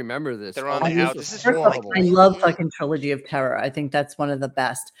 I remember this. They're on Oh, the this out. was This is First of all, horrible. I love fucking Trilogy of Terror. I think that's one of the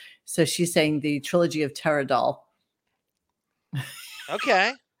best. So she's saying the Trilogy of Terror doll.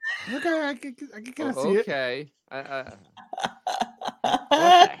 Okay. Okay, I can kind of see it. Okay. What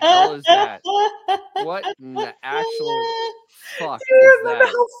the hell is that? What in the actual fuck Do you is remember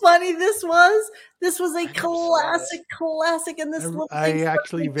that? how funny this was? This was a classic, and this little I thing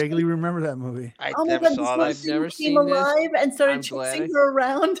actually vaguely remember that movie. I oh my never god, this saw little that. I've thing never came seen this. alive and started I'm glad chasing I- her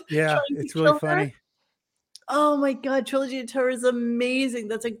around. Yeah, trying to it's kill really her. funny. Oh my god, Trilogy of Terror is amazing.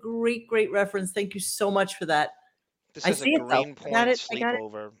 That's a great reference. Thank you so much for that. This I is a see it, though. Greenpoint I got it.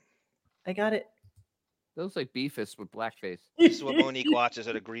 sleepover. I got it. Those like Beefus with blackface. This is what Monique watches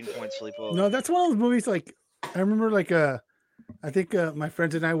at a Greenpoint sleepover. No, that's one of those movies. Like I remember, I think my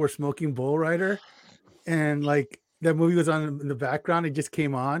friends and I were smoking Bull Rider, and like that movie was on in the background. It just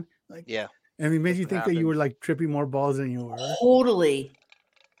came on, like Yeah. And it made you think that you were like tripping more balls than you were. Totally.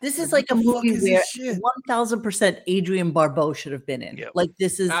 This is like a What the fuck movie is where this shit? 1000% Adrienne Barbeau should have been in. Like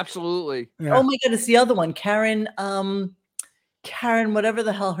this is absolutely. Oh my god, it's the other one, Karen. Karen, whatever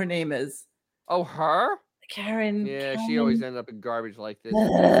the hell her name is. Oh, her? Karen. Yeah, Karen. she always ended up in garbage like this.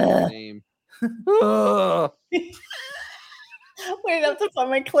 Her name. Ugh. Wait, I have to find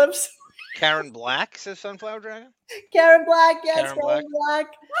my clips. Karen Black says Sunflower Dragon. Karen Black, yes, Karen Karen Black.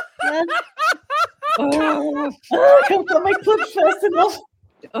 Yes. I can't find my clips fast enough.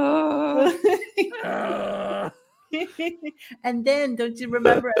 And then, don't you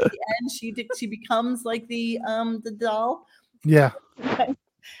remember at the end she becomes like the doll? Yeah.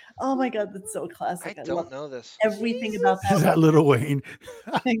 Oh my god, that's so classic. I don't know this. Everything about that. Is that Little Wayne?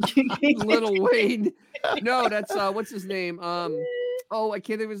 Little Wayne. No, that's what's his name? Oh, I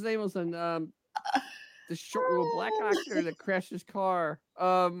can't think of his name. Listen, the short little black actor that crashed his car.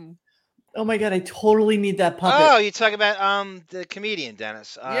 Oh my god, I totally need that puppet. Oh, you talking about the comedian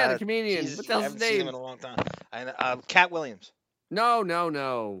Dennis? Yeah, the comedian. Jesus, What the hell's I his haven't seen him name? in a long time. And Cat Williams.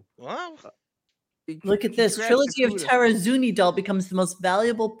 No. What? Look at this. crashed Trilogy of Dakota. Terror Zuni doll becomes the most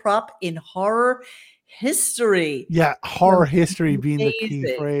valuable prop in horror history. Yeah, horror history being the key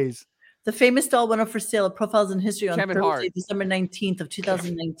Amazing. phrase. The famous doll went up for sale at Profiles in History on Kevin Thursday, Hart. December 19th of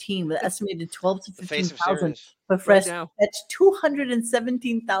 2019, with estimated 12 to The face of 15,000 Sirius. for Right fresh now. fetch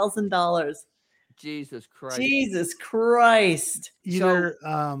 $217,000. Jesus Christ. Jesus Christ. Either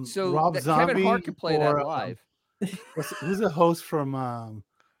so Rob that Zombie Kevin Hart could play that or, live. who's the host from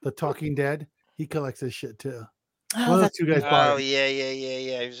The Talking Dead? He collects this shit too. Oh, One of those that's two guys bought Oh it. yeah.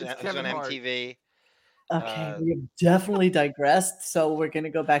 He was It's on Kevin Hart. MTV. Okay, we have definitely digressed. So we're going to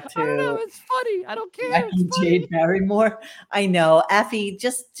go back I don't know. to It's funny. I don't care. Jackie It's funny. Jade Barrymore. I know. Affy,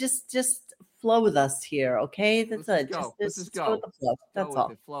 just flow with us here, okay? That's Let's it. go. Just Let's go with the flow. That's with all.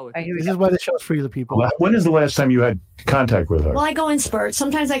 it, flow with All right, it. here we This go. is why the show's for the people. When is the last time you had contact with her? Well, I go in spurts.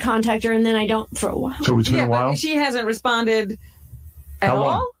 Sometimes I contact her and then I don't for a while. So it's been Yeah, a while? but she hasn't responded at How all.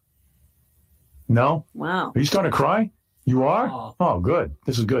 long? No? Wow. Are you starting to cry? You are? Oh, good.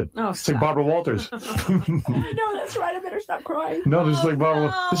 This is good. Oh, it's like Barbara Walters. No, that's right. I better stop crying. No, this is like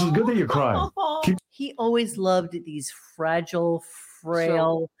Barbara. This is good that you're crying. Keep He always loved these fragile,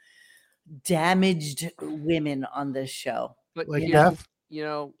 frail, damaged women on this show. But Like you know, F?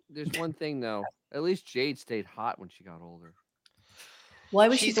 there's one thing though. At least Jade stayed hot when she got older. Why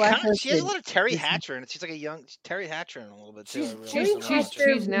was she She has a blacklisted? lot of Terry Hatcher, and she's like a young Terry Hatcher in a little bit too.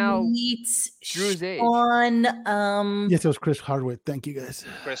 She's now meets Drew's age. Sean, Yes, it was Chris Hardwick. Thank you guys.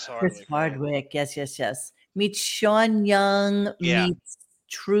 Chris Hardwick. Chris Hardwick. Yes. Meets Sean Young. Yeah. Meets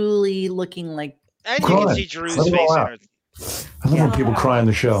Truly looking like. And you Cry. can see Drew's Let it face all in out. her. I love when people cry on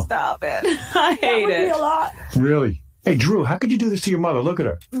the show. Stop it. I hate That would be it. a lot. Really? Hey, Drew, how could you do this to your mother? Look at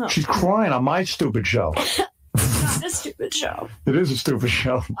her. No. She's crying on my stupid show. Not a stupid show. It is a stupid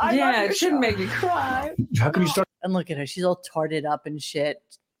show. I love Yeah, your it shouldn't show. make you cry. How can you start? And look at her. She's all tarted up and shit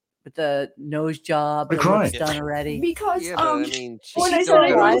with the nose job. Why Her crying? lips done already. Because Yeah, but I mean, when I she's said I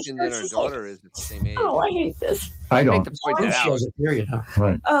still was older than her first, daughter is at the same age. oh, I hate this. I Make don't. the point that out. Period, huh?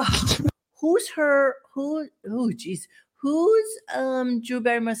 Right. Who's her? Geez. Who's Drew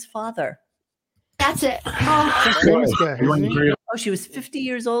Barrymore's father? That's it. Famous guy, isn't he? Oh, she was 50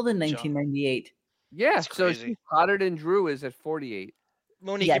 years old in 1998. Yeah, That's so crazy. she's hotter than Drew is at 48.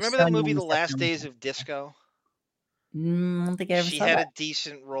 Monique, Yes, you remember that Sean movie, Young The is Last definitely Days of Disco? I don't think I ever She saw had that. a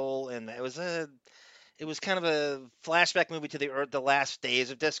decent role in that. It was kind of a flashback movie to the last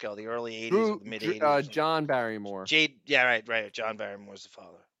days of disco, the early 80s, or the mid 80s. John Barrymore. Jade, yeah, right. John Barrymore's the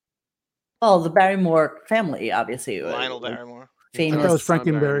father. Oh, the Barrymore family, obviously. Lionel Barrymore. Famous. That was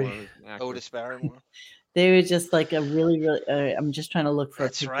Frankenberry. Otis Barrymore. They were just like a really. I'm just trying to look for.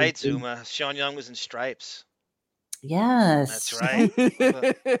 That's a right, picture. Zuma. Sean Young was in Stripes. Yes. That's right.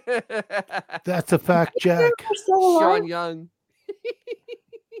 That's a fact, Jack. Sean Young.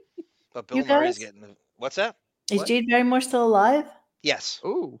 But Bill You Murray's guys? getting the. What's that? Is Jade Barrymore still alive? Yes.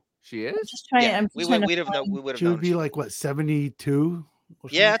 Ooh, she is. Just trying. Yeah, I'm just we trying would to have known. find- We would have She would known. be like, what, 72?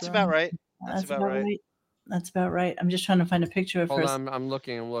 Yeah, that's about right. That's about right. That's about right. I'm just trying to find a picture of Hold her. on, I'm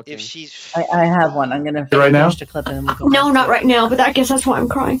looking. If she's I have one. I'm gonna Right now? finish the clip and then we'll go. No, not right now, but I guess that's why I'm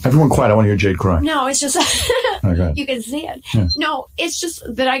crying. Everyone quiet. I want to hear Jade cry. No, it's just Okay. you can see it. Yeah. No, it's just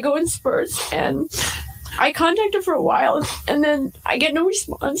that I go in spurts and I contact her for a while and then I get no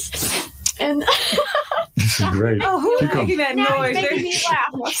response. And This is great. Oh, who's Keep going. making that now noise? it's making me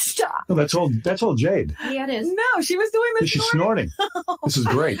laugh. Stop. No, that's all Jade. Yeah, it is. No, she was doing the She's snorting. This is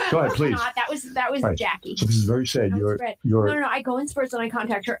great. Go ahead, please. Not. That was Right. Jackie. So this is very sad. That was Fred. No. I go in spurts and I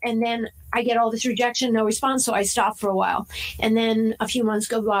contact her, and then I get all this rejection, no response, so I stop for a while, and then a few months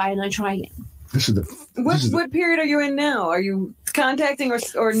go by and I try again. This is the. What period are you in now? Are you contacting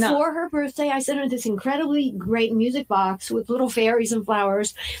or not? For her birthday, I sent her this incredibly great music box with little fairies and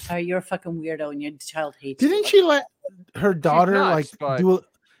flowers. You're a fucking weirdo, and your child hates you. Didn't she let her daughter nuts, but- do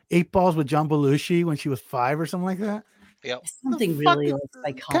 8 balls with John Belushi when she was 5 or something like that? Yep. Something The fuck really is-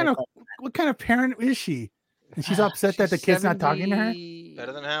 like psychotic. Kind of, what kind of parent is she? And she's upset that the kid's not talking to her.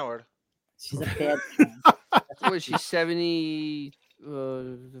 Better than Howard. She's a bad. What is she,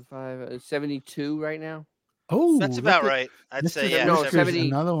 72 right now? Oh, That's about right. I'd this say, is- yeah. No, Here's 70.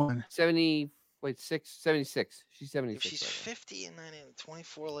 another one. 76. She's 76. If she's right 50 and 90,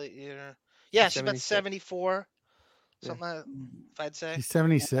 24 late year. Yeah, she's about 76. 74. Something like that, if I'd say. She's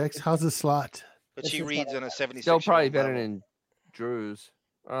 76. How's the slot? But she reads on a 76. Still probably year-old better level. than Drew's.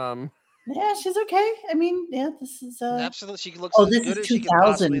 Yeah, she's okay. I mean, yeah, this is. Absolutely. She looks Oh, as this good is as she can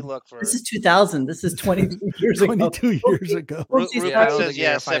possibly 2000. look for. This is 2000. This is 22 years ago. 22 years ago. Oopsie, Yeah, I don't sorry. think you're yeah,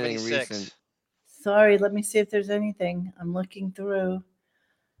 gonna find anything 76. recent. Sorry, let me see if there's anything. I'm looking through.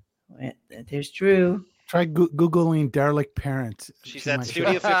 Wait, there's Drew. Try Googling derelict parents. She's She at might show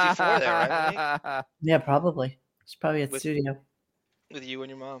Studio up. 54 there, right? Monique? Yeah, probably. She's probably at With- studio. With you and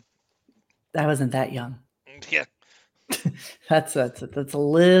your mom. I wasn't that young. Yeah. That's a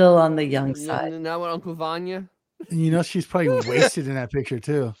little on the young N- side. Not with Uncle Vanya. And you know she's probably wasted in that picture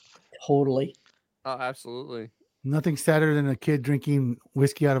too. Totally. Oh, absolutely. Nothing sadder than a kid drinking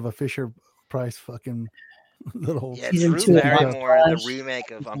whiskey out of a Fisher Price fucking little. Yeah, She's Drew into it. Barrymore, the Gosh.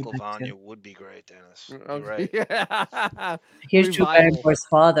 remake of She's Uncle into it. Vanya would be great, Dennis. You're Okay. right. Yeah. Here's Drew Revival. Barrymore's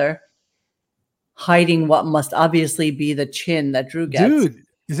father hiding what must obviously be the chin that Drew gets. Dude,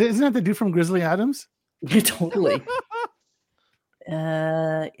 isn't that the dude from Grizzly Adams? Totally.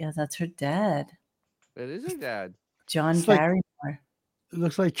 Yeah, that's her dad, That is her dad. John It's like- Barrymore. It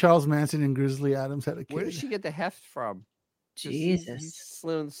looks like Charles Manson and Grizzly Adams had a kid. Where did she get the heft from? Just- Jesus.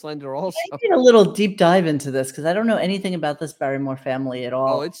 he's slender also. I did a little deep dive into this because I don't know anything about this Barrymore family at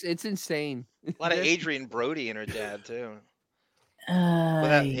all. Oh, it's insane. A lot of Adrian Brody and her dad too. Uh,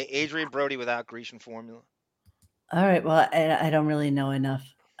 Without Adrian Brody without Grecian formula. all right. Well, I don't really know enough.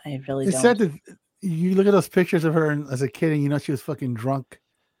 I really It's don't. sad that you look at those pictures of her as a kid and you know she was fucking drunk.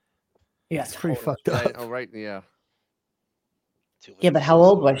 Yeah, It's pretty totally. fucked up. Right, oh, right. Yeah. Yeah, but how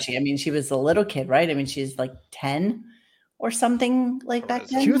old was she? I mean, she was a little kid, right? I mean, she's like 10 or something like back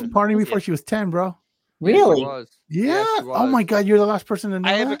then. She was partying before she was 10, bro. Really? Yeah. she Oh my God, you're the last person to know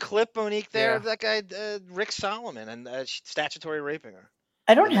I have a that? clip, Monique, there Yeah. of that guy, Rick Solomon, and statutory raping her.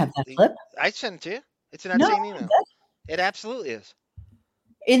 I don't have that clip. I sent it to you. It's in that No, same email. that- It absolutely is.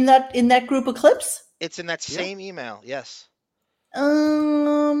 in that group of clips. It's in that same email. Yes.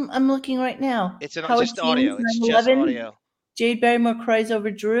 I'm looking right now. It's in Howard just audio. Stevens, It's just 9/11. audio. Jade Barrymore cries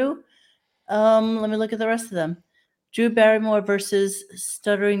over Drew. Let me look at the rest of them. Drew Barrymore versus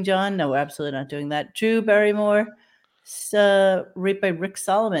Stuttering John. No, we're absolutely not doing that. Drew Barrymore, raped by Rick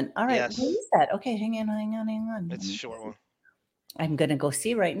Solomon. All right, Yes. what is that? Okay, hang on. It's a short one. I'm gonna go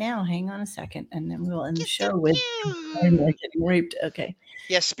see right now. Hang on a second, and then we will end the show with Barrymore getting raped. Okay.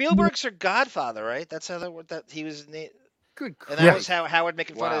 Yeah, Spielberg's her godfather, right? That's how that he was. Good. And that was how Howard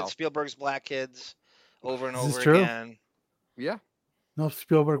making fun Wow. of Spielberg's black kids over and Is this over true? again. Yeah. No,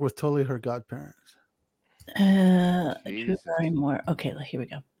 Spielberg was totally her godparents. Drew Barrymore. Okay, here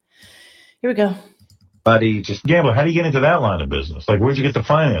we go. Buddy, just Gambler, how do you get into that line of business? Like, where'd you get the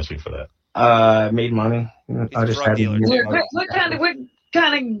financing for that? Made money. I just had to use money. What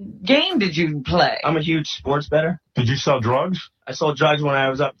kind of game did you play? I'm a huge sports bettor. Did you sell drugs? I sold drugs when I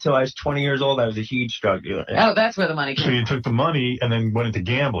was up till I was 20 years old. I was a huge drug dealer. Oh, that's where the money So came you took the money and then went into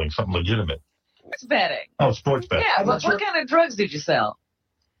gambling, something legitimate. Sports betting. Oh, sports bet. Yeah, what kind of drugs did you sell?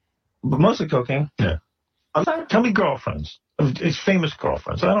 But mostly cocaine. Yeah. Tell me girlfriends. It's famous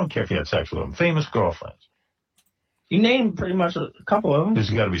girlfriends. I don't care if you had sex with them. Famous girlfriends. You named pretty much a couple of them. There's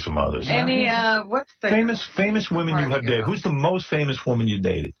got to be some others. Any what's the Famous women you have dated. Who's the most famous woman you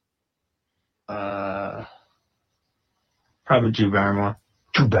dated? Probably Drew Barrymore.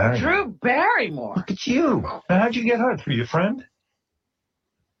 Drew Barrymore. Drew Barrymore? Look at you. Now, how'd you get her? Through your friend?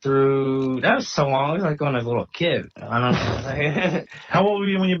 That was so long. I was like when I was a little kid. I don't know. How old were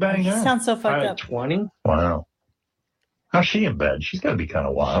you when you banged her? Sounds so fucked Probably up. 20. Wow. How's she in bed? She's got to be kind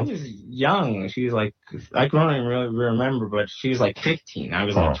of wild. She was young. She was like, I don't even really remember, but she was like 15. I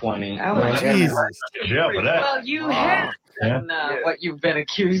was like 20. Oh my Jesus. Yeah, for that. Well, you have done what you've been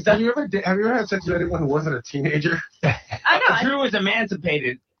accused of. Have you ever had sex with anyone who wasn't a teenager? I know. Drew was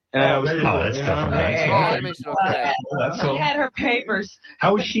emancipated. And I was Oh, cool. that's you different. know? that makes it okay. That's She so. had her papers.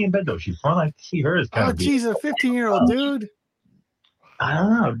 How is she in bed though? She's fun. I see her as kind Oh, of. geez, a 15-year-old dude. I don't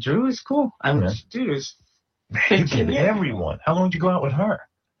know. Drew is cool. I mean, Yeah. dude is You did everyone. How long did you go out with her?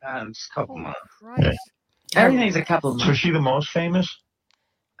 Just a couple months. Yeah. Everything's a couple months. So is she the most famous?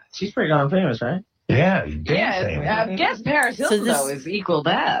 She's pretty darn famous, right? Yeah. Yeah, I guess Paris Hilton, though, is equal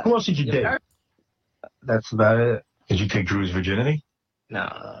that. Who else did you date? That's about it. Did you take Drew's virginity? No.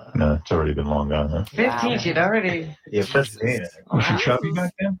 No, it's already been long gone, huh? 15, she'd already. Yeah, 15. Was she chubby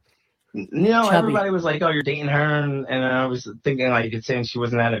back then? Everybody was like, "Oh, you're dating her," and I was thinking like it's saying she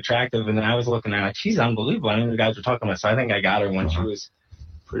wasn't that attractive, and then I was looking at her like she's unbelievable. I mean, the guys were talking about, so I think I got her when she was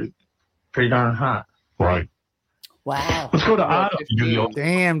pretty darn hot. Right. Wow. Let's go to Otto.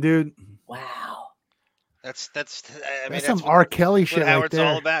 Damn, dude. Wow. That's I mean, That's some what- R. Kelly what shit right Howard's there.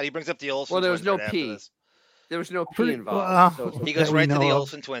 all about. He brings up the Olsen Well, there was twins no right after P. this. There was no P Pretty- involved. well, so it's He goes that we right to the know of.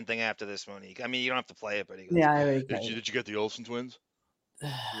 Olsen twin thing after this, Monique. I mean, you don't have to play it, but he goes, Yeah, I already got did you get the Olsen twins?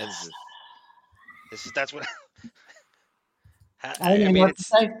 That's what. I don't even know what to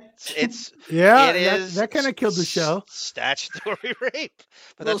say. It's Yeah, it is that kind of killed the show. statutory rape.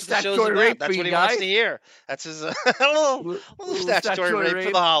 But Little that's what the show's statutory about. rape That's for what you he wants guys. to hear. That's his little statutory rape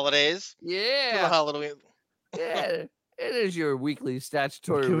for the holidays. For the Yeah. holiday. Yeah. It is your weekly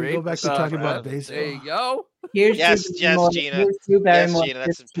statutory Can we rape. go back to talking about baseball? There you go. Here's Yes, Drew yes, Barrymore. Gina. Here's Drew Yes, Barrymore. Gina.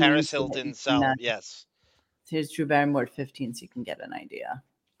 That's 15, Paris so that Hilton you solid. can, Yes. Here's Drew Barrymore at 15, so you can get an idea.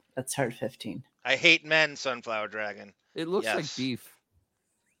 That's her 15. I hate men, Sunflower Dragon. It looks like Yes. beef.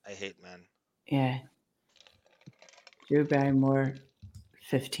 I hate men. Yeah. Drew Barrymore,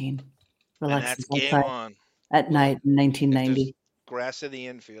 15. Relax that's the game outside on. at night in 1990. Grass in the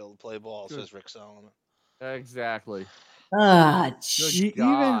infield, play ball, says Rick Solomon. Exactly. Ah, Good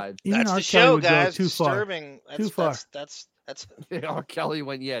God. Even That's R. the Kelly show, would go guys. too far. Disturbing. Too far. That's R. Kelly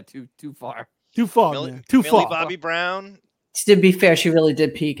went, too far. Too far, Millie, man. Too Millie far. Bobby Brown. To be fair, she really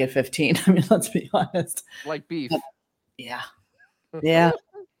did peak at 15. I mean, let's be honest. Like beef. Yeah. Yeah.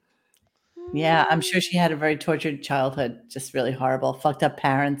 Yeah, I'm sure she had a very tortured childhood, just really horrible, fucked up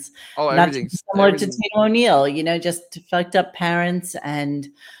parents. Oh, Not everything's similar to Tina O'Neill, just fucked up parents, and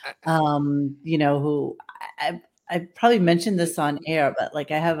who I probably mentioned this on air, but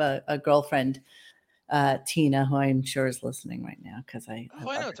like I have a girlfriend, Tina, who I'm sure is listening right now because I Oh,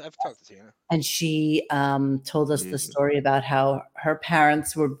 I know. I've talked to Tina. and she told us the story about how her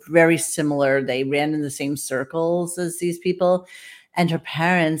parents were very similar. They ran in the same circles as these people. And her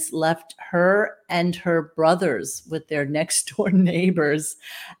parents left her and her brothers with their next door neighbors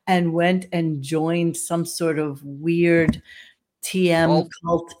and went and joined some sort of weird TM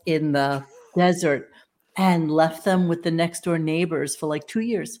cult in the desert and left them with the next door neighbors for like 2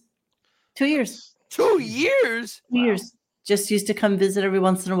 years. 2 years. 2 years? 2 years. Just used to come visit every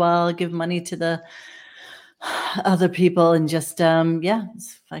once in a while, give money to the other people, and just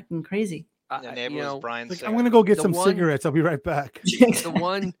it's fucking crazy. The neighbor was Brian. Like, I'm gonna go get The some one- cigarettes. I'll be right back.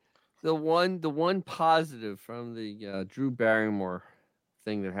 The one positive from the Drew Barrymore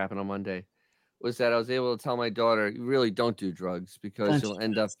thing that happened on Monday was that I was able to tell my daughter, you really don't do drugs because you'll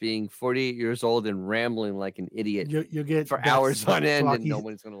end up being 48 years old and rambling like an idiot You'll get for that hours on end, and sloppy-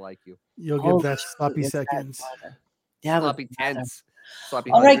 nobody's going to like you. You'll Oh, get that sloppy it's that seconds. Yeah, Sloppy tense.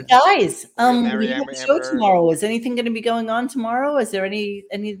 Sloppy All right, hundreds. guys. We have a show tomorrow. Is anything going to be going on tomorrow? Is there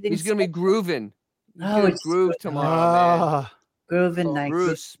anything? He's going to be grooving. He's Oh, gonna it's groove tomorrow, man. Grooving night.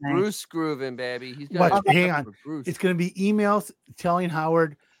 Bruce grooving, baby. He's But got hang on, Bruce. it's gonna be emails telling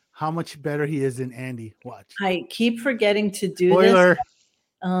Howard how much better he is than Andy. Watch. I keep forgetting to do Spoiler. this.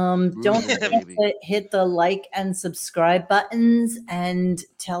 Don't forget to hit the like and subscribe buttons and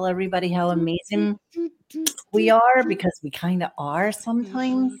tell everybody how amazing we are, because we kind of are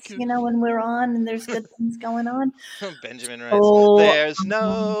sometimes, when we're on and there's good things going on. Benjamin writes, Oh, there's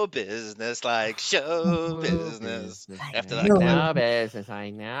no business like show business. After that, No business, I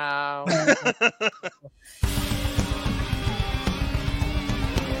know.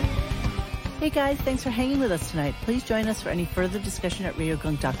 Hey guys, thanks for hanging with us tonight. Please join us for any further discussion at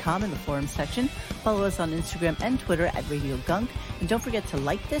radiogunk.com in the forum section. Follow us on Instagram and Twitter at Radio Gunk. And don't forget to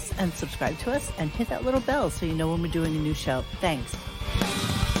like this and subscribe to us and hit that little bell so you know when we're doing a new show. Thanks.